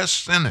the U.S.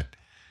 Senate.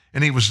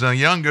 And he was the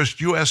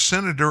youngest U.S.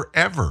 senator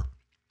ever.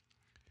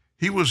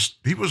 He was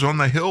on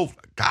the Hill,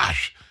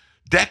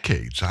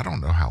 decades. I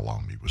don't know how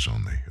long he was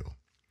on the Hill.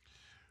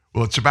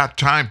 Well, it's about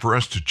time for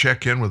us to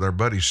check in with our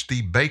buddy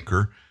Steve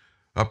Baker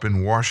up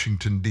in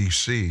Washington,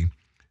 D.C.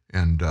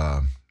 And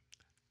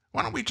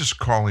why don't we just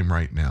call him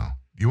right now?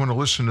 You want to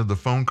listen to the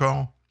phone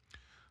call?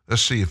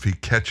 Let's see if he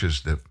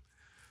catches that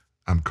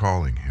I'm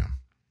calling him.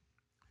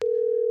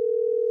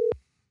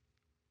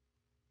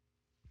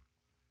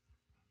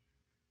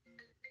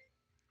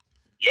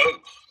 Yo.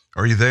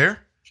 Are you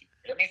there?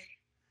 Hear me?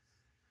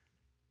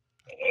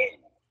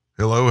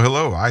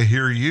 Hello. I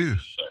hear you.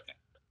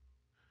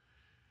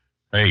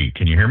 Hey,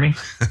 can you hear me?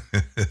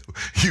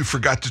 You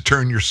forgot to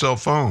turn your cell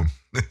phone.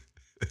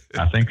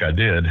 I think I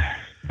did.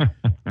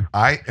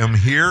 I am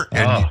here,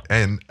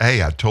 and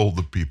hey, I told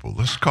the people,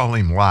 let's call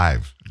him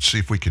live and see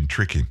if we can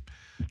trick him.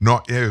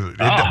 No,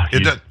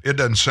 it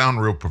doesn't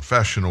sound real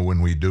professional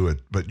when we do it,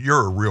 but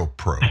you're a real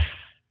pro.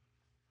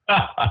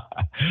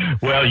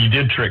 Well, you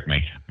did trick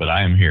me, but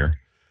I am here.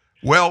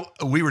 Well,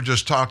 we were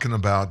just talking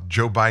about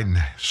Joe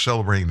Biden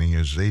celebrating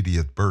his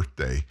 80th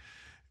birthday,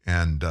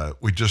 and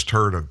we just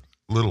heard a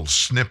little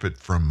snippet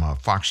from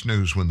Fox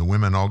News when the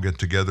women all get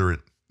together at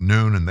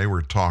noon, and they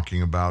were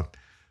talking about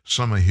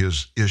some of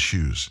his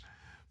issues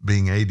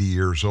being 80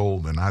 years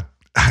old. And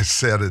I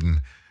said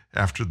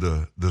after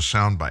the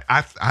soundbite,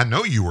 I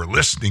know you were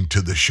listening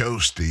to the show,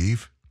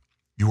 Steve.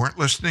 You weren't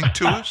listening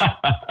to us?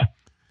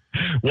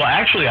 Well,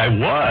 actually, I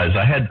was.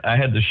 I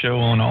had the show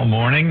on all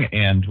morning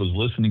and was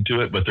listening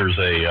to it, but there's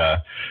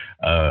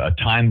a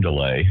time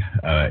delay,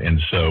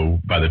 and so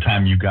by the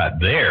time you got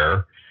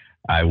there,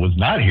 I was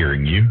not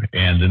hearing you,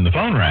 and then the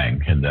phone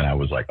rang, and then I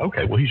was like,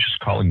 okay, well, he's just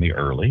calling me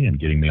early and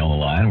getting me on the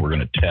line. We're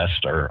going to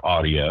test our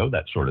audio,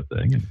 that sort of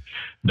thing. And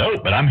no,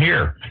 but I'm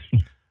here.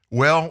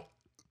 Well,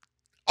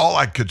 all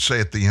I could say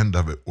at the end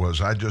of it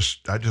was I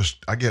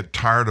get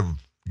tired of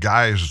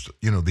guys,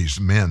 these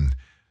men.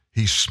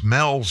 He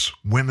smells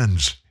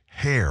women's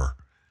hair,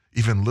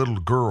 even little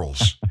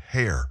girls'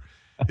 hair.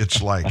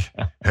 It's like,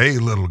 hey,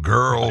 little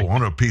girl,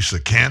 want a piece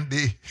of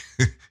candy?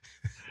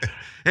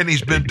 And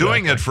he's been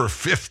doing it for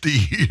 50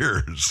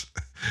 years.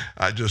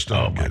 I just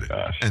don't get it.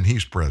 Gosh. And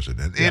he's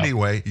president. Yep.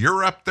 Anyway,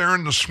 you're up there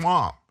in the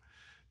swamp.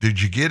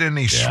 Did you get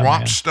any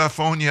swamp stuff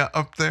on you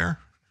up there?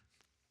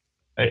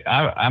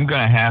 I'm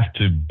going to have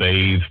to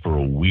bathe for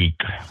a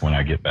week when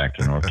I get back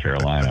to North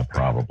Carolina,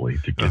 probably,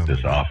 to get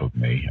this off of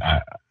me.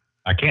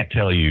 I can't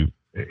tell you,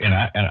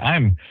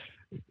 and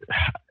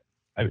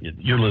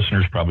your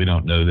listeners probably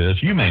don't know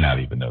this. You may not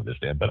even know this,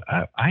 Dan, but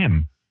I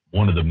am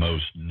one of the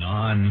most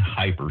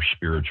non-hyper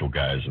spiritual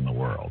guys in the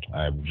world.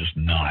 I'm just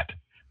not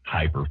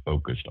hyper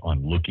focused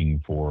on looking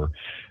for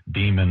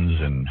demons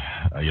and,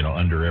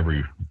 under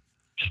every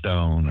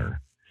stone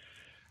or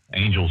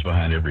angels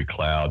behind every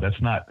cloud. That's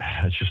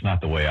just not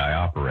the way I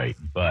operate.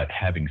 But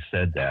having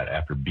said that,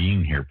 after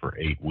being here for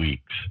 8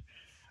 weeks,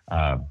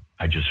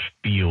 I just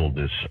feel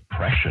this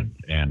oppression,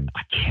 and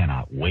I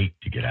cannot wait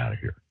to get out of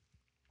here.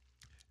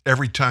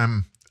 Every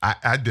time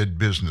I did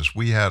business,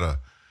 we had a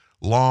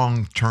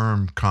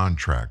long-term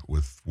contract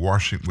with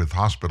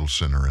Hospital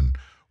Center in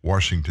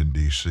Washington,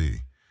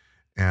 D.C.,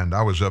 and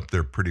I was up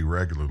there pretty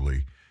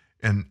regularly.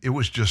 And it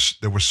was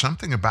there was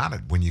something about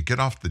it when you get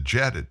off the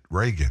jet at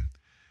Reagan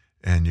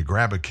and you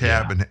grab a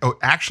cab. Yeah. And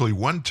actually,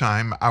 one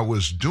time I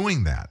was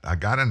doing that. I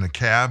got in a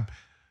cab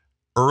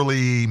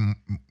early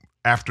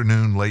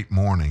afternoon, late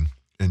morning,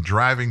 and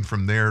driving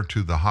from there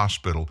to the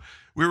hospital.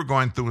 We were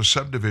going through a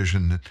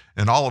subdivision,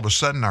 and all of a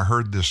sudden I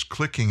heard this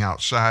clicking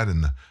outside,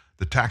 and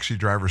the taxi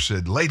driver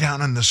said, "Lay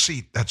down in the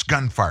seat. That's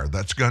gunfire.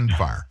 That's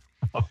gunfire."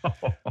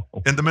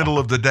 In the middle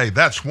of the day.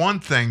 That's one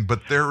thing,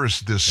 but there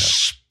is this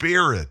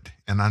spirit,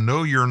 and I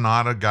know you're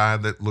not a guy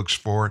that looks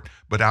for it,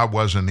 but I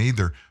wasn't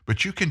either,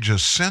 but you can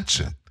just sense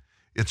it.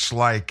 It's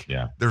like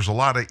there's a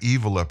lot of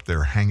evil up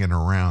there hanging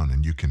around,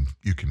 and you can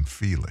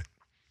feel it.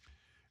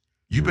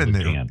 You've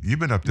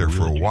been up there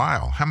for a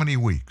while. How many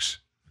weeks?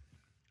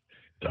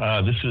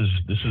 This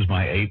is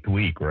my 8th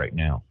week right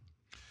now.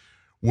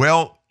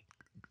 Well,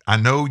 I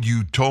know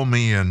you told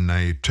me in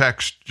a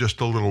text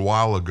just a little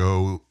while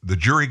ago, the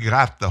jury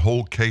got the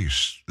whole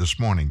case this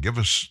morning. Give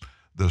us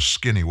the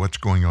skinny. What's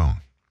going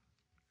on?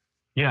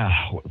 Yeah,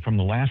 from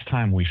the last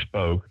time we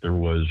spoke, there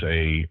was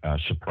a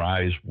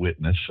surprise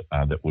witness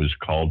that was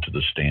called to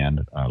the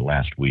stand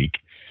last week,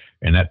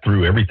 and that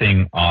threw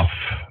everything off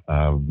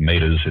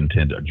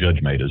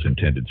Judge Maida's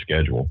intended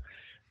schedule.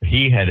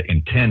 He had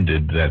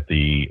intended that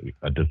the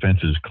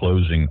defense's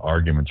closing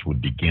arguments would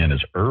begin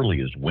as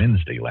early as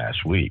Wednesday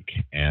last week.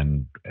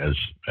 And as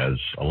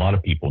a lot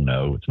of people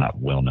know, it's not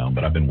well known,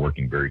 but I've been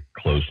working very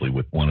closely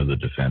with one of the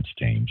defense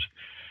teams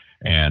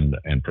and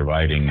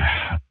providing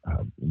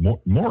more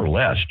or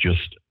less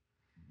just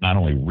not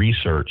only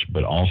research,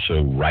 but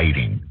also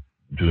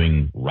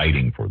doing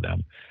writing for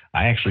them.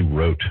 I actually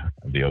wrote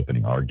the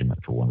opening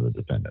argument for one of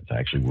the defendants. I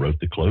actually wrote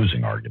the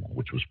closing argument,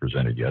 which was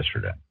presented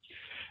yesterday.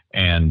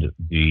 And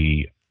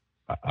we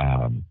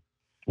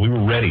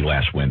were ready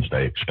last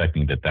Wednesday,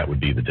 expecting that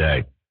would be the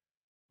day.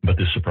 But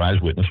this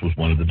surprise witness was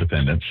one of the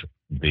defendants.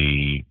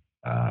 The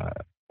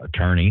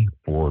attorney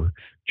for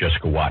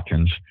Jessica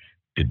Watkins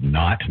did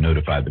not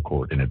notify the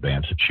court in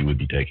advance that she would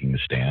be taking the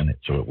stand.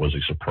 So it was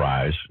a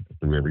surprise. It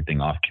threw everything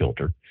off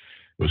kilter.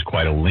 It was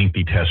quite a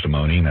lengthy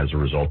testimony, and as a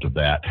result of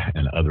that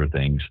and other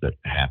things that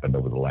happened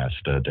over the last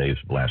days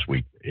of last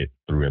week, it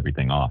threw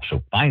everything off.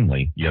 So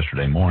finally,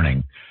 yesterday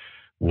morning,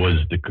 was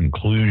the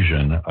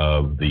conclusion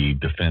of the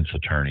defense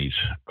attorney's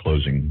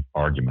closing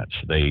arguments.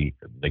 They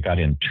got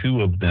in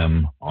 2 of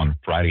them on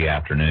Friday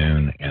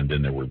afternoon, and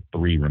then there were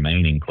 3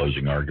 remaining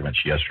closing arguments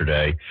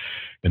yesterday.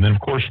 And then,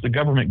 of course, the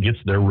government gets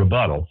their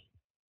rebuttal.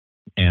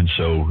 And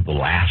so the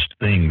last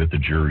thing that the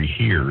jury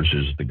hears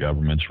is the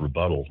government's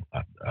rebuttal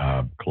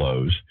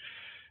close.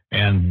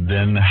 And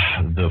then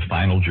the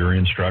final jury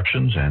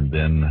instructions. And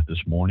then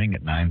this morning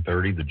at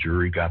 9:30, the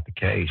jury got the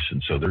case.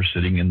 And so they're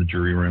sitting in the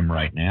jury room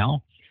right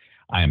now.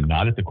 I am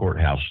not at the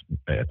courthouse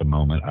at the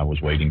moment. I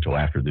was waiting till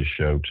after this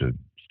show to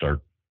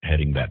start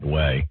heading that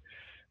way.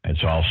 And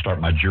so I'll start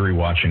my jury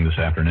watching this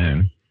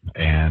afternoon,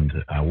 and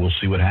we'll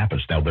see what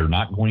happens. Now, they're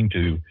not going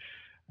to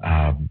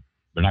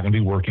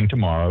be working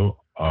tomorrow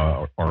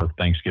or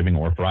Thanksgiving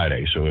or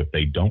Friday. So if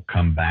they don't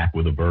come back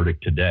with a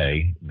verdict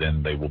today,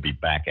 then they will be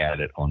back at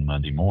it on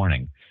Monday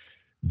morning.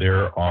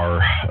 There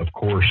are, of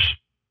course,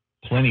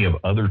 plenty of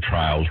other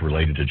trials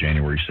related to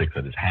January 6th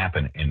that has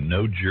happened, and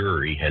no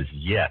jury has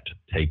yet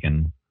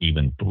taken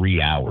even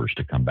 3 hours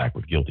to come back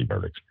with guilty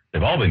verdicts.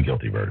 They've all been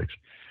guilty verdicts,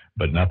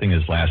 but nothing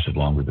has lasted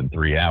longer than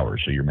 3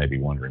 hours. So you're maybe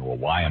wondering, well,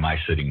 why am I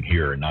sitting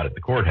here and not at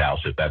the courthouse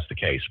if that's the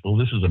case? Well,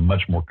 this is a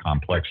much more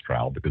complex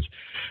trial because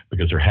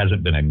there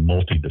hasn't been a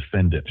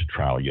multi-defendant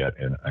trial yet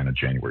in a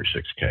January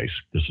 6th case.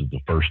 This is the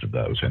first of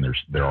those, and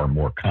there are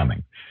more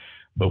coming.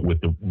 But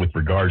with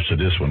regards to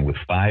this one, with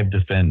 5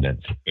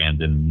 defendants and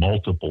then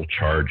multiple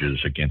charges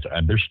against,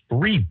 there's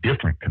 3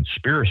 different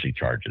conspiracy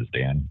charges,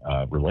 Dan,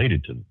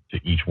 related to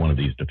each one of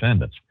these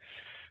defendants.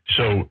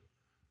 So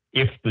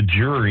if the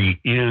jury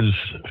is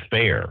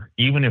fair,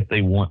 even if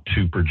they want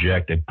to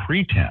project a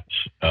pretense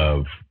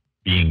of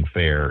being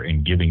fair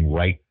and giving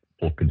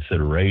rightful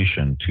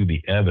consideration to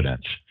the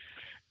evidence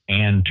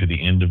and to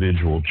the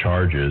individual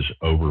charges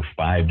over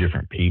 5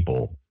 different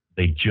people,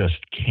 they just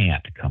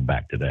can't come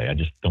back today. I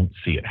just don't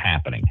see it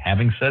happening.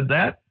 Having said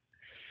that,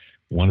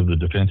 one of the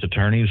defense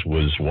attorneys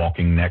was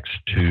walking next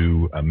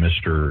to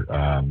Mr.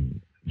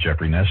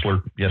 Jeffrey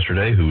Nestler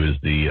yesterday, who is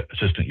the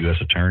assistant U.S.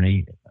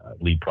 attorney,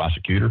 lead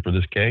prosecutor for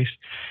this case,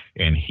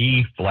 and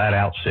he flat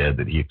out said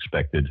that he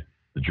expected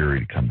the jury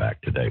to come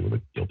back today with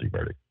a guilty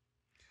verdict.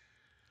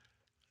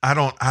 I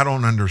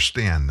don't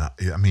understand.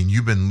 I mean,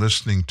 you've been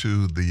listening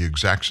to the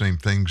exact same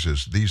things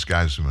as these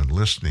guys have been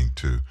listening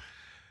to.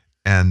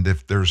 And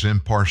if there's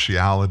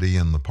impartiality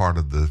in the part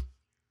of the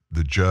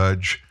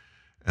judge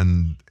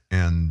and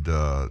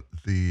the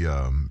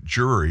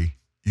jury,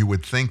 you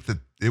would think that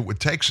it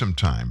would take some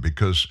time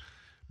because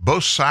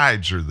both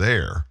sides are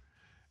there,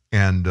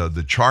 and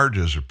the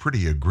charges are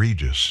pretty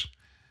egregious.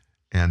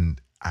 And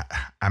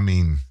I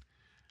mean,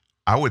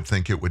 I would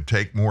think it would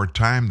take more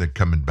time than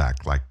coming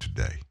back like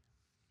today.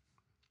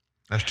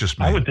 That's just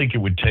me. I would think it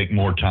would take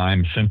more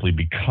time simply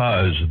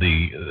because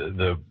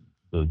the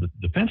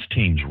defense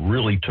teams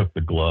really took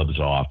the gloves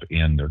off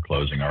in their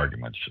closing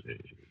arguments.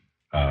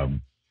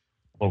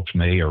 Folks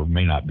may or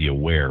may not be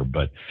aware,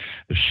 but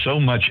there's so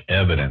much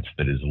evidence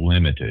that is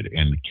limited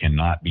and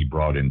cannot be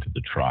brought into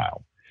the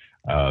trial.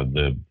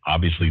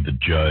 Obviously, the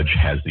judge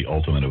has the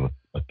ultimate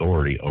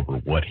authority over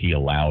what he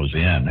allows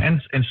in,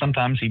 and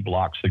sometimes he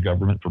blocks the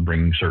government from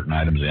bringing certain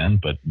items in,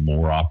 but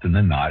more often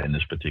than not, in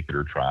this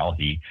particular trial,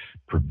 he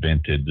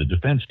prevented the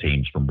defense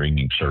teams from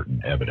bringing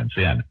certain evidence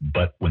in.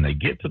 But when they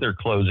get to their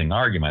closing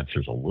arguments,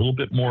 there's a little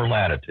bit more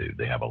latitude.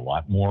 They have a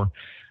lot more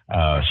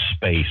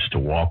space to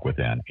walk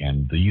within,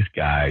 and these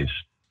guys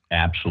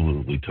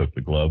absolutely took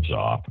the gloves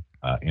off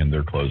in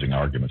their closing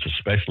arguments,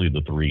 especially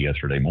the 3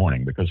 yesterday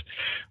morning, because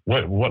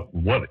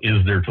what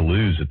is there to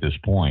lose at this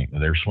point?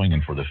 They're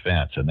swinging for the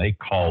fence, and they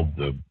called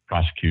the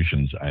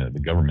prosecution's, the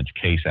government's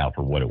case out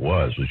for what it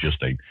was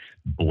just a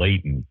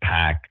blatant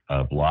pack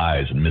of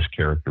lies and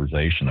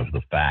mischaracterization of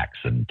the facts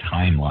and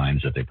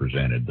timelines that they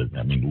presented.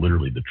 I mean,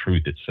 literally the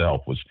truth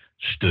itself was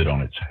stood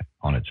on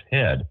its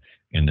head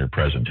in their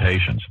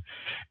presentations.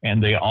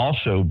 And they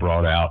also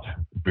brought out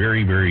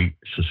very, very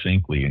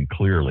succinctly and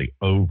clearly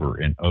over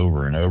and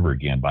over and over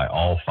again by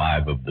all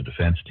 5 of the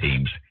defense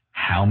teams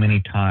how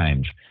many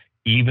times,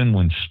 even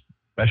when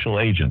special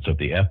agents of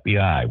the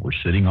FBI were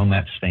sitting on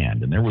that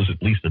stand, and there was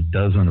at least a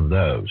dozen of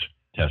those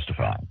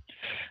testifying,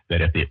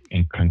 that at the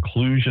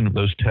conclusion of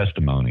those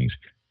testimonies,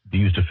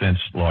 these defense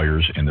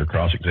lawyers in their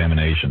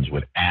cross-examinations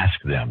would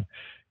ask them,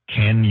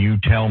 can you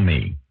tell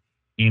me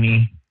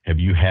have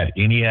you had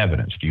any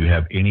evidence? Do you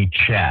have any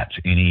chats,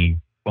 any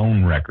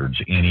phone records,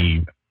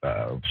 any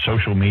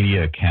social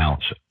media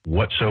accounts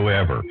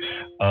whatsoever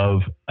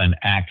of an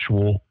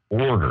actual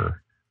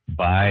order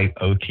by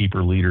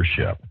Oathkeeper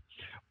leadership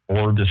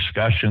or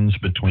discussions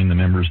between the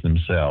members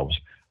themselves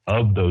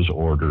of those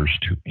orders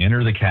to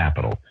enter the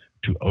Capitol,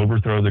 to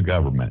overthrow the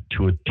government,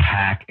 to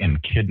attack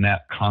and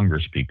kidnap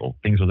Congress people,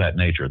 things of that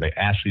nature? They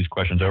asked these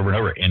questions over and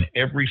over, and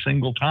every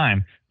single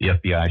time the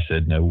FBI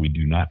said, no, we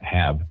do not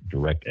have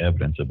direct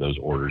evidence of those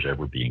orders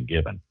ever being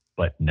given.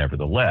 But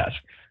nevertheless,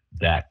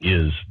 that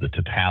is the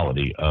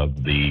totality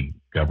of the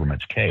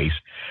government's case.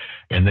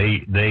 And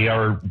they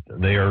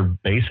are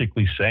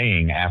basically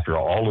saying, after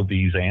all of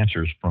these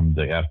answers from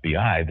the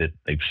FBI, that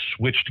they've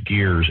switched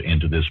gears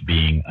into this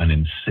being an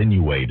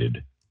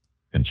insinuated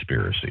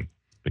conspiracy,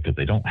 because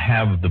they don't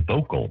have the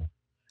vocal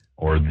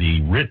or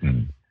the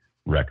written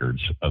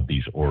records of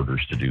these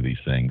orders to do these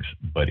things,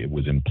 but it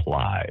was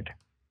implied.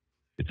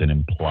 It's an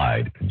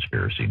implied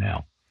conspiracy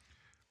now.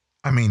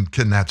 I mean,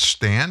 can that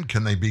stand?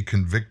 Can they be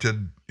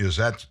convicted? Is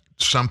that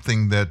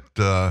something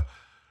that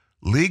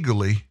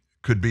legally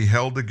could be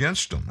held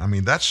against them? I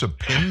mean, that's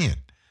opinion.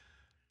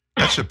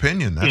 That's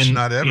opinion. That's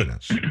not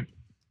evidence.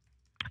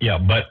 Yeah,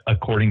 but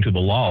according to the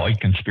law, a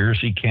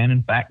conspiracy can,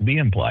 in fact, be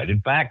implied. In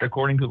fact,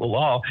 according to the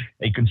law,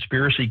 a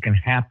conspiracy can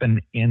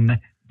happen in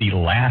the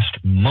last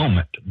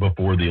moment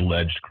before the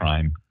alleged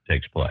crime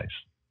takes place,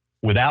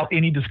 without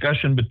any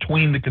discussion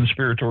between the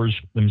conspirators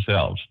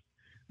themselves.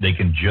 They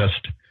can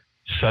just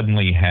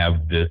suddenly have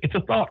it's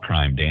a thought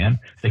crime, Dan.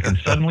 They can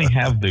suddenly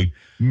have the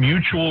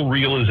mutual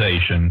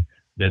realization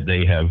that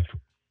they have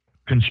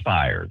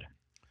conspired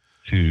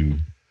to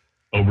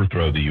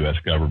overthrow the U.S.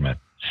 government,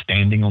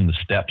 standing on the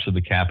steps of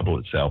the Capitol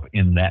itself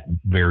in that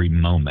very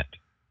moment,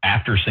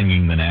 after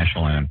singing the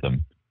national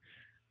anthem,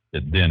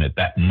 that then at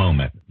that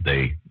moment,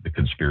 the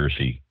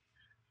conspiracy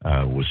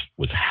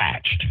was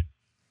hatched,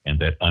 and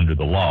that under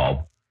the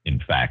law, in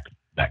fact,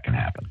 that can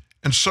happen.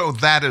 And so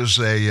that is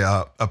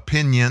a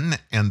opinion,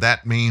 and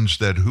that means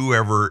that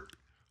whoever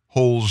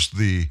holds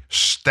the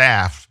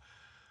staff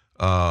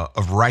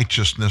of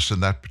righteousness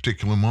in that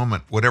particular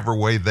moment, whatever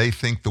way they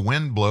think the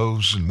wind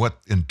blows and what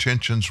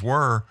intentions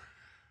were,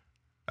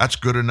 that's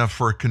good enough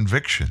for a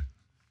conviction.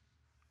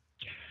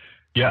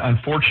 Yeah,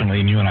 unfortunately,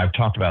 and you and I have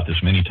talked about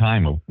this many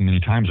times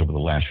over the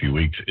last few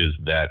weeks, is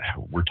that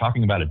we're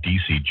talking about a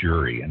D.C.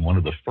 jury, and one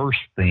of the first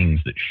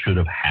things that should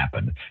have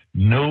happened,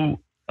 no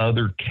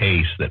other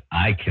case that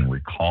I can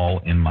recall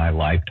in my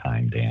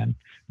lifetime, Dan,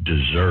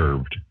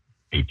 deserved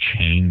a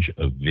change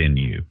of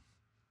venue.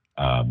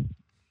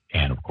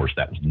 And of course,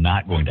 that was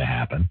not going to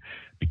happen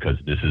because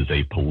this is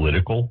a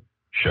political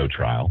show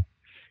trial.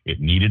 It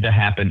needed to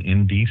happen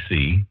in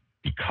D.C.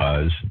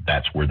 because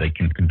that's where they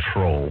can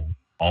control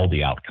all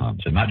the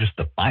outcomes, and not just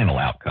the final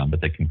outcome,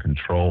 but they can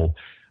control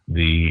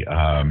the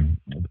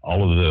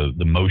all of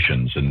the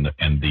motions and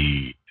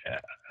the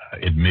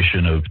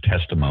admission of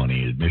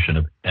testimony, admission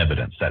of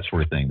evidence, that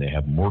sort of thing. They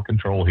have more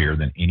control here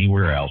than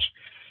anywhere else,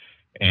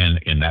 and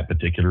in that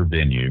particular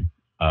venue.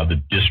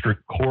 The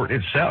district court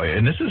itself,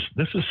 and this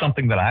is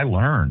something that I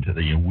learned.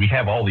 We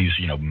have all these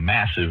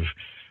massive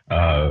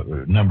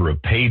number of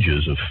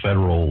pages of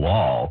federal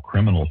law,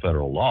 criminal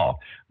federal law,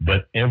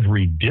 but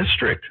every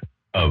district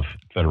of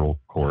federal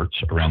courts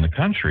around the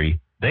country,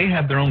 they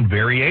have their own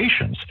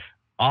variations.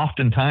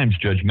 Oftentimes,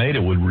 Judge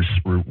Maida would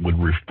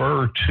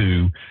refer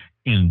to,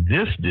 in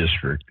this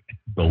district,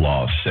 the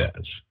law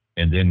says,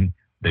 and then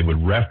they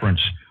would reference,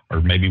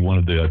 or maybe one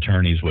of the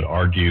attorneys would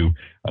argue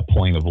a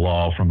point of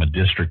law from a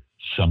district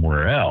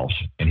somewhere else,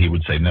 and he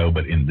would say, no,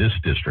 but in this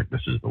district,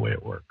 this is the way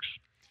it works.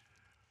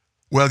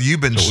 Well, you've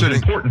been sitting.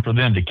 It's important for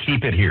them to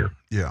keep it here.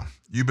 Yeah.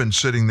 You've been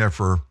sitting there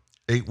for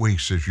 8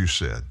 weeks, as you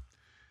said,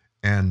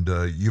 and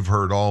you've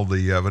heard all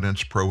the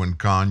evidence, pro and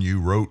con. You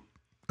wrote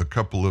a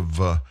couple of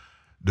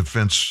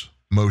defense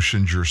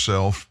motions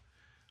yourself.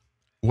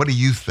 What do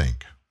you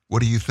think?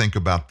 What do you think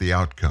about the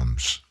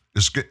outcomes?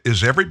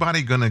 Is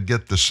everybody going to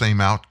get the same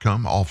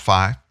outcome, all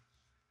five?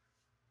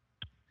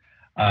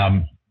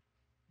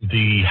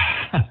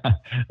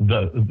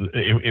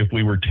 If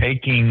we were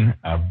taking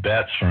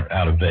bets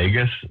out of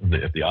Vegas,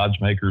 if the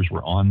odds makers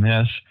were on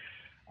this,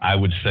 I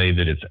would say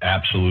that it's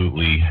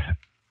absolutely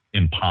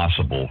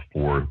impossible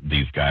for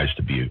these guys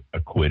to be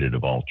acquitted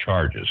of all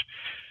charges.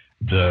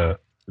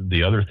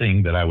 The other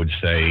thing that I would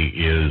say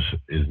is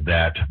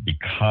that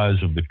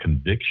because of the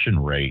conviction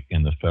rate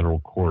in the federal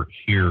court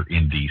here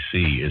in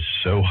D.C. is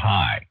so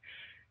high,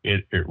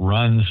 it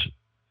runs,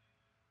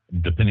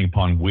 depending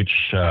upon which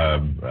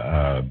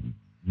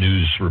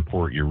news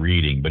report you're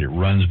reading, but it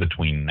runs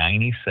between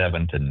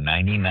 97 to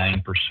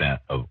 99%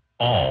 of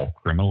all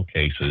criminal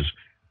cases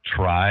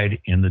tried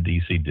in the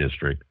D.C.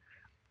 district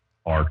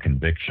are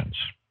convictions.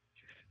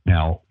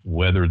 Now,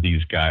 whether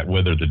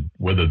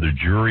the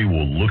jury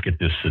will look at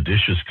this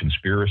seditious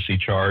conspiracy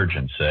charge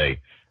and say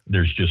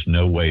there's just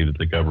no way that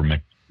the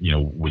government,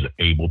 was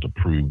able to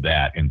prove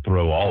that, and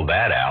throw all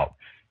that out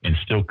and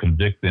still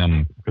convict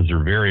them, because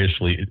they're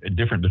variously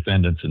different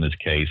defendants in this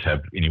case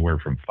have anywhere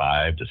from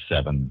 5 to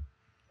 7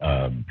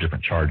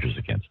 different charges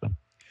against them.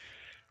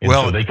 And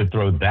so they could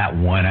throw that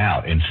one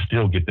out and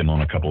still get them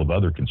on a couple of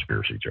other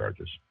conspiracy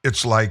charges.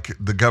 It's like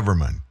the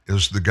government,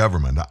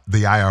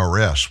 the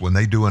IRS, when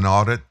they do an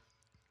audit,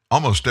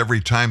 almost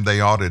every time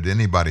they audit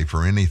anybody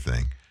for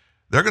anything,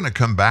 they're going to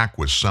come back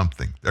with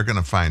something. They're going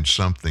to find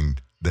something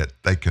that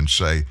they can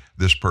say,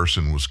 this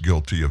person was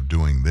guilty of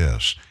doing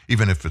this,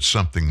 even if it's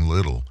something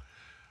little.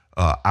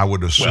 I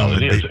would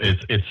assume. Well,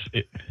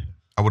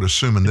 I would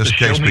assume in this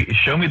case.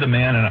 Show me the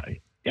man,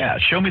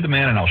 show me the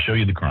man, and I'll show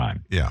you the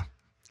crime. Yeah.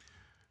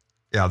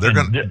 Yeah,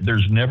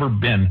 there's never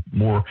been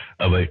more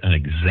of an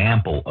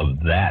example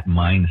of that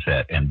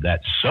mindset and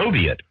that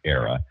Soviet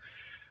era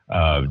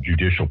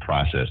judicial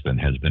process than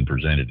has been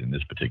presented in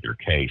this particular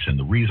case. And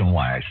the reason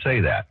why I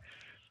say that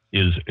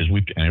is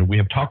we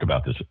have talked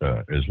about this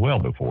as well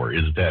before,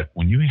 is that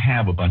when you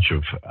have a bunch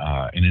of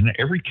and in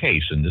every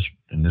case in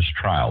this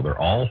trial,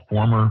 they're all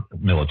former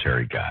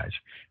military guys.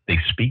 They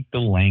speak the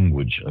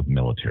language of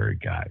military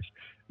guys.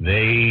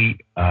 They,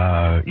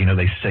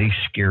 they say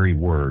scary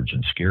words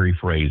and scary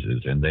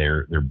phrases, and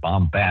they're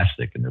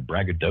bombastic and they're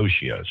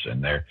braggadocious,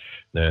 and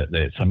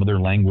some of their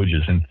language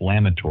is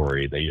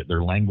inflammatory.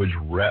 Their language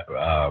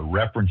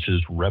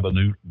references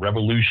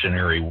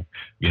revolutionary,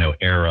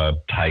 era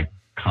type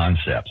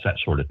concepts, that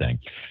sort of thing.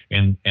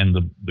 And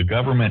the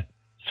government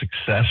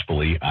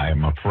successfully, I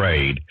am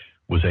afraid,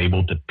 was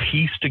able to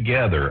piece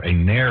together a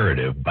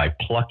narrative by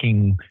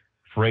plucking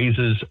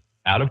phrases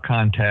out of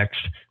context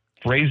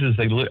phrases,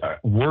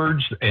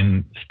 words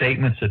and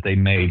statements that they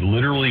made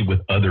literally with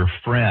other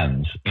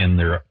friends in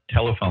their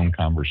telephone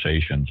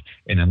conversations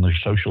and in their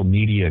social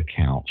media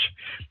accounts,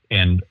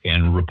 and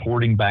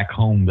reporting back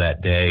home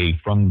that day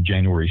from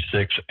January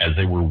 6th as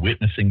they were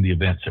witnessing the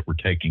events that were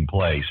taking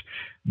place,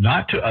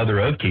 not to other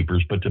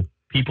Oathkeepers, but to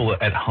people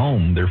at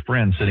home, their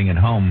friends sitting at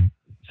home,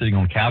 sitting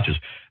on couches.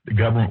 The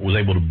government was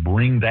able to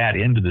bring that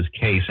into this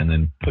case and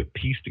then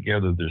piece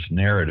together this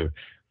narrative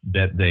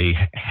that they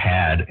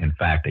had, in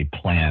fact, a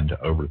plan to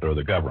overthrow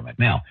the government.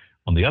 Now,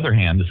 on the other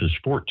hand, this is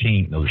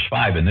 14, no, there's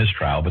 5 in this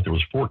trial, but there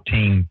was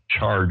 14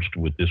 charged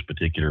with this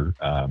particular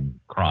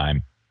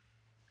crime,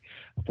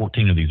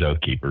 14 of these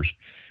Oathkeepers.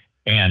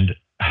 And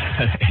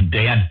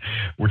Dan,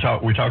 we're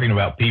talking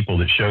about people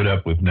that showed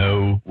up with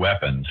no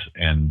weapons,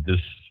 and this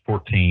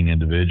 14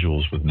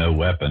 individuals with no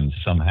weapons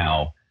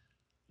somehow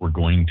were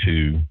going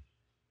to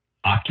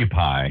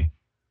occupy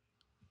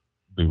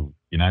the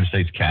United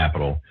States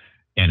Capitol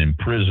and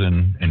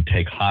imprison and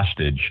take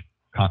hostage.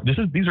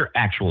 These are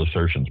actual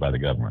assertions by the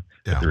government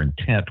that their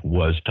intent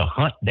was to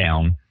hunt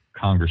down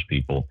Congress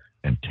people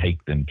and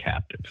take them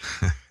captive.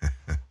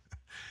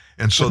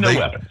 And so with no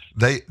weapons.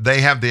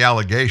 They have the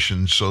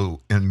allegations.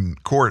 So in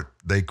court,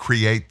 they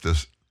create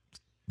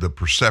the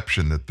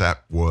perception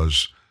that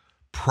was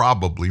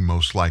probably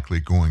most likely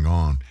going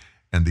on,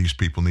 and these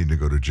people need to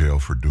go to jail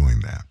for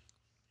doing that.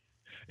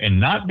 And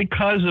not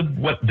because of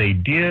what they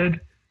did,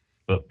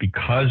 but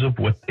because of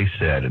what they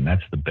said. And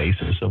that's the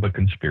basis of a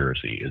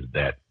conspiracy, is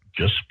that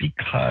just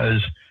because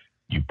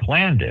you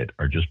planned it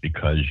or just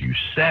because you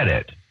said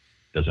it,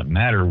 doesn't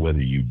matter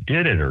whether you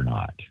did it or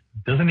not.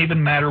 It doesn't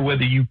even matter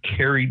whether you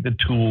carried the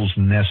tools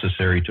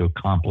necessary to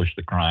accomplish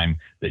the crime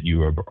that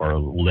you are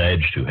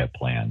alleged to have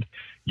planned.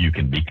 You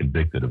can be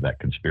convicted of that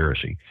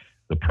conspiracy.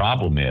 The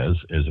problem is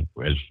as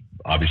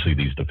obviously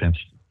these defense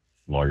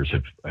lawyers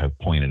have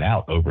pointed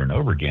out over and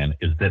over again,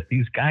 is that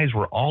these guys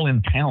were all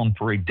in town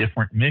for a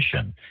different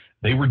mission.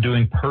 They were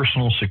doing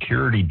personal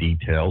security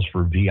details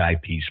for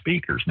VIP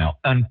speakers. Now,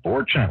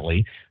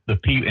 unfortunately,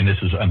 and this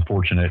is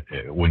unfortunate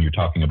when you're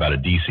talking about a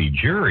D.C.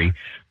 jury,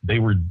 they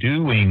were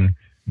doing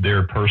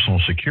their personal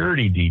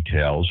security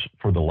details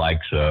for the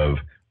likes of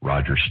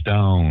Roger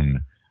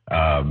Stone,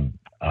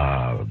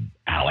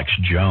 Alex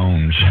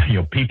Jones,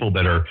 people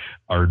that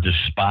are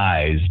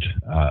despised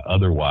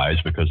otherwise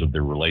because of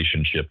their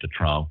relationship to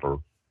Trump, or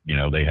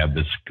they have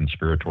this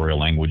conspiratorial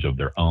language of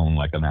their own,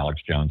 like an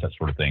Alex Jones, that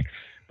sort of thing.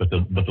 But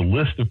the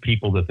list of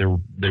people that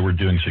they were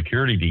doing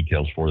security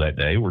details for that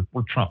day were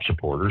Trump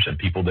supporters and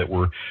people that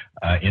were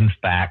in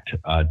fact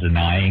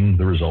denying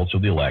the results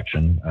of the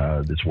election.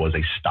 This was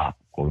a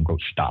quote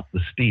unquote stop the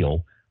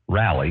steal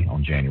rally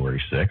on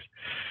January 6th.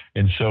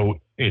 And so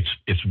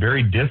it's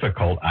very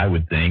difficult, I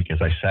would think,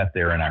 as I sat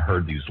there and I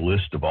heard these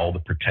lists of all the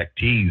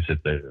protectees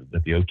that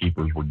the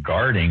Oathkeepers were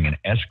guarding and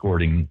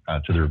escorting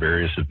to their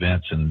various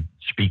events and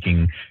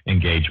speaking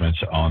engagements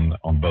on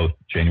both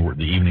the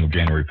evening of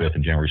January 5th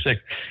and January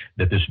 6th,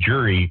 that this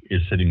jury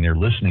is sitting there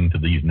listening to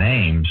these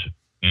names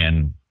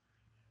and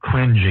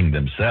cringing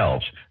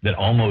themselves, that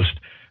almost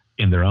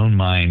in their own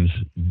minds,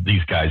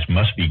 these guys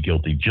must be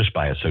guilty just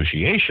by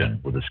association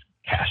with this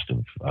cast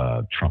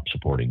of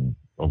Trump-supporting,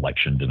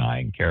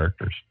 election-denying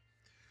characters.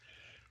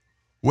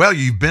 Well,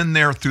 you've been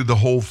there through the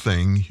whole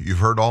thing. You've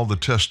heard all the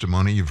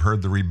testimony. You've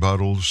heard the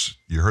rebuttals.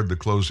 You heard the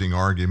closing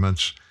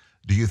arguments.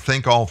 Do you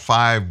think all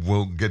 5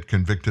 will get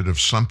convicted of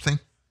something?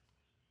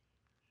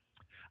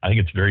 I think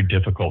it's very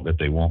difficult that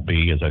they won't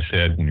be. As I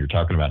said, when you're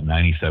talking about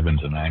 97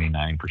 to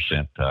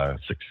 99%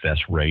 success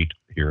rate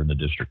here in the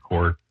district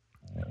court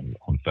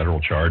on federal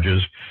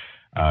charges,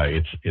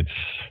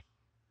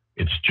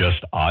 it's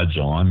just odds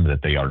on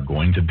that they are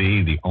going to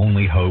be. The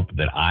only hope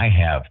that I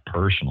have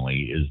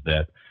personally is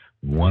that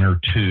 1 or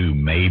 2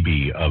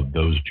 maybe of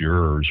those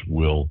jurors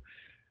will,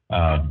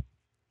 at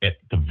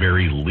the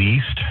very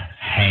least,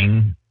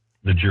 hang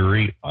the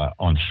jury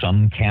on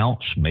some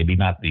counts, maybe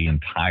not the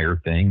entire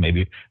thing.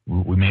 Maybe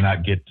we may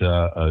not get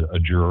a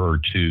juror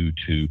or 2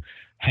 to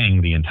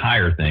hang the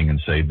entire thing and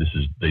say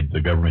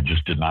the government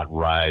just did not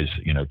rise,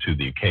 to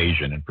the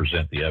occasion and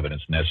present the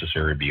evidence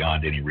necessary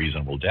beyond any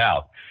reasonable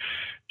doubt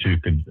to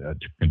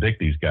convict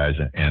these guys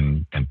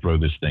and throw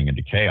this thing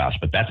into chaos.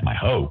 But that's my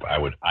hope. I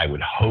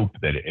would hope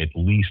that at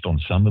least on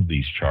some of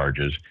these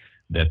charges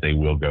that they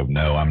will go,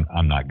 no,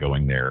 I'm not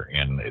going there,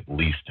 and at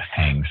least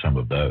hang some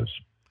of those.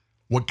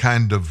 What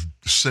kind of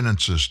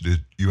sentences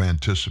did you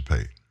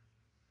anticipate?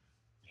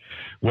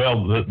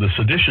 Well, the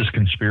seditious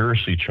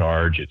conspiracy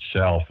charge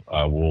itself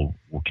will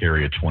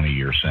carry a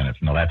 20-year sentence.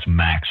 Now, that's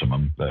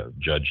maximum. The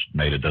Judge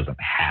Maida doesn't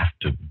have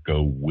to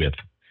go with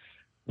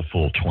the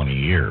full 20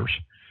 years.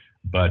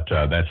 But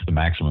that's the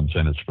maximum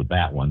sentence for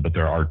that one. But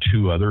there are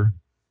 2 other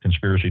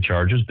conspiracy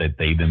charges that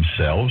they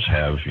themselves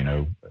have,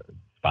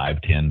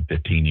 5, 10,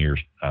 15 years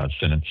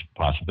sentence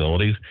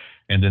possibilities.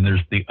 And then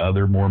there's the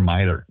other more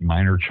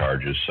minor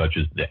charges, such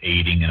as the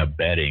aiding and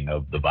abetting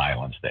of the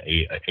violence,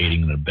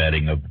 aiding and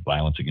abetting of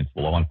violence against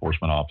the law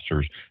enforcement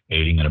officers,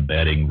 aiding and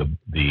abetting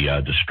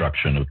the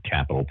destruction of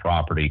Capitol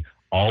property,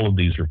 All of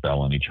these are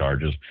felony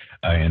charges.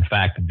 In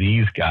fact,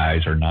 these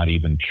guys are not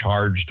even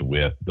charged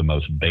with the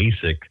most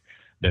basic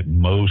that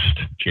most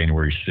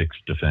January 6th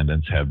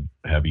defendants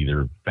have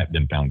either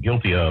been found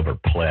guilty of or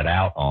pled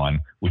out on,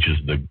 which is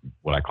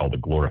what I call the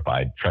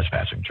glorified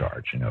trespassing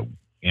charge,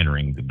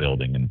 entering the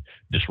building and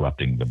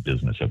disrupting the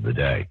business of the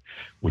day,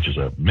 which is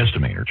a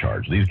misdemeanor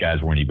charge. These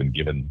guys weren't even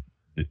given,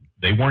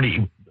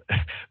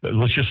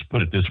 let's just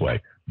put it this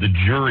way. The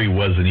jury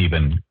wasn't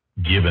even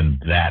given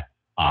that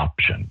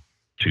option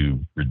to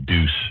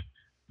reduce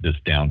this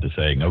down to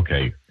saying,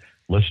 okay,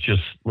 let's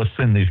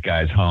send these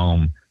guys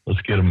home.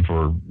 Let's get them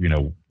for,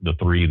 the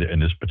three that in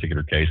this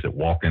particular case that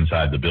walk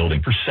inside the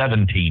building for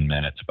 17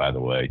 minutes, by the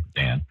way,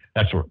 Dan.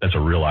 That's a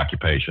real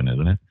occupation,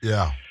 isn't it?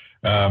 Yeah.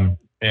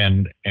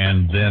 And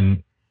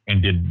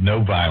did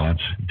no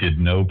violence, did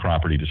no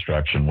property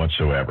destruction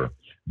whatsoever.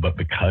 But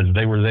because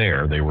they were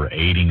there, they were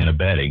aiding and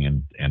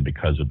abetting, and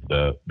because of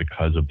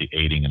the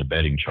aiding and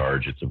abetting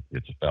charge, it's a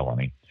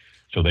felony.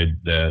 So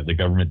the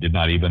government did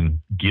not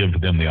even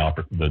give them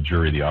the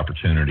jury the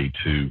opportunity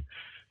to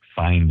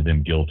find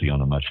them guilty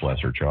on a much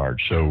lesser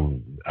charge. So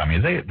I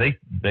mean,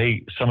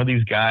 they some of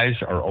these guys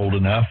are old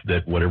enough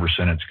that whatever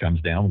sentence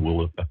comes down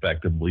will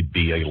effectively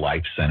be a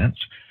life sentence.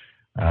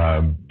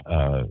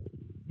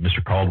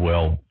 Mr.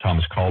 Caldwell,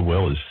 Thomas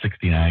Caldwell, is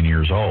 69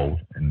 years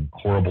old and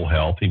horrible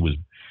health. He was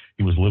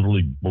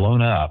literally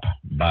blown up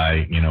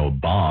by a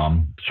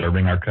bomb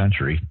serving our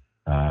country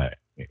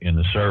in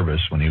the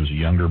service when he was a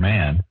younger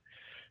man,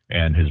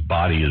 and his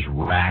body is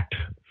racked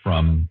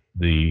from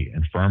the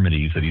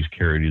infirmities that he's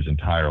carried his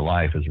entire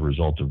life as a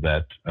result of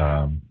that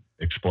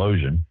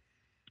explosion.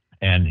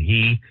 And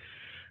he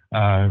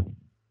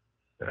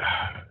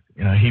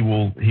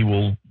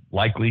will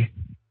likely,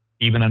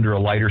 even under a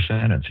lighter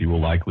sentence, he will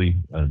likely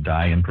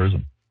die in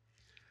prison.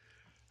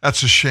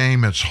 That's a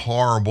shame. It's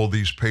horrible.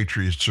 These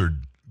patriots are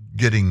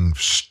getting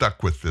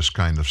stuck with this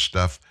kind of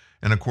stuff.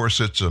 And of course,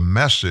 it's a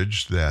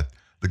message that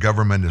the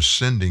government is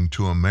sending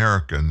to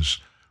Americans,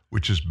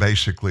 which is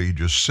basically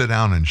just sit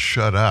down and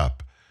shut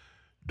up.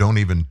 Don't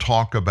even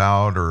talk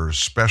about, or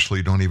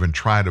especially don't even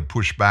try to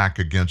push back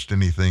against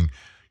anything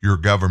your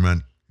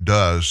government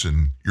does.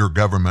 And your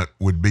government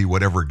would be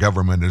whatever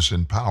government is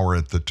in power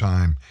at the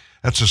time.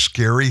 That's a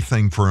scary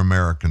thing for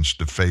Americans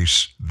to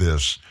face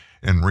this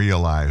and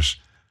realize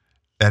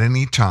at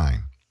any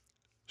time,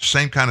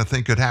 same kind of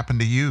thing could happen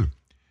to you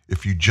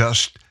if you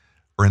just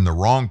are in the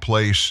wrong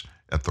place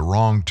at the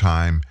wrong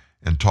time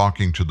and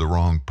talking to the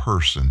wrong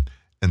person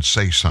and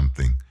say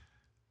something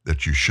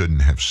that you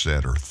shouldn't have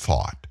said or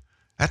thought.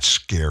 That's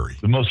scary.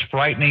 The most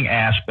frightening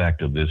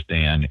aspect of this,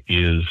 Dan,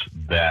 is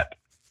that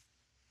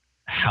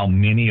how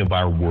many of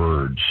our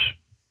words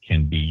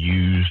can be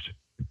used,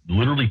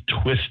 literally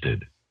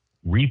twisted,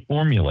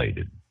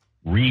 reformulated,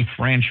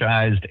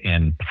 refranchised,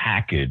 and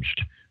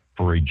packaged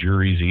for a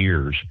jury's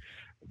ears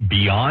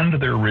beyond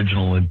their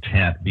original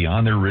intent,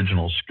 beyond their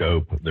original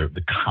scope,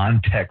 the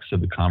context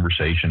of the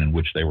conversation in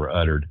which they were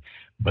uttered,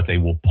 but they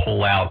will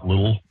pull out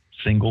little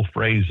single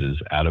phrases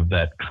out of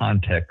that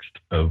context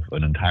of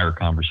an entire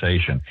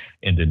conversation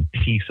and then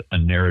piece a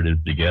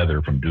narrative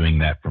together from doing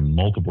that from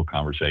multiple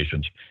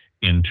conversations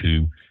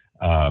into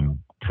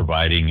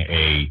providing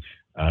a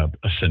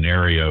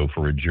scenario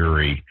for a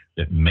jury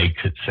that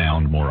makes it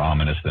sound more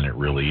ominous than it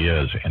really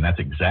is. And that's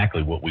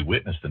exactly what we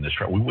witnessed in this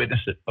trial. We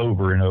witnessed it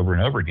over and over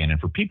and over again. And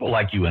for people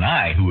like you and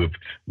I who have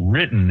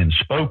written and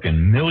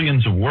spoken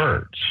millions of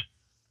words,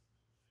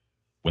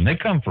 when they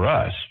come for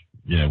us,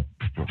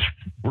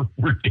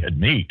 we're dead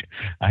meat.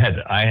 I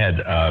had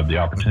the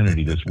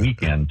opportunity this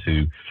weekend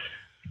to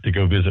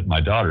go visit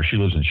my daughter. She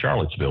lives in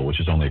Charlottesville, which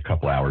is only a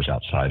couple hours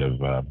outside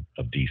of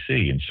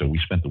D.C. And so we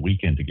spent the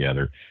weekend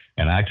together.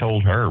 And I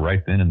told her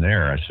right then and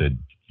there, I said,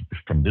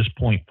 from this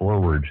point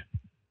forward,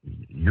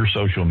 your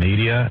social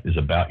media is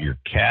about your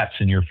cats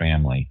and your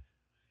family.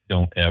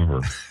 Don't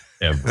ever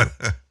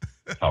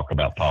talk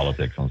about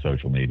politics on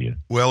social media.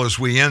 Well, as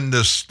we end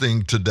this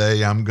thing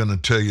today, I'm going to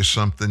tell you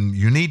something.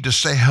 You need to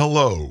say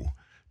hello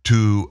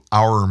to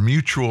our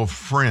mutual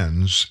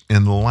friends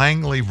in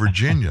Langley,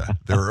 Virginia.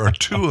 There are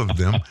two of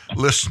them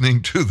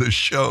listening to the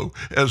show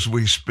as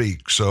we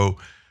speak. So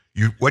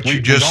we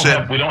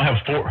don't have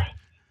four.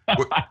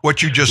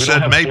 What you just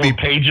said may be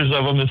pages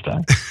of them this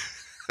time.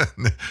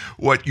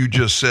 What you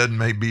just said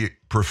may be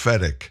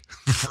prophetic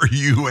for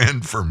you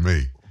and for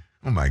me.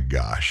 Oh my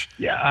gosh.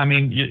 Yeah, I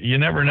mean, you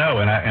never know,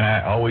 and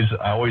I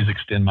always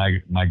extend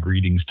my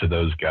greetings to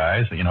those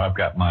guys. I've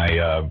got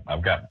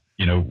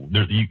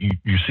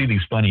you see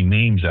these funny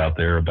memes out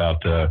there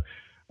about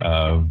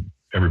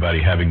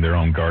everybody having their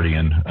own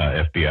guardian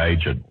FBI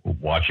agent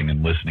watching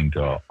and listening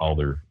to all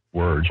their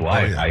words. Well,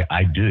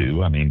 I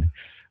do. I mean,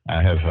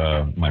 I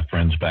have my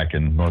friends back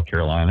in North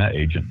Carolina,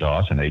 Agent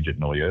Doss and Agent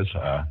Noyes.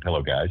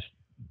 Hello, guys.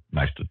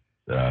 Nice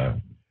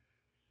to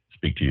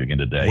speak to you again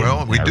today.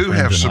 Well, we do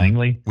have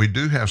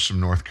some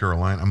North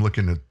Carolina. I'm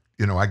looking at,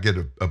 I get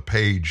a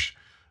page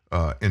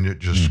and it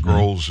just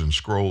scrolls and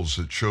scrolls.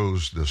 It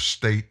shows the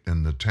state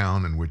and the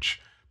town in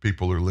which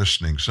people are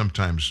listening,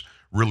 sometimes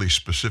really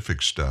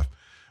specific stuff.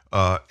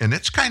 And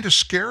it's kind of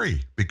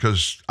scary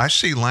because I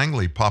see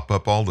Langley pop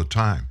up all the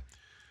time.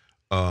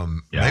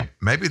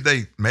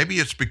 Maybe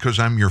it's because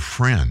I'm your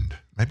friend.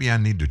 Maybe I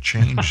need to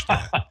change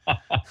that.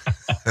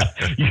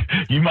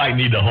 You might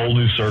need a whole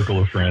new circle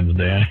of friends,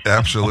 Dan.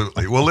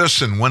 Absolutely. Well,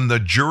 listen, when the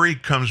jury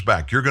comes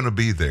back, you're going to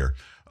be there.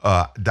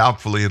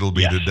 Doubtfully it'll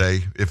be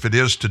today. If it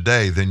is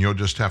today, then you'll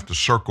just have to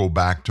circle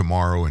back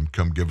tomorrow and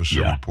come give us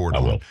a report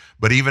on it.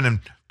 But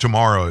even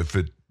tomorrow,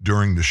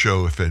 during the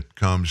show, if it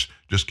comes,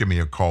 just give me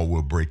a call.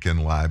 We'll break in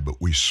live. But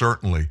we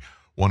certainly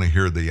want to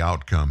hear the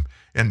outcome.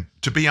 And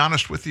to be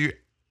honest with you,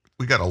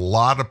 we got a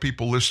lot of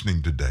people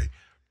listening today.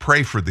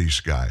 Pray for these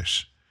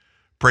guys.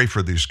 Pray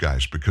for these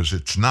guys because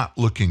it's not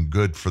looking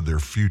good for their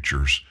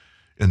futures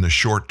in the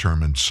short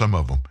term and some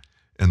of them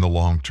in the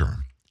long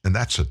term. And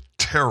that's a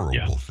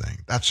terrible thing.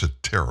 That's a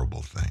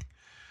terrible thing.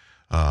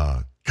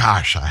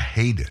 Gosh, I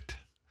hate it.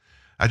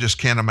 I just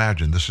can't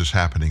imagine this is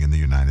happening in the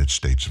United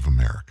States of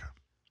America.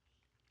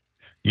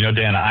 You know,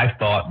 Dan, I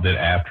thought that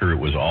after it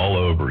was all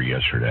over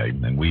yesterday,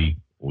 and we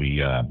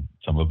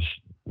some of us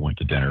went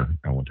to dinner.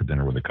 I went to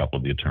dinner with a couple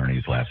of the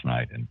attorneys last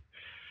night, and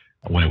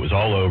when it was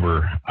all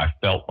over, I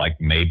felt like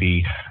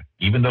maybe,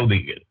 even though the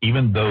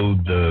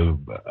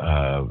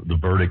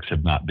verdicts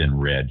have not been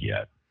read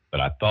yet, but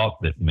I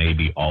thought that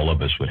maybe all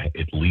of us would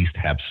at least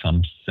have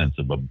some sense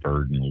of a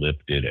burden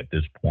lifted at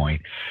this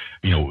point.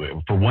 You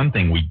know, for one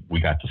thing, we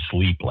got to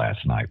sleep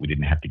last night. We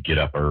didn't have to get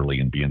up early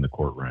and be in the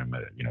courtroom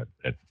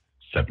at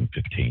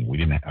 7:15. We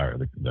didn't, or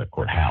the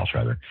courthouse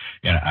rather.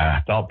 And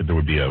I thought that there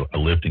would be a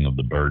lifting of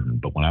the burden.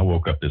 But when I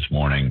woke up this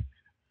morning,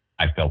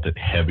 I felt it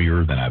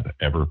heavier than I've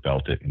ever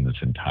felt it in this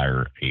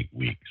entire 8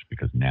 weeks,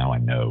 because now I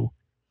know,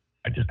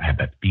 I have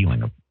that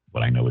feeling of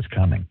what I know is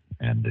coming.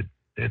 And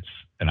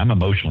and I'm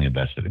emotionally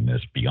invested in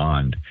this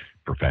beyond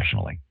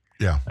professionally.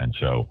 Yeah. And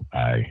so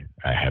I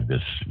have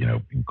this,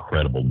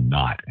 incredible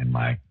knot in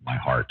my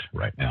heart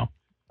right now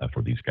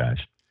for these guys.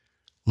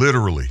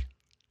 Literally.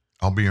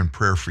 I'll be in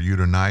prayer for you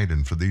tonight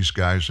and for these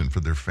guys and for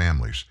their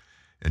families.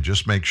 And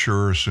just make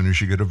sure as soon as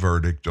you get a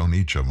verdict on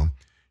each of them,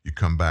 you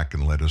come back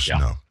and let us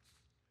know.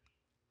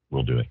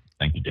 We'll do it.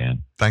 Thank you,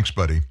 Dan. Thanks,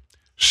 buddy.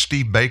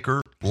 Steve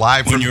Baker,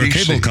 live from D.C. When your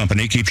cable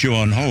company keeps you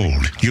on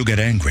hold, you get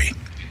angry.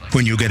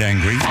 When you get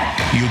angry,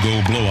 you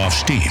go blow off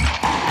steam.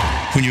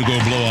 When you go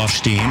blow off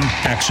steam,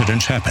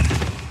 accidents happen.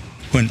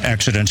 When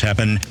accidents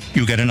happen,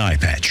 you get an eye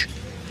patch.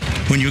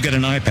 When you get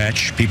an eye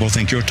patch, people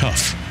think you're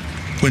tough.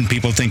 When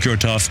people think you're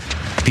tough,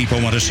 people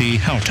want to see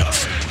how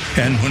tough.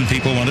 And when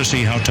people want to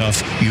see how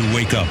tough, you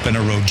wake up in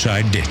a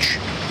roadside ditch.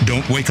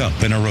 Don't wake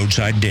up in a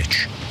roadside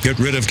ditch. Get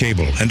rid of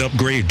cable and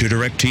upgrade to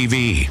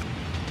DirecTV.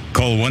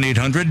 Call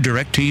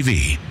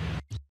 1-800-DirecTV.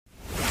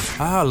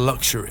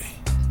 Luxury.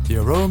 The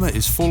aroma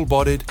is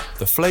full-bodied,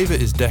 the flavor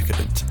is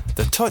decadent,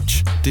 the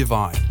touch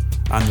divine,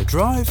 and the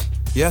drive?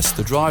 Yes,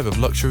 the drive of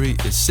luxury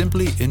is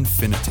simply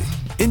infinity.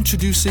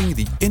 Introducing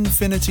the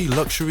Infinity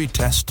Luxury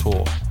Test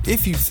Tour.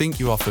 If you think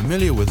you are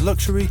familiar with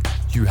luxury,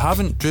 you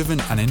haven't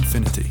driven an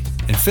Infinity.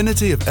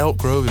 Infinity of Elk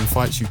Grove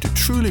invites you to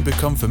truly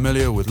become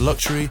familiar with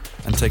luxury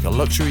and take a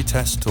luxury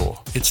test tour.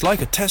 It's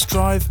like a test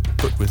drive,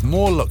 but with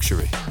more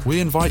luxury. We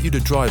invite you to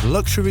drive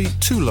luxury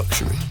to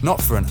luxury,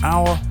 not for an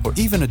hour or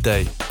even a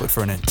day, but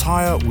for an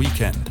entire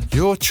weekend.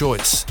 Your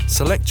choice.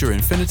 Select your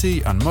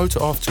Infinity and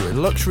motor off to a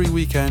luxury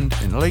weekend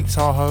in Lake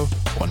Tahoe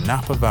or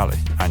Napa Valley.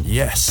 And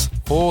yes,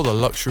 all the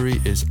luxury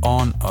is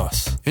on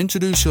us.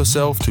 Introduce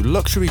yourself to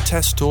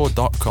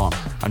luxurytesttour.com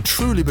and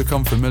truly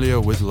become familiar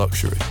with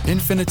luxury.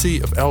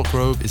 Infinity of Elk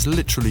Grove is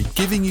literally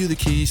giving you the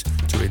keys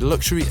to a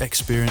luxury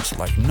experience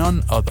like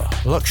none other.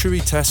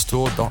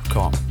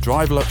 Luxurytesttour.com.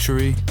 Drive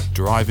luxury,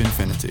 drive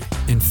infinity.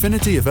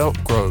 Infinity of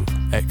Elk Grove.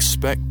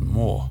 Expect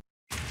more.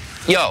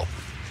 Yo,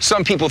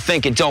 some people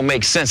think it don't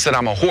make sense that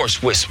I'm a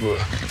horse whisperer.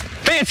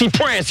 Fancy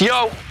prance,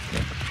 yo!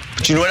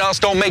 But you know what else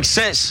don't make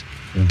sense?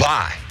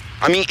 Bye.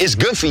 I mean, it's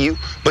good for you,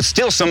 but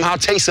still somehow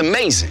tastes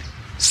amazing.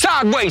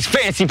 Sideways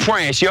fancy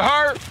prance, you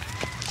heard?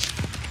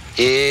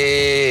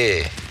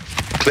 Yeah.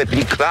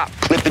 Clippity-clop,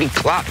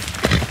 clippity-clop.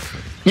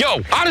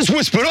 Yo, I just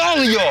whispered all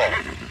of y'all.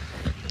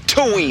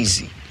 Too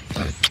easy.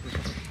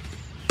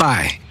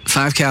 Bye.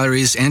 5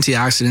 calories,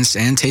 antioxidants,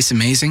 and tastes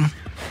amazing.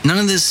 None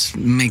of this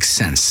makes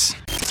sense.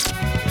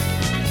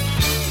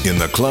 In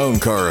the clown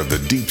car of the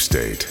deep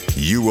state,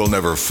 you will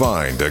never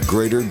find a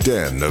greater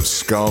den of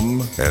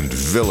scum and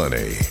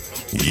villainy.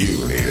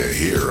 You need a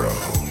hero.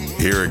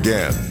 Here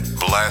again,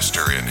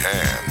 blaster in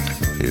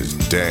hand, is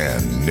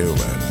Dan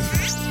Newman.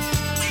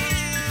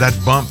 That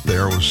bump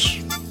there was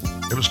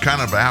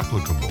kind of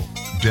applicable.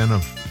 Den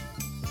of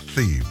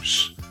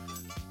thieves.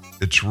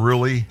 It's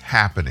really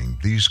happening.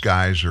 These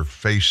guys are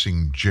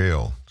facing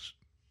jail,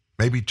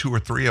 maybe 2 or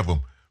 3 of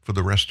them for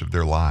the rest of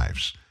their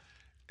lives.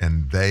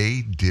 And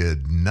they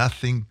did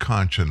nothing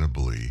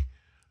conscionably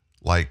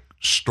like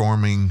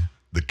storming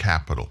the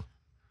Capitol.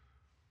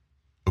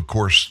 Of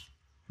course,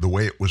 the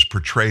way it was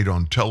portrayed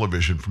on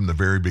television from the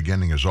very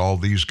beginning is all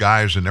these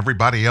guys and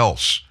everybody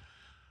else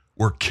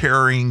were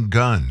carrying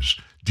guns.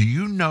 Do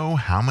you know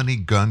how many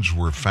guns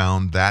were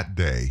found that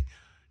day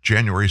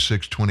January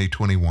 6,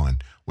 2021,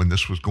 when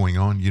this was going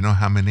on, you know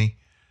how many?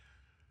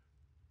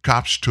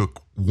 Cops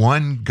took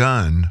one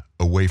gun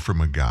away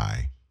from a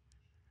guy,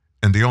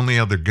 and the only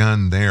other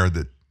gun there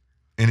that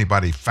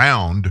anybody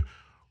found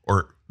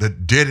or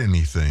that did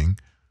anything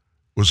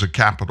was a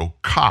Capitol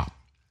cop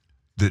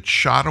that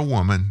shot a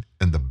woman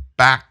in the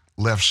back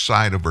left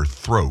side of her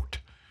throat.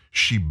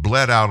 She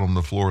bled out on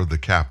the floor of the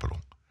Capitol.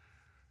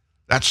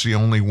 That's the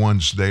only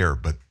ones there.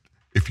 But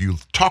if you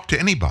talk to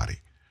anybody,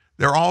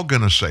 they're all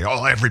going to say,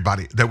 oh,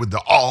 everybody,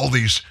 all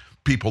these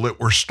people that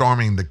were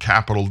storming the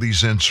Capitol,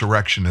 these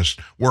insurrectionists,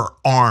 were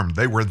armed.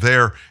 They were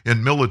there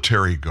in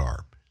military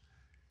garb.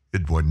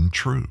 It wasn't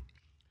true.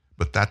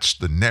 But that's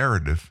the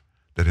narrative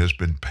that has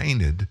been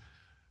painted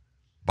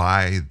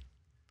by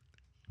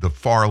the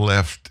far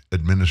left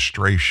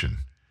administration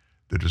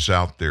that is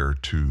out there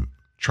to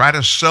try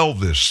to sell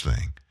this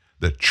thing,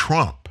 that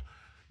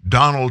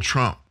Donald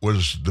Trump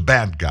was the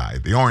bad guy,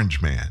 the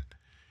orange man.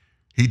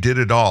 He did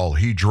it all.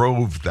 He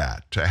drove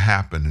that to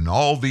happen, and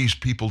all these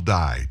people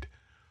died.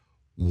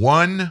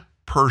 One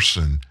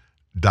person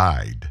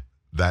died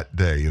that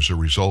day as a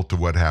result of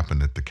what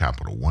happened at the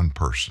Capitol, one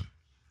person.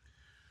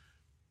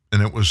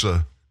 And it was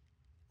a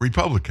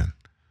Republican,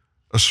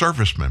 a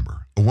service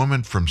member, a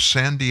woman from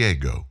San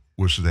Diego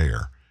was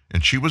there,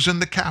 and she was in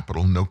the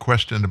Capitol, no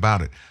question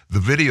about it. The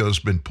video's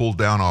been pulled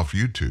down off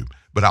YouTube,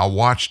 but I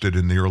watched it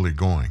in the early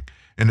going,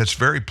 and it's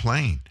very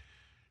plain.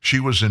 She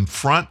was in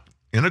front,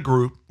 in a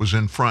group, was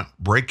in front,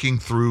 breaking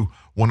through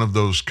one of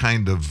those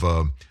kind of,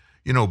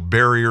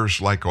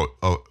 barriers like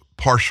a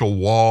partial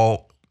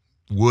wall,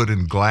 wood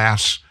and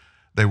glass.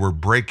 They were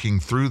breaking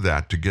through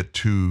that to get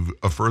to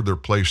a further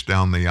place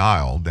down the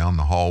aisle, down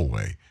the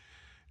hallway.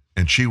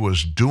 And she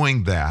was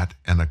doing that,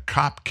 and a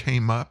cop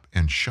came up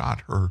and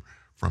shot her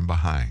from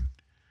behind.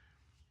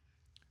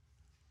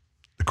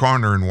 The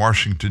coroner in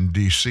Washington,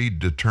 D.C.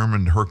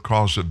 determined her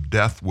cause of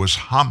death was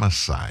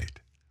homicide.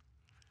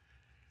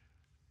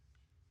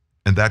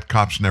 And that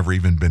cop's never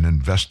even been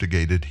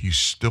investigated. He's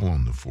still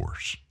on the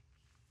force.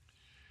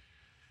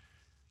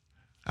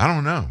 I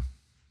don't know.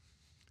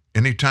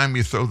 Anytime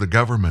you throw the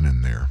government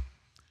in there,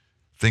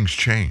 things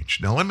change.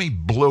 Now, let me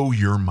blow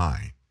your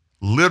mind.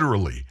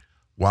 Literally,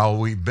 while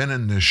we've been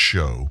in this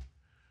show,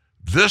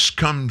 this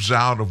comes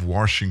out of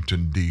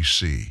Washington,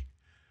 D.C.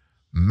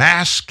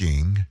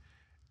 Masking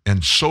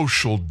and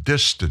social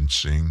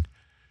distancing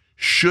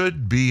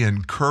should be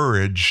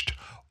encouraged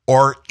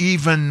or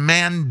even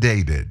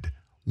mandated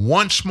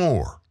once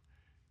more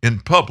in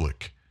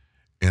public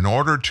in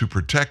order to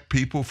protect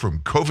people from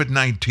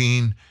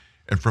COVID-19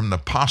 and from the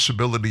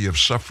possibility of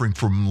suffering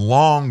from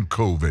long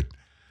COVID.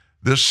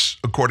 This,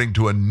 according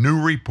to a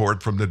new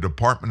report from the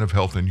Department of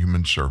Health and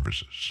Human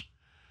Services.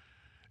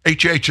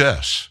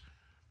 HHS,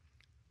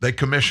 they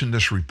commissioned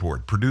this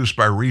report produced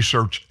by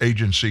research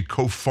agency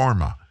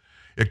CoPharma.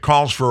 It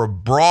calls for a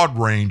broad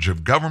range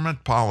of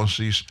government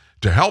policies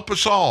to help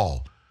us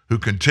all who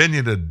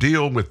continue to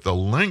deal with the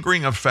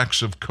lingering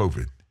effects of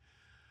COVID.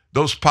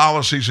 Those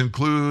policies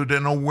include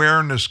an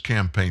awareness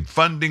campaign,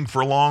 funding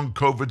for long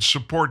COVID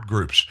support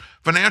groups,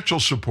 financial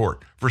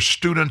support for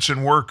students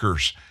and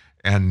workers,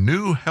 and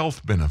new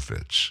health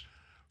benefits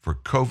for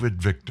COVID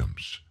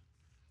victims.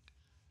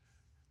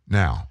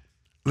 Now,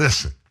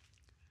 listen,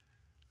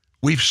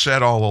 we've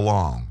said all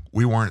along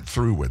we weren't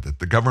through with it.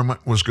 The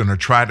government was going to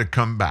try to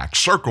come back,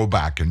 circle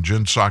back in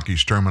Jen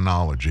Psaki's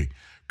terminology,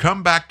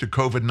 come back to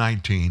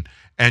COVID-19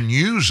 and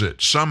use it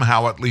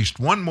somehow at least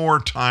one more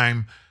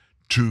time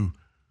to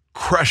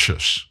crush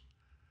us,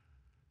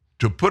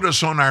 to put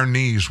us on our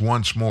knees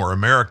once more,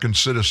 American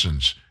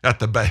citizens, at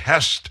the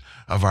behest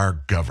of our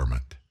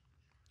government.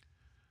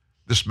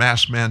 This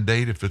mask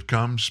mandate, if it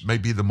comes, may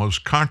be the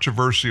most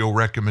controversial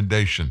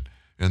recommendation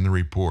in the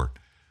report.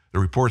 The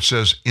report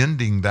says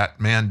ending that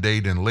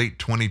mandate in late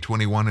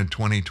 2021 and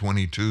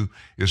 2022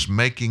 is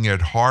making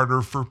it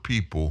harder for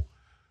people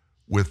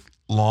with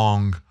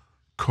long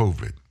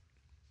COVID.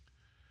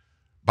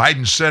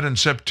 Biden said in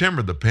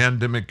September the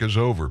pandemic is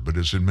over, but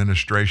his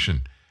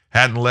administration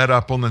hadn't let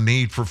up on the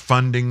need for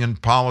funding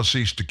and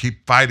policies to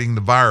keep fighting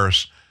the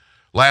virus.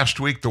 Last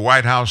week, the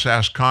White House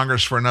asked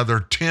Congress for another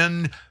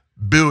 $10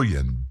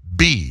 billion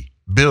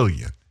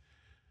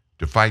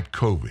to fight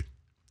COVID.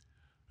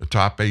 The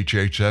top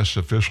HHS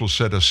official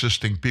said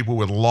assisting people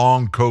with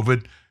long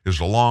COVID is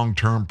a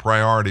long-term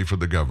priority for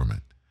the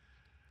government.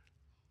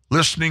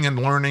 Listening and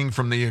learning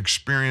from the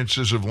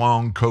experiences of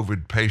long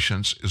COVID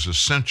patients is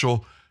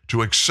essential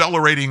to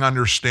accelerating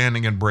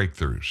understanding and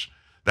breakthroughs.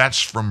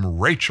 That's from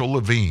Rachel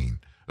Levine,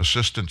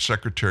 Assistant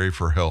Secretary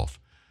for Health.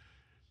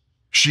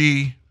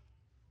 She,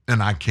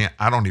 and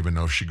I don't even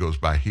know if she goes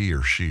by he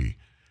or she.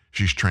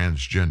 She's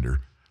transgender.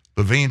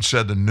 Levine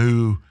said the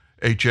new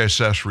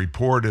HSS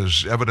report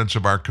is evidence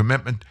of our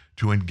commitment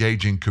to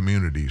engaging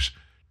communities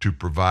to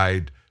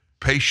provide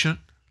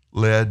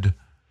patient-led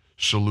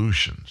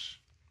solutions.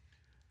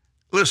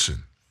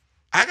 Listen,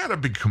 I got to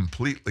be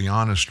completely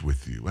honest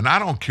with you, and I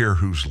don't care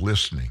who's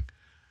listening.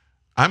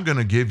 I'm going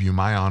to give you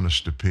my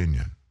honest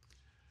opinion.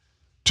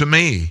 To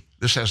me,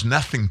 this has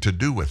nothing to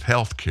do with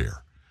health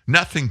care.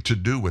 nothing to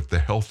do with the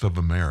health of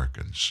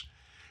Americans.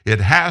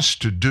 It has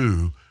to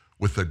do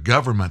with a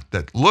government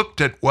that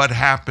looked at what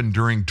happened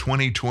during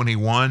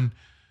 2021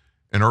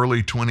 and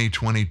early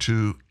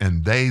 2022,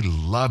 and they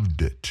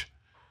loved it.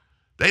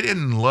 They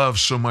didn't love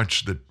so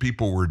much that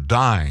people were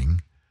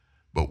dying,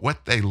 but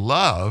what they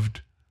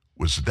loved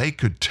was they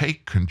could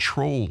take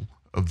control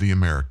of the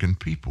American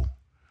people.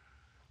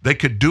 They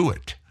could do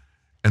it,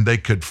 and they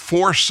could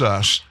force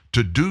us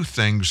to do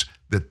things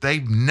that they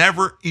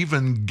never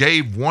even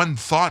gave one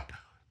thought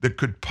that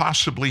could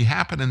possibly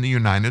happen in the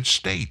United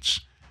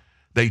States.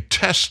 They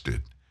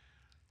tested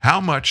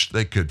how much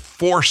they could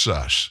force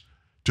us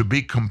to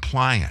be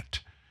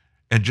compliant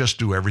and just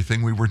do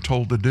everything we were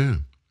told to do.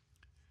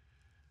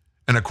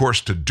 And of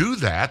course, to do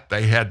that,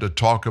 they had to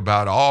talk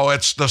about, oh,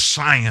 it's the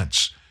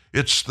science.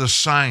 It's the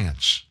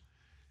science.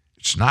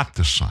 It's not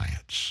the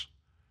science.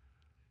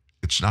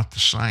 It's not the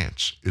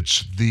science.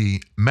 It's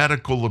the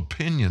medical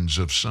opinions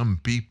of some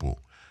people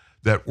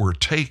that were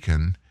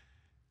taken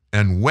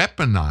and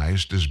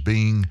weaponized as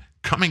being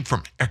coming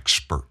from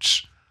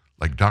experts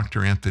like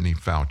Dr. Anthony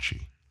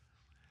Fauci.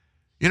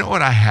 You know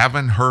what I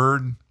haven't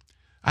heard?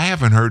 I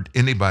haven't heard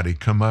anybody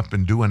come up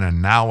and do an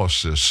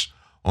analysis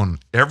on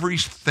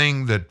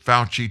everything that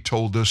Fauci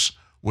told us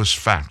was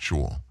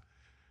factual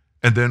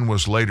and then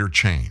was later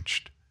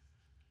changed.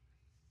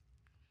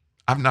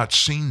 I've not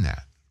seen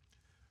that.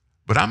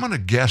 But I'm going to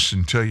guess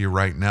and tell you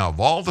right now, of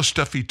all the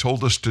stuff he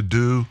told us to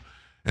do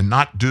and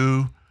not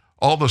do,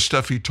 all the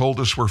stuff he told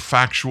us were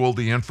factual,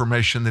 the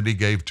information that he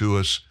gave to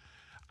us,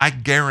 I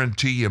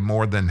guarantee you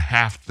more than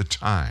half the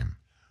time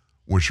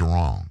was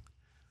wrong.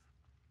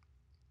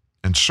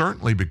 And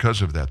certainly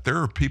because of that, there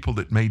are people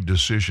that made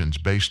decisions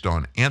based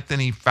on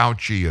Anthony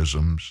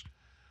Fauci-isms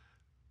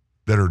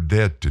that are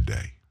dead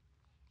today.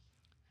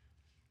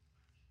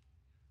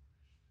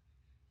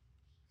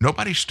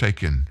 Nobody's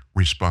taken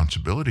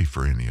responsibility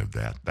for any of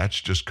that.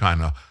 That's just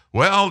kind of,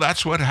 well,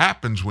 that's what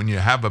happens when you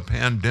have a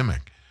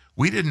pandemic.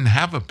 We didn't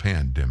have a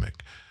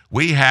pandemic.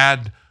 We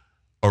had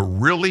a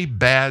really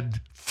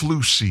bad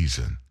flu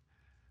season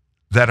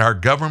that our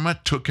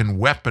government took and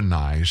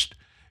weaponized.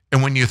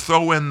 And when you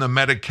throw in the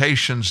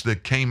medications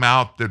that came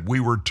out that we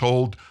were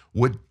told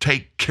would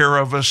take care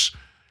of us,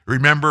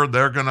 remember,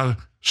 they're going to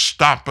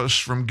stop us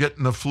from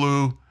getting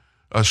the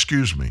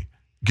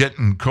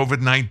getting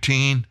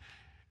COVID-19.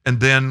 And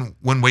then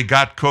when we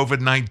got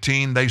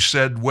COVID-19, they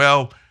said,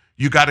 well,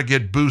 you got to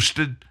get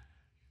boosted.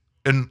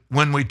 And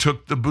when we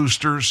took the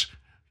boosters,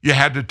 you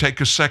had to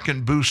take a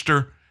second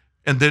booster.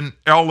 And then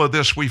all of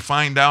this we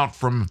find out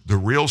from the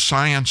real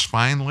science,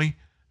 finally,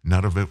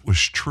 none of it was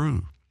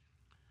true.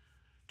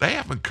 They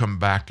haven't come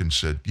back and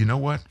said, you know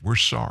what, we're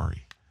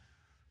sorry.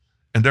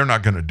 And they're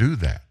not going to do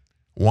that.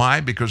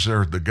 Why? Because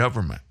they're the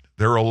government.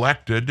 They're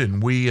elected,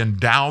 and we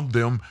endowed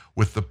them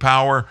with the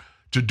power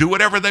to do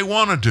whatever they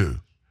want to do.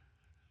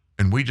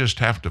 And we just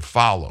have to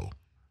follow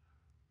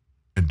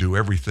and do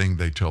everything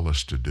they tell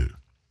us to do.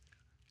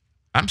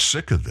 I'm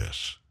sick of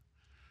this.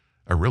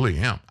 I really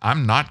am.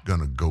 I'm not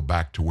going to go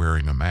back to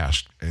wearing a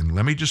mask. And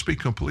let me just be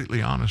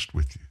completely honest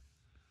with you.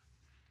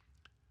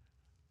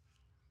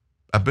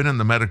 I've been in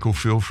the medical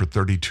field for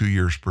 32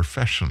 years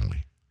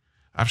professionally.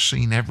 I've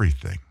seen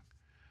everything.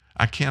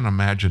 I can't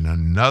imagine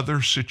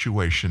another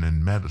situation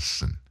in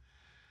medicine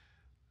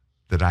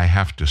that I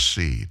have to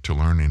see to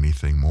learn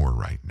anything more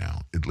right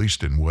now, at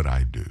least in what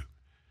I do.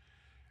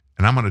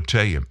 And I'm going to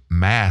tell you,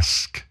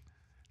 masks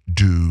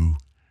do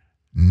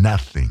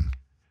nothing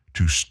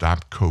to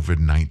stop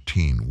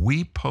COVID-19.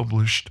 We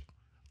published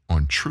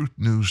on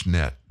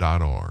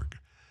truthnewsnet.org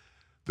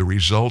the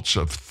results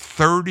of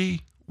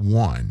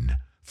 31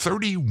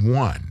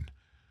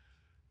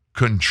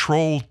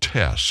 controlled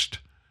tests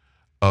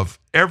of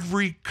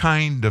every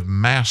kind of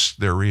mask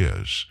there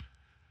is,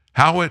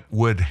 how it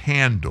would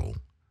handle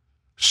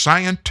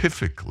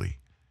scientifically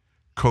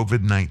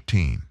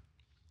COVID-19.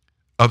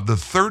 Of the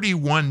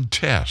 31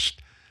 tests,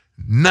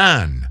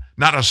 none,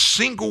 not a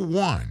single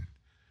one,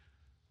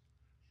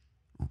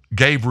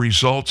 gave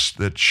results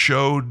that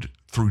showed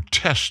through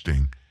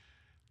testing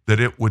that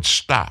it would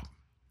stop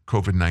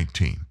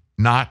COVID-19.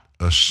 Not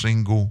a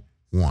single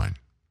one.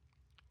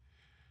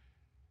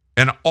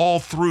 And all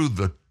through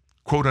the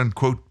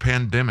quote-unquote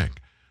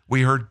pandemic,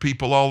 we heard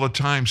people all the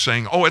time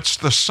saying, oh, it's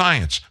the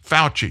science.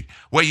 Fauci,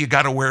 well, you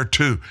got to wear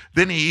 2.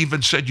 Then he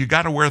even said you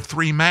got to wear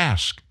 3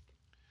 masks.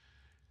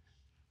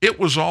 It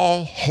was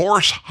all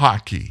horse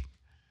hockey.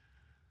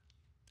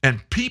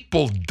 And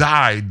people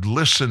died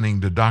listening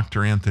to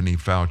Dr. Anthony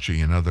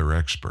Fauci and other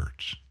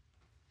experts,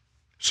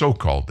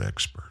 so-called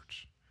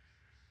experts.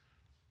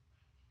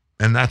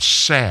 And that's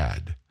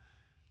sad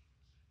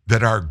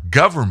that our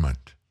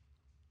government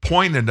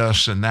pointed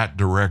us in that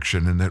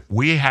direction and that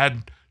we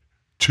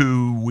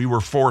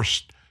were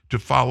forced to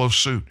follow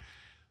suit.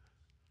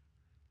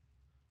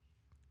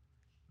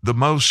 The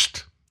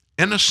most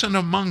innocent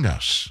among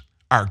us,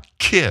 our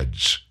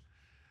kids,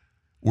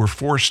 were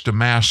forced to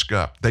mask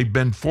up. They've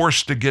been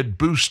forced to get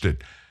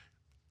boosted.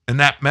 And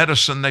that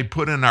medicine they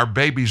put in our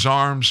babies'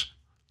 arms,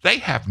 They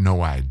have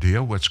no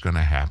idea what's going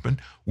to happen.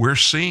 We're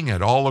seeing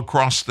it all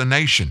across the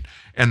nation.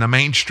 And the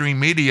mainstream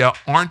media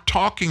aren't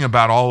talking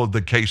about all of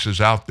the cases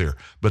out there.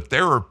 But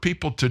there are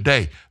people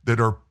today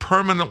that are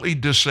permanently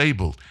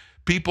disabled,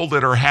 people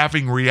that are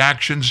having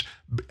reactions.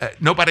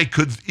 Nobody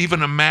could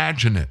even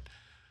imagine it.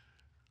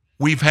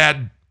 We've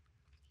had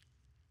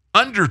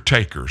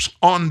undertakers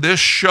on this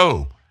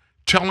show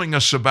telling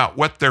us about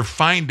what they're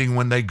finding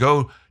when they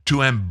go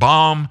to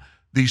embalm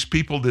these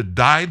people that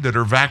died that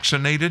are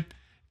vaccinated,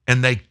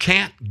 and they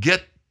can't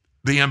get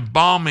the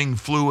embalming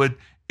fluid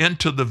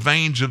into the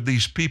veins of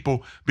these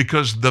people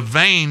because the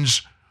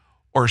veins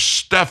are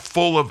stuffed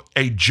full of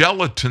a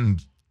gelatin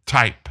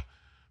type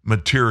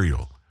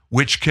material,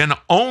 which can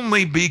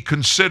only be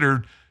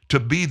considered to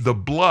be the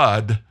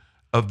blood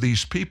of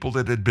these people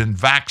that had been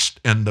vaxxed,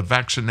 and the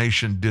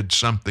vaccination did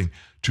something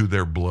to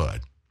their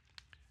blood.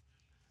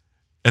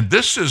 And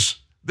this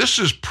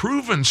is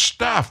proven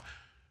stuff,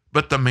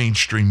 but the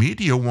mainstream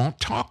media won't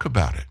talk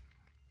about it.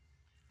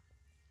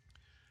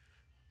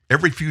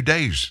 Every few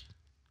days,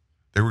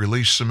 they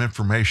release some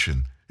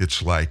information.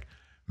 It's like,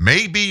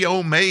 maybe,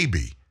 oh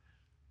maybe,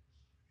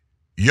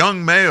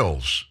 young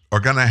males are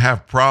going to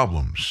have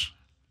problems.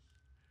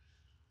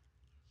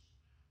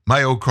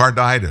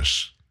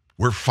 Myocarditis,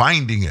 we're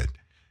finding it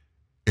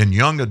in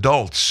young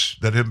adults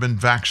that have been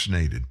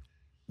vaccinated.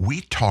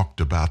 We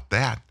talked about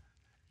that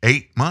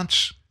 8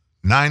 months,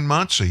 9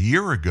 months, a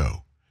year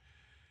ago.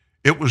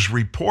 It was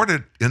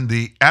reported in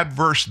the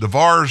VAERS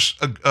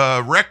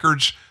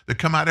records that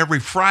come out every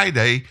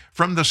Friday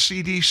from the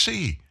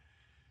CDC.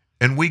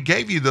 And we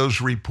gave you those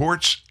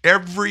reports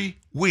every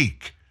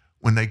week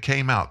when they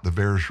came out, the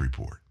VAERS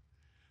report.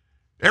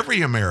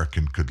 Every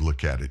American could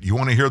look at it. You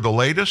want to hear the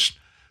latest?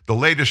 The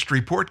latest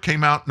report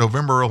came out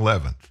November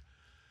 11th.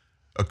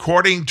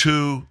 According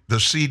to the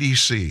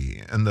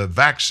CDC and the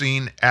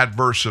vaccine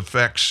adverse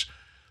effects,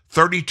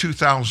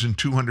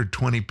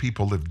 32,220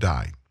 people have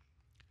died.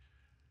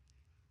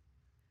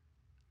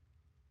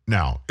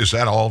 Now, is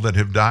that all that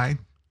have died?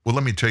 Well,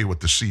 let me tell you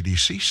what the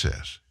CDC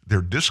says.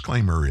 Their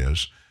disclaimer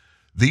is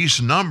these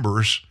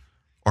numbers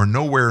are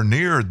nowhere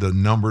near the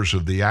numbers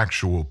of the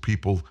actual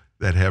people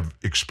that have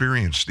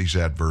experienced these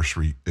adverse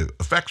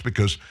effects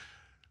because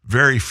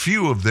very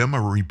few of them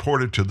are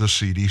reported to the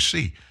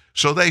CDC.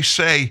 So they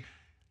say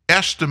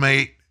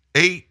estimate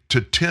 8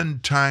 to 10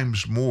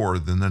 times more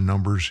than the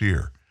numbers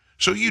here.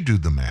 So you do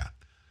the math.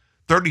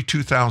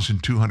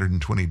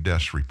 32,220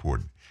 deaths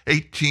reported.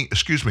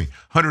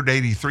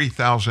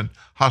 183,000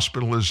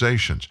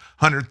 hospitalizations,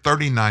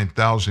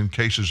 139,000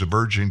 cases of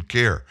urgent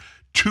care,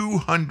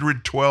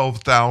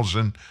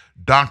 212,000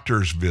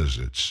 doctor's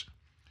visits,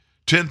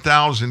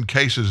 10,000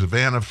 cases of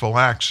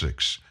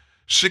anaphylaxis,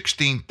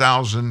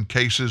 16,000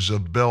 cases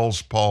of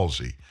Bell's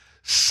palsy,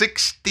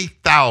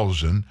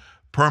 60,000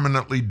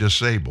 permanently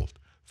disabled,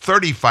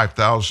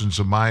 35,000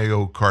 of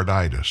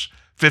myocarditis,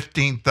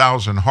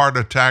 15,000 heart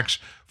attacks,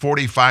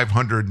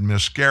 4,500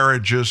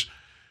 miscarriages.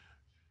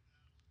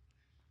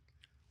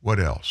 What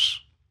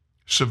else?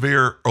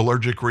 Severe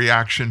allergic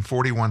reaction,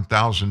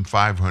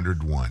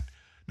 41,501.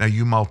 Now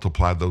you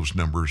multiply those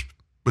numbers,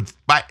 but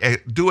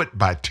do it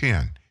by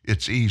 10.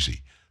 It's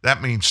easy.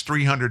 That means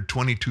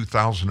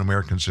 322,000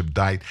 Americans have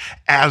died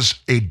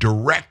as a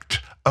direct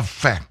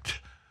effect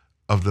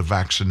of the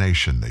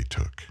vaccination they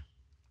took.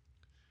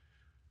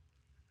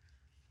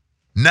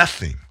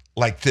 Nothing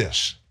like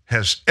this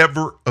has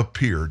ever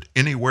appeared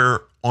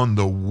anywhere on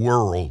the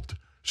world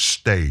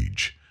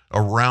stage,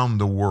 around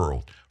the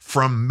world.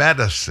 From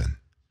medicine,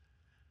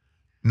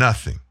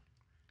 nothing.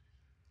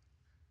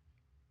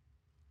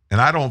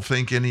 And I don't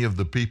think any of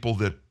the people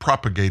that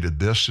propagated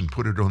this and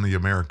put it on the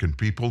American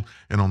people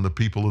and on the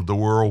people of the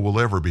world will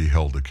ever be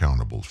held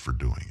accountable for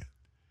doing it.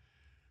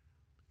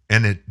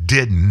 And it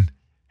didn't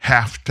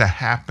have to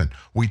happen.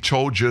 We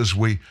told you as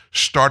we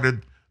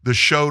started the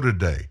show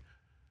today,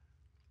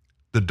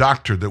 the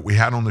doctor that we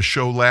had on the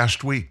show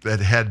last week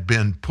that had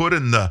been put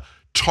in the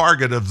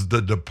target of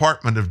the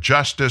Department of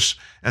Justice,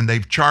 and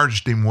they've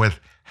charged him with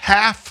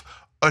 $500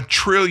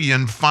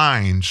 billion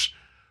fines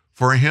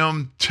for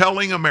him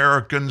telling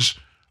Americans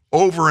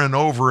over and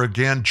over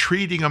again,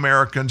 treating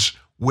Americans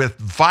with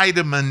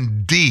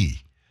vitamin D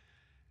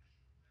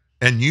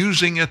and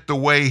using it the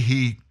way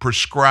he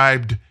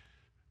prescribed,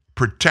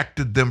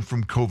 protected them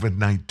from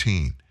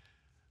COVID-19.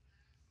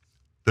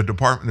 The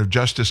Department of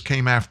Justice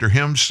came after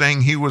him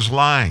saying he was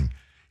lying.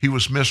 He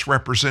was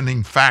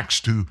misrepresenting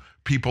facts to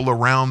people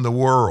around the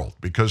world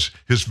because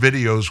his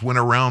videos went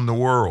around the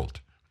world.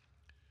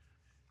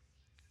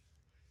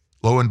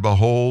 Lo and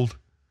behold,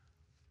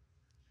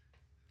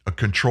 a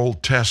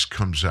controlled test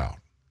comes out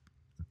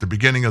at the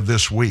beginning of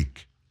this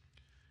week.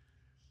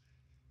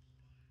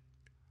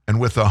 And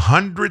with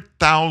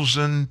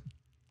 100,000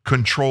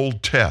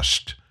 controlled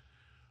tests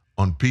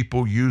on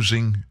people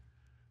using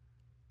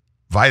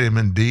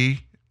vitamin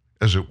D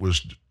as it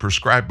was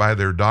prescribed by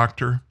their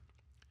doctor,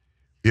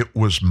 it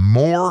was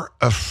more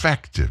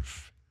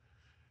effective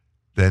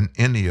than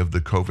any of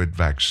the COVID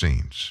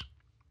vaccines.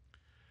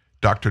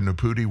 Dr.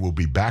 Naputi will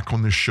be back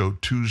on the show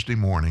Tuesday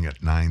morning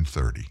at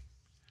 9:30.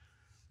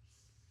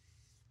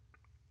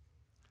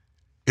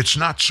 it's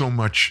not so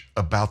much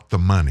about the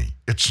money.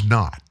 It's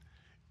not.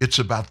 It's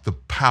about the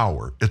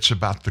power. It's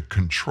about the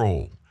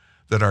control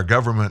that our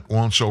government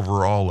wants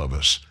over all of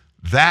us.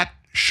 That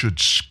should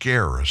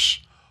scare us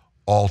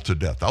all to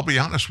death. I'll be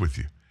honest with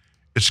you.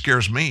 It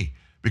scares me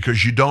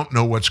because you don't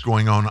know what's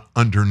going on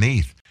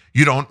underneath.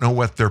 You don't know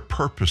what their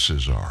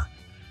purposes are.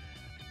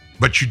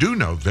 But you do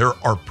know there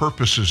are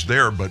purposes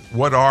there, but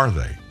what are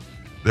they?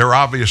 They're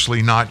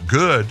obviously not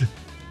good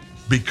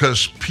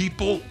because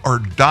people are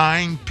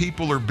dying,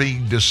 people are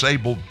being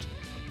disabled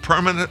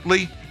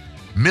permanently,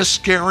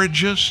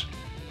 miscarriages.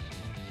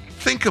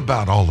 Think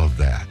about all of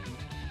that.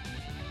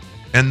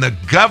 And the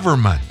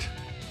government,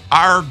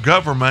 our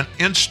government,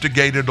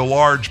 instigated a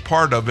large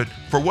part of it.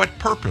 For what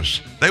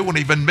purpose? They won't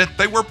even admit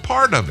they were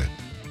part of it.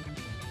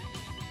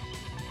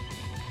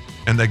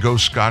 And they go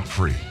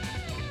scot-free.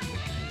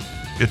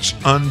 It's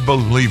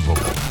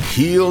unbelievable.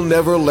 He'll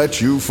never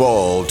let you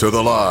fall to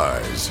the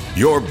lies.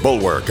 Your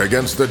bulwark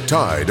against the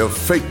tide of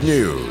fake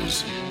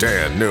news.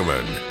 Dan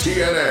Newman,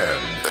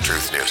 TNN, the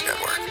Truth News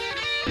Network.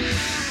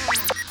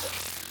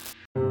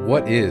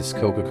 What is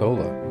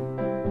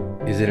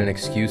Coca-Cola? Is it an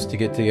excuse to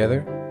get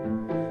together?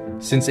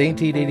 Since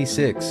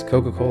 1886,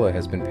 Coca-Cola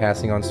has been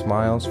passing on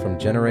smiles from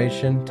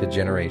generation to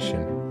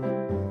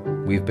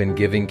generation. We've been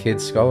giving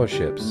kids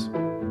scholarships,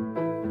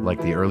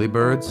 like the early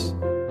birds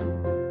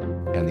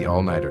and the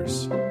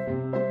all-nighters.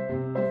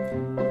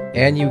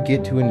 And you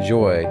get to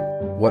enjoy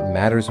what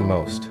matters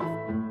most.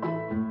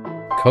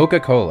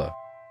 Coca-Cola.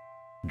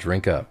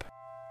 Drink up.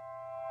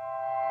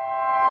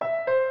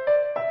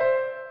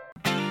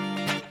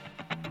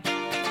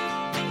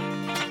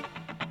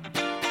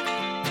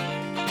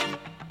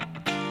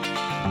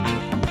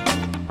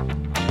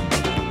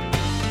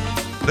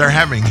 They're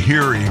having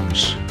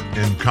hearings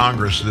in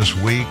Congress this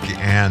week,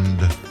 and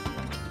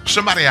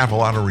somebody I have a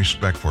lot of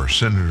respect for,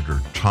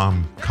 Senator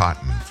Tom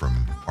Cotton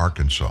from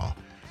Arkansas.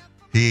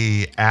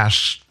 He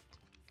asked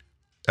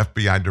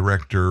FBI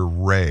Director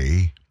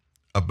Wray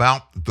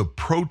about the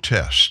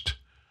protest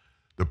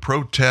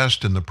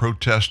and the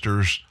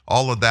protesters,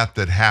 all of that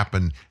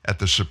happened at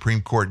the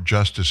Supreme Court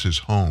justices'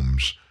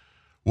 homes.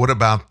 What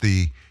about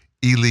the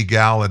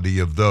illegality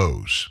of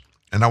those?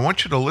 And I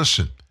want you to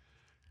listen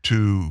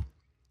to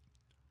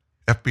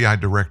FBI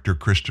Director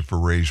Christopher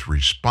Wray's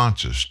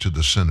responses to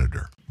the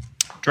senator.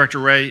 Director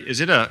Wray, is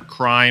it a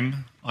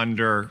crime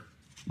under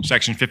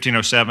Section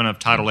 1507 of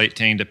Title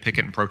 18 to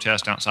picket and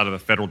protest outside of a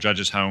federal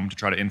judge's home to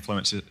try to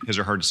influence his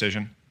or her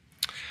decision?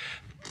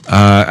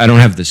 I don't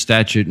have the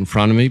statute in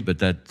front of me, but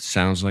that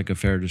sounds like a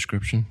fair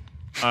description.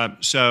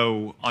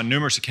 So on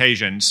numerous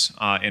occasions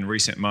in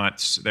recent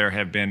months, there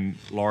have been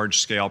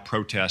large-scale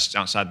protests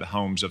outside the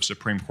homes of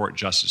Supreme Court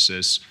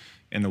justices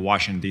in the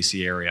Washington,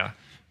 D.C. area.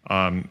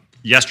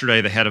 Yesterday,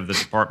 the head of the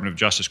Department of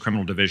Justice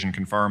Criminal Division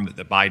confirmed that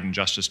the Biden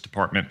Justice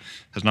Department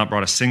has not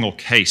brought a single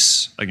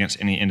case against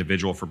any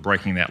individual for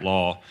breaking that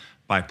law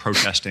by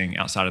protesting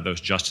outside of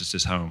those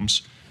justices'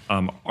 homes.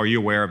 Are you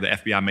aware of the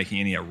FBI making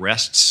any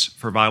arrests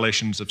for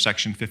violations of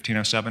Section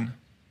 1507?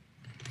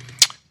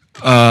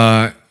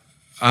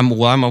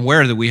 I'm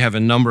aware that we have a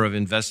number of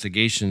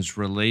investigations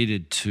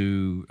related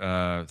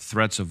to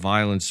threats of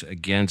violence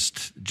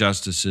against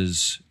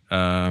justices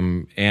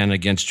and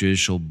against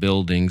judicial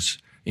buildings,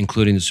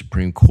 including the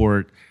Supreme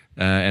Court.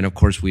 And of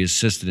course, we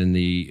assisted in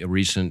the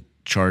recent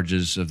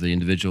charges of the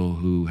individual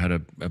who had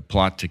a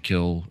plot to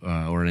kill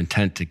or an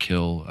intent to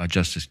kill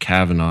Justice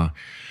Kavanaugh.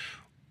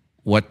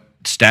 What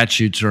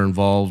statutes are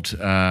involved,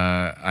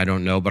 I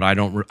don't know, but I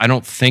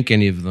don't think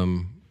any of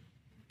them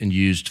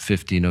used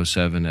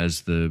 1507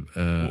 as the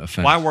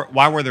offense.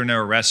 Why were there no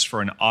arrests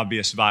for an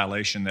obvious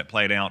violation that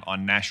played out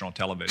on national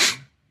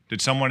television?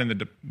 Did someone in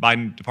the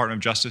Biden Department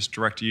of Justice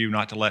direct you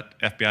not to let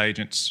FBI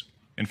agents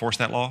enforce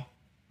that law?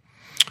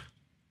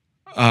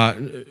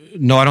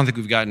 No, I don't think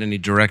we've gotten any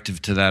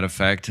directive to that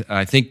effect.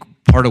 I think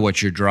part of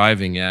what you're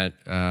driving at,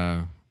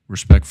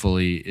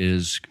 respectfully,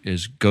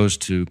 goes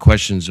to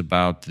questions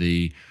about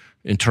the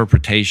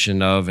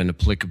interpretation of and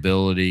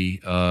applicability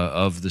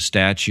of the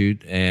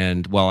statute.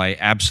 And while I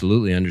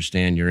absolutely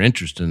understand your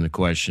interest in the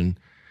question,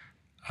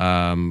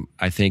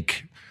 I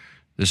think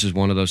this is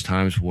one of those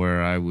times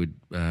where I would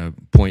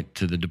point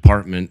to the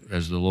department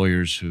as the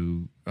lawyers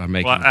who are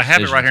making decisions. Well, I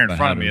have it right here in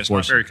front of me. It's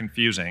not it. very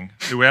confusing.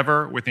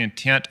 Whoever, with the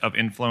intent of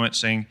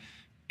influencing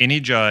any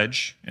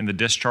judge in the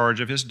discharge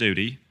of his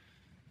duty,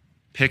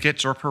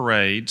 pickets or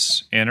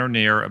parades in or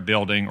near a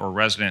building or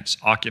residence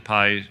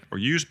occupied or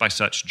used by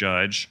such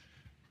judge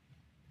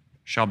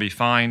shall be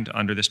fined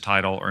under this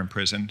title or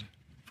imprisoned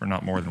for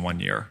not more than 1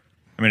 year.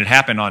 I mean, it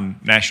happened on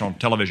national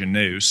television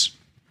news.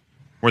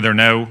 Were there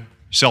no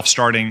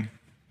self-starting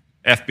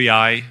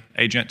FBI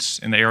agents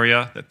in the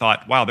area that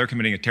thought, wow, they're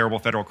committing a terrible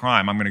federal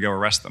crime, I'm going to go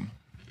arrest them?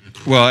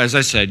 Well, as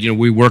I said,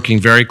 we're working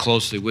very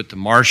closely with the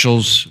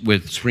marshals,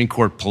 with Supreme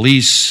Court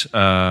police,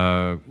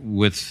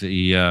 with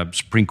the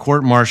Supreme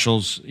Court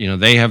marshals.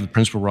 They have the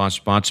principal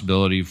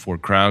responsibility for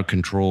crowd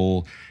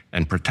control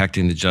and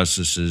protecting the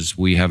justices.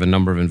 We have a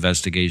number of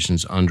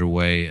investigations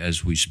underway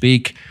as we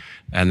speak,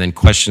 and then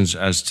questions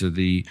as to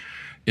the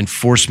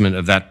enforcement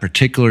of that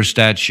particular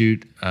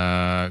statute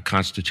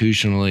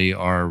constitutionally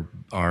are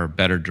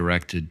better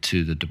directed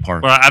to the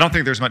department. Well, I don't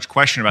think there's much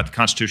question about the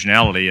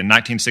constitutionality. In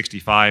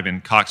 1965,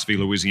 in Cox v.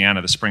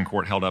 Louisiana, the Supreme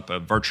Court held up a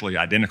virtually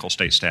identical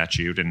state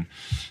statute. In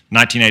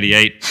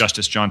 1988,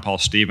 Justice John Paul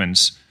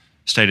Stevens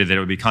stated that it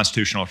would be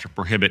constitutional to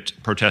prohibit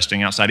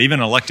protesting outside even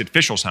an elected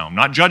official's home,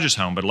 not judges'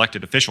 home, but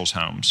elected officials'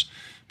 homes,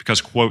 because,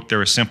 quote,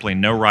 there is simply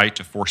no right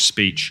to force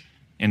speech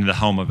into the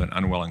home of an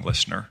unwilling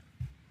listener.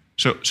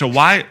 So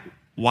why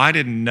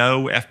did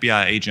no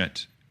FBI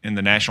agent in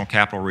the National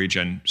Capital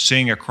Region,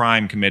 seeing a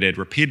crime committed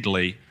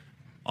repeatedly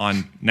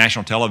on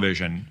national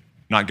television,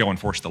 not go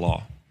enforce the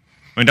law?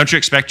 I mean, don't you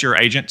expect your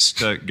agents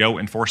to go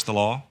enforce the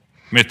law?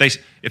 I mean,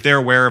 if they're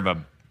aware of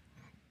a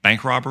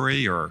bank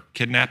robbery or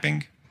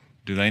kidnapping,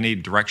 do they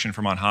need direction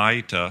from on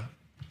high to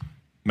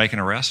make an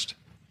arrest?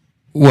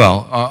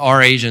 Well,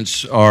 our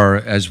agents are,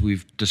 as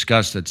we've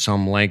discussed at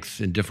some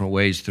length in different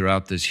ways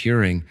throughout this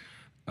hearing,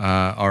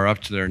 are up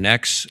to their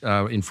necks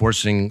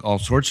enforcing all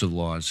sorts of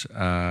laws.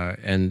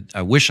 And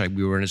I wish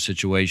we were in a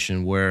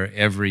situation where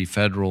every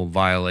federal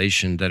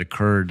violation that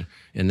occurred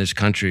in this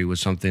country was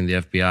something the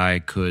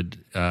FBI could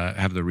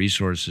have the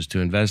resources to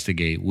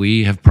investigate.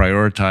 We have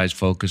prioritized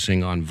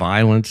focusing on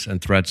violence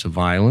and threats of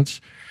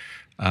violence,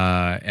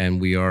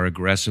 and we are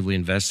aggressively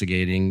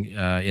investigating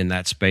in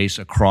that space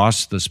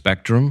across the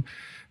spectrum,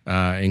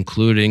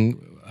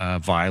 including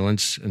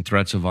violence and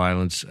threats of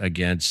violence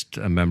against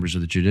members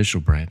of the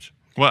judicial branch.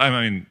 Well,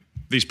 I mean,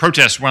 these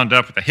protests wound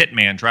up with a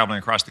hitman traveling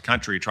across the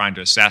country trying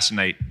to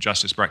assassinate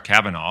Justice Brett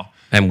Kavanaugh.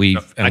 And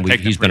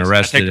he's been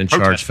arrested and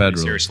charged federally.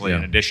 Seriously,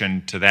 in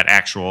addition to that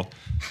actual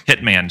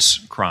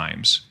hitman's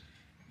crimes.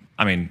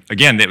 I mean,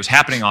 again, it was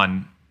happening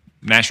on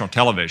national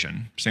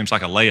television. Seems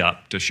like a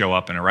layup to show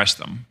up and arrest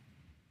them.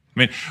 I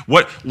mean,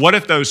 what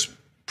if those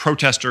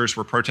protesters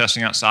were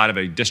protesting outside of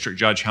a district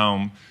judge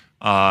home,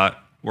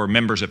 were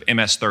members of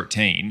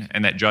MS-13,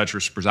 and that judge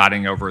was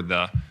presiding over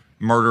the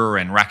murder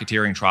and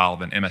racketeering trial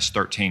of an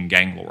MS-13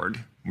 gang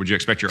lord? Would you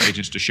expect your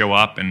agents to show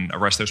up and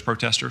arrest those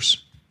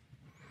protesters?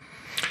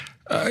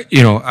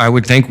 I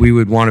would think we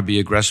would want to be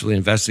aggressively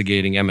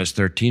investigating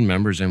MS-13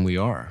 members, and we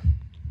are.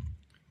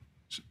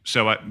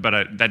 So, but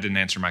that didn't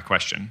answer my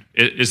question.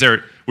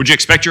 Would you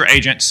expect your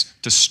agents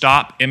to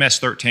stop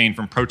MS-13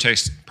 from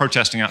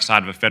protesting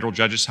outside of a federal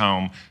judge's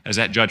home as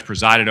that judge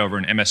presided over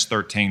an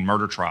MS-13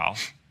 murder trial?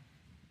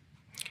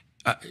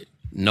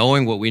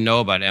 Knowing what we know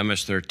about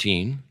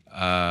MS-13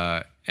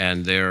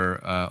 and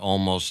their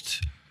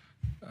almost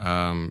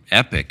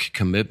epic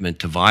commitment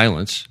to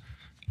violence,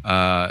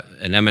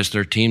 an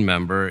MS-13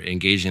 member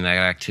engaging in that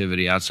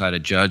activity outside a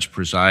judge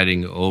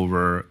presiding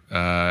over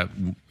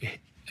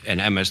an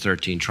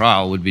MS-13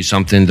 trial would be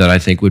something that I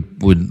think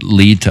would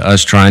lead to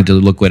us trying to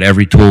look at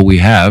every tool we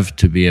have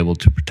to be able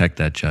to protect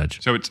that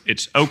judge. So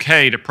it's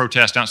okay to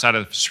protest outside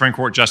of the Supreme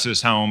Court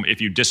justice's home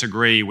if you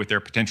disagree with their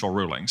potential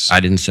rulings?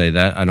 I didn't say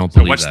that. I don't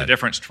believe that. So what's the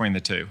difference between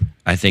the two?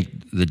 I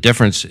think the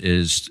difference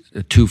is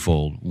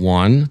twofold.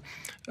 One,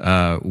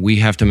 we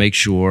have to make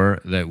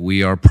sure that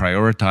we are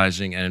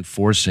prioritizing and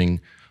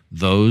enforcing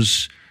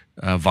those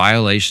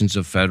violations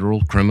of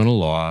federal criminal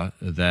law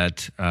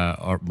that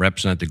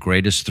represent the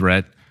greatest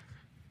threat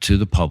to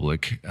the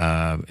public,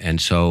 and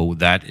so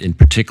that in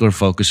particular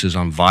focuses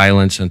on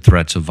violence and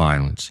threats of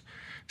violence.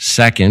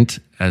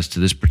 Second, as to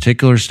this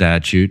particular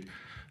statute,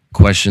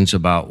 questions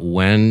about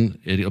when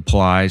it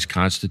applies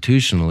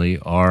constitutionally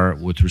are,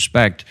 with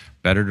respect,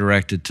 better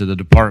directed to the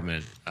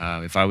department.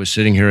 If I was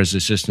sitting here as the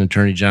Assistant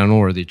Attorney General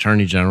or the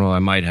Attorney General, I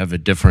might have a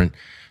different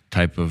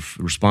type of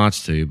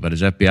response to you, but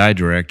as FBI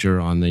Director,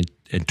 on the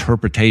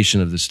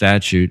interpretation of the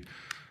statute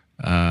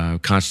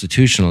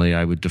constitutionally,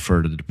 I would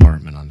defer to the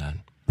department on that.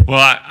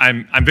 Well,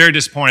 I'm very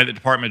disappointed that the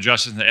Department of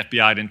Justice and the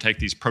FBI didn't take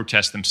these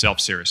protests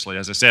themselves seriously.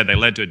 As I said, they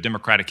led to a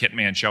Democratic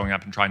hitman showing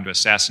up and trying to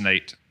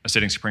assassinate a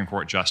sitting Supreme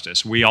Court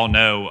justice. We all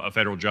know a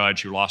federal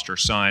judge who lost her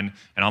son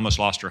and almost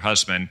lost her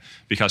husband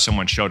because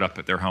someone showed up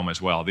at their home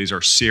as well. These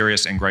are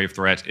serious and grave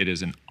threats. It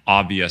is an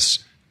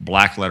obvious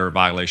black letter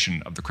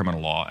violation of the criminal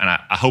law. And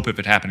I hope if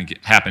it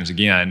happens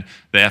again,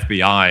 the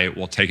FBI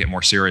will take it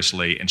more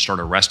seriously and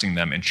start arresting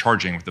them and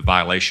charging with the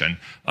violation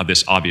of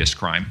this obvious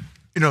crime.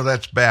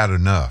 That's bad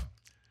enough.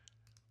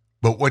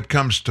 But what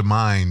comes to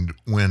mind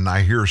when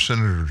I hear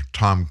Senator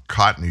Tom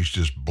Cotton's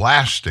just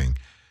blasting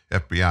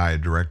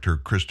FBI Director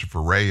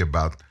Christopher Wray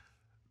about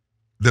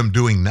them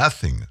doing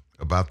nothing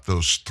about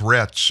those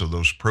threats of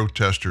those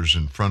protesters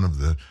in front of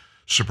the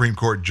Supreme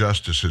Court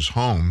justices'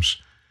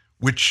 homes,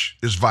 which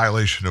is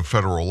violation of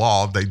federal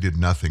law. They did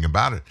nothing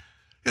about it.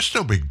 It's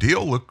no big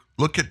deal.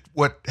 Look at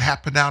what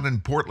happened out in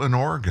Portland,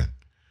 Oregon.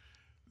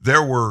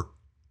 There were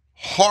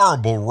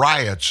horrible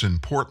riots in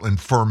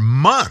Portland for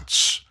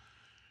months,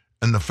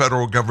 and the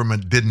federal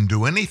government didn't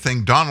do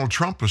anything. Donald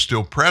Trump was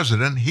still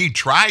president. He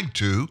tried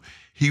to.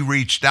 He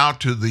reached out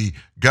to the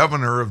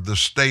governor of the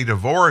state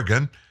of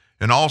Oregon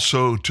and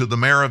also to the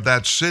mayor of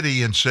that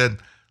city and said,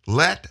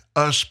 let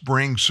us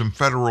bring some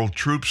federal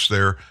troops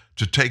there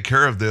to take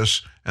care of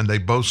this. And they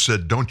both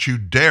said, don't you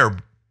dare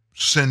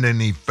send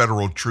any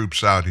federal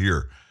troops out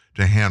here.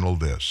 to handle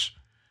this.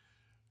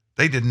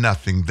 They did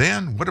nothing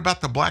then. What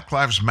about the Black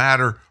Lives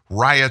Matter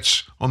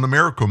riots on the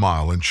Miracle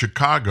Mile in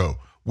Chicago,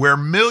 where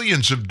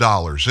millions of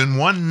dollars in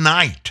one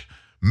night,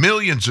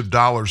 millions of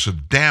dollars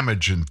of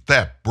damage and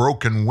theft,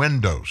 broken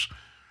windows.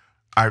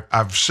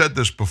 I've said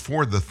this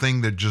before, the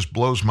thing that just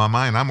blows my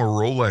mind. I'm a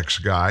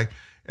Rolex guy,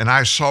 and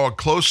I saw a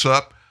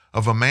close-up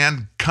of a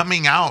man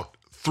coming out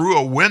through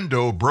a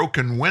window, a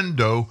broken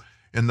window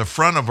in the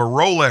front of a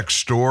Rolex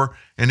store,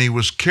 and he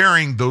was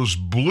carrying those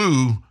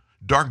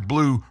dark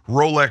blue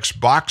Rolex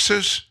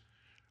boxes.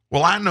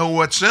 Well, I know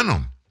what's in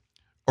them.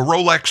 A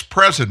Rolex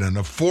President,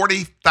 a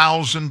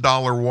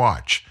 $40,000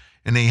 watch,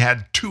 and he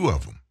had two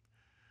of them.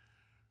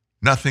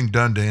 Nothing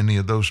done to any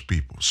of those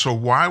people. So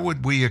why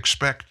would we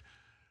expect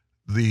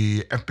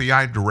the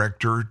FBI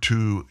director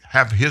to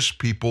have his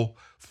people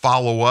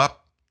follow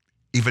up,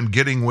 even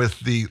getting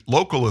with the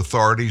local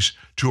authorities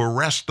to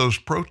arrest those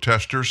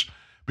protesters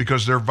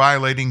because they're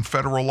violating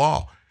federal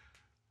law?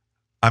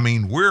 I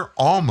mean, we're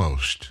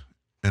almost,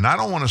 and I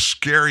don't want to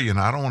scare you, and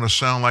I don't want to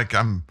sound like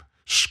I'm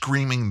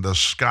screaming the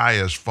sky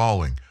is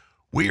falling.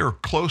 We are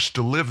close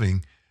to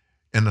living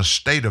in a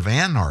state of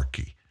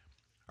anarchy.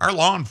 Our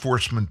law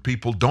enforcement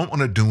people don't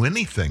want to do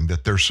anything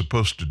that they're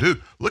supposed to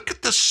do. Look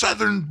at the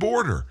southern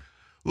border.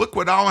 Look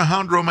what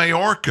Alejandro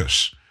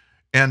Mayorkas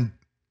and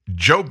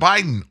Joe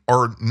Biden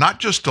are not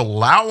just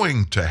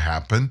allowing to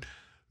happen,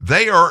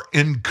 they are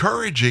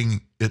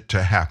encouraging it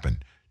to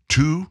happen.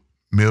 2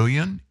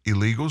 million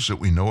illegals that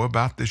we know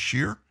about this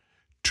year,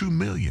 2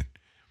 million.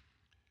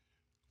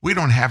 We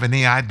don't have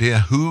any idea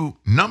who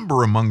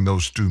number among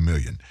those 2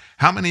 million.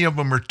 How many of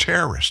them are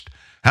terrorists?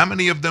 How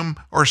many of them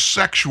are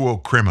sexual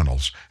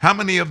criminals? How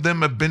many of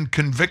them have been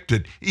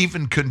convicted,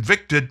 even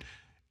convicted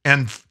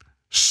and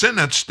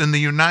sentenced in the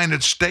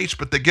United States,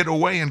 but they get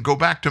away and go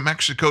back to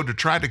Mexico to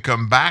try to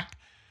come back?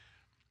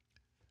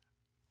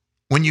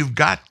 When you've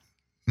got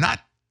not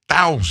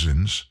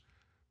thousands,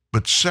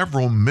 but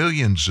several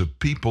millions of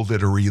people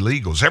that are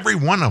illegals, every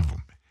one of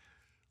them.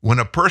 When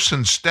a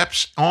person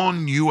steps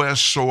on U.S.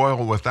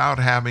 soil without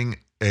having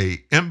an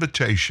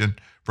invitation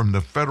from the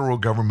federal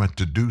government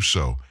to do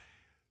so,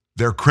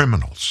 they're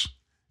criminals,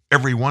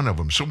 every one of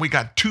them. So we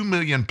got 2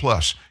 million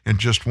plus in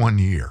just 1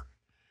 year.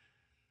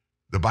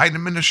 The Biden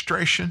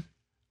administration,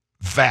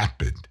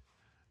 vapid,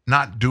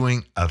 not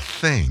doing a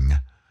thing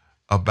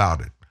about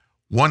it.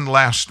 One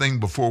last thing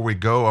before we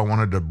go, I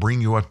wanted to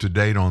bring you up to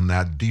date on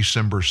that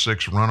December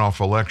 6th runoff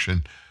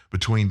election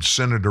between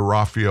Senator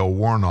Raphael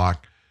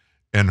Warnock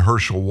and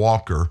Herschel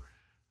Walker.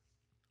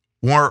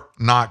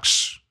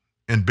 Warnock's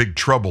in big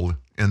trouble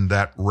in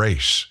that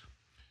race.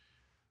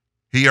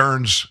 He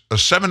earns a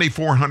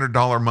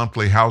 $7,400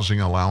 monthly housing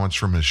allowance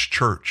from his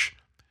church.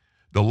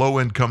 The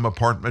low-income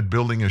apartment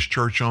building his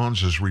church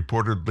owns is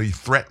reportedly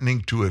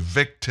threatening to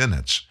evict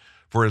tenants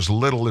for as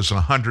little as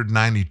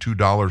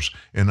 $192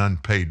 in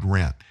unpaid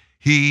rent.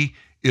 He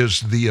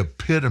is the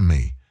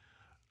epitome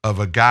of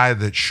a guy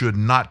that should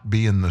not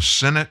be in the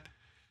Senate.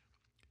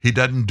 He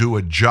doesn't do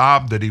a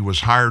job that he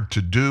was hired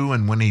to do,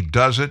 and when he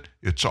does it,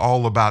 it's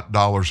all about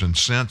dollars and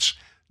cents.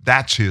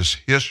 That's his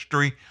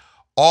history.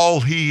 All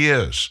he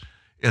is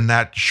in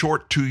that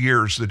short 2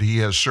 years that he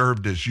has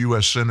served as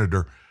U.S.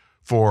 Senator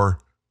for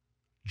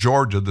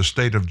Georgia, the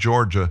state of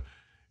Georgia,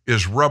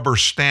 is rubber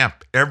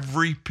stamp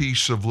every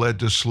piece of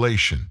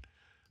legislation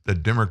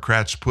that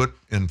Democrats put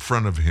in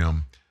front of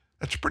him.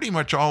 That's pretty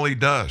much all he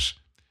does.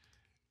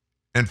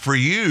 And for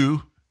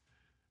you,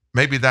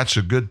 maybe that's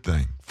a good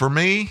thing. For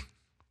me,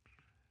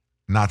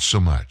 not so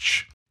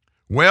much.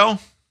 Well,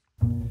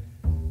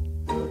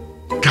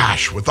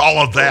 gosh, with all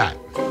of that,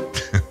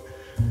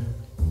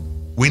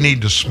 we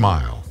need to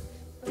smile.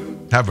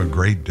 Have a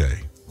great day.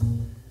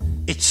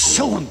 It's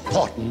so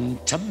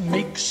important to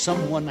make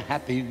someone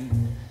happy.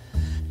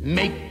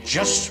 Make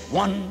just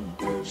one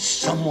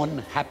someone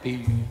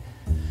happy.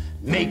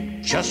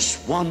 Make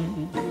just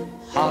one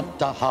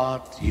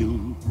heart-to-heart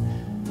you.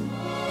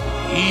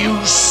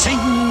 You sing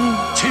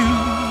to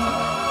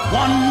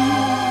one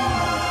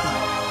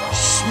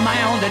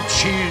smile that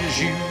cheers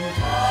you,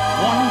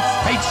 one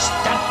face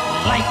that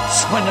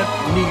lights when it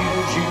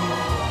nears you,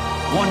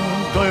 one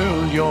girl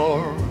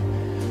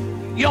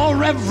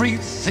you're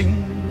everything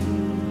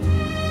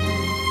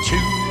to.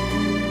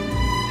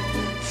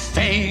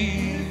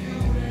 Fame,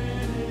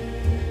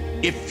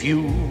 if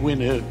you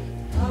win it,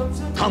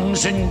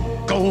 comes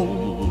and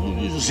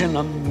goes in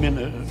a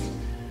minute.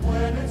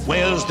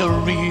 Where's the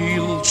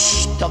real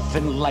stuff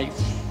in life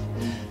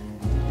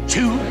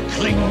to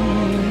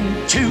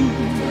cling to?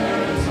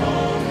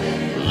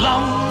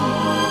 Love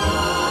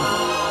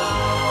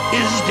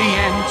is the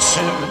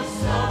answer.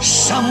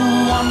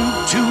 Someone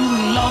to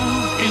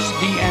love is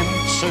the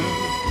answer.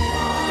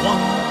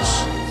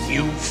 Once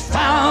you've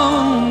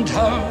found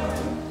her,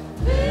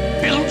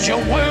 build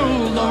your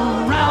world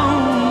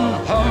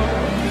around her.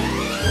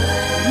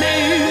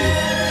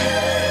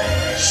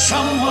 Make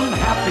someone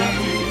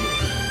happy.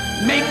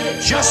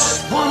 Make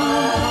just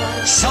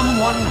one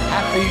someone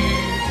happy,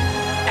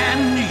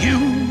 and you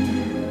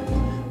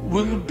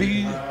will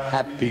be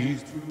happy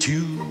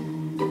too.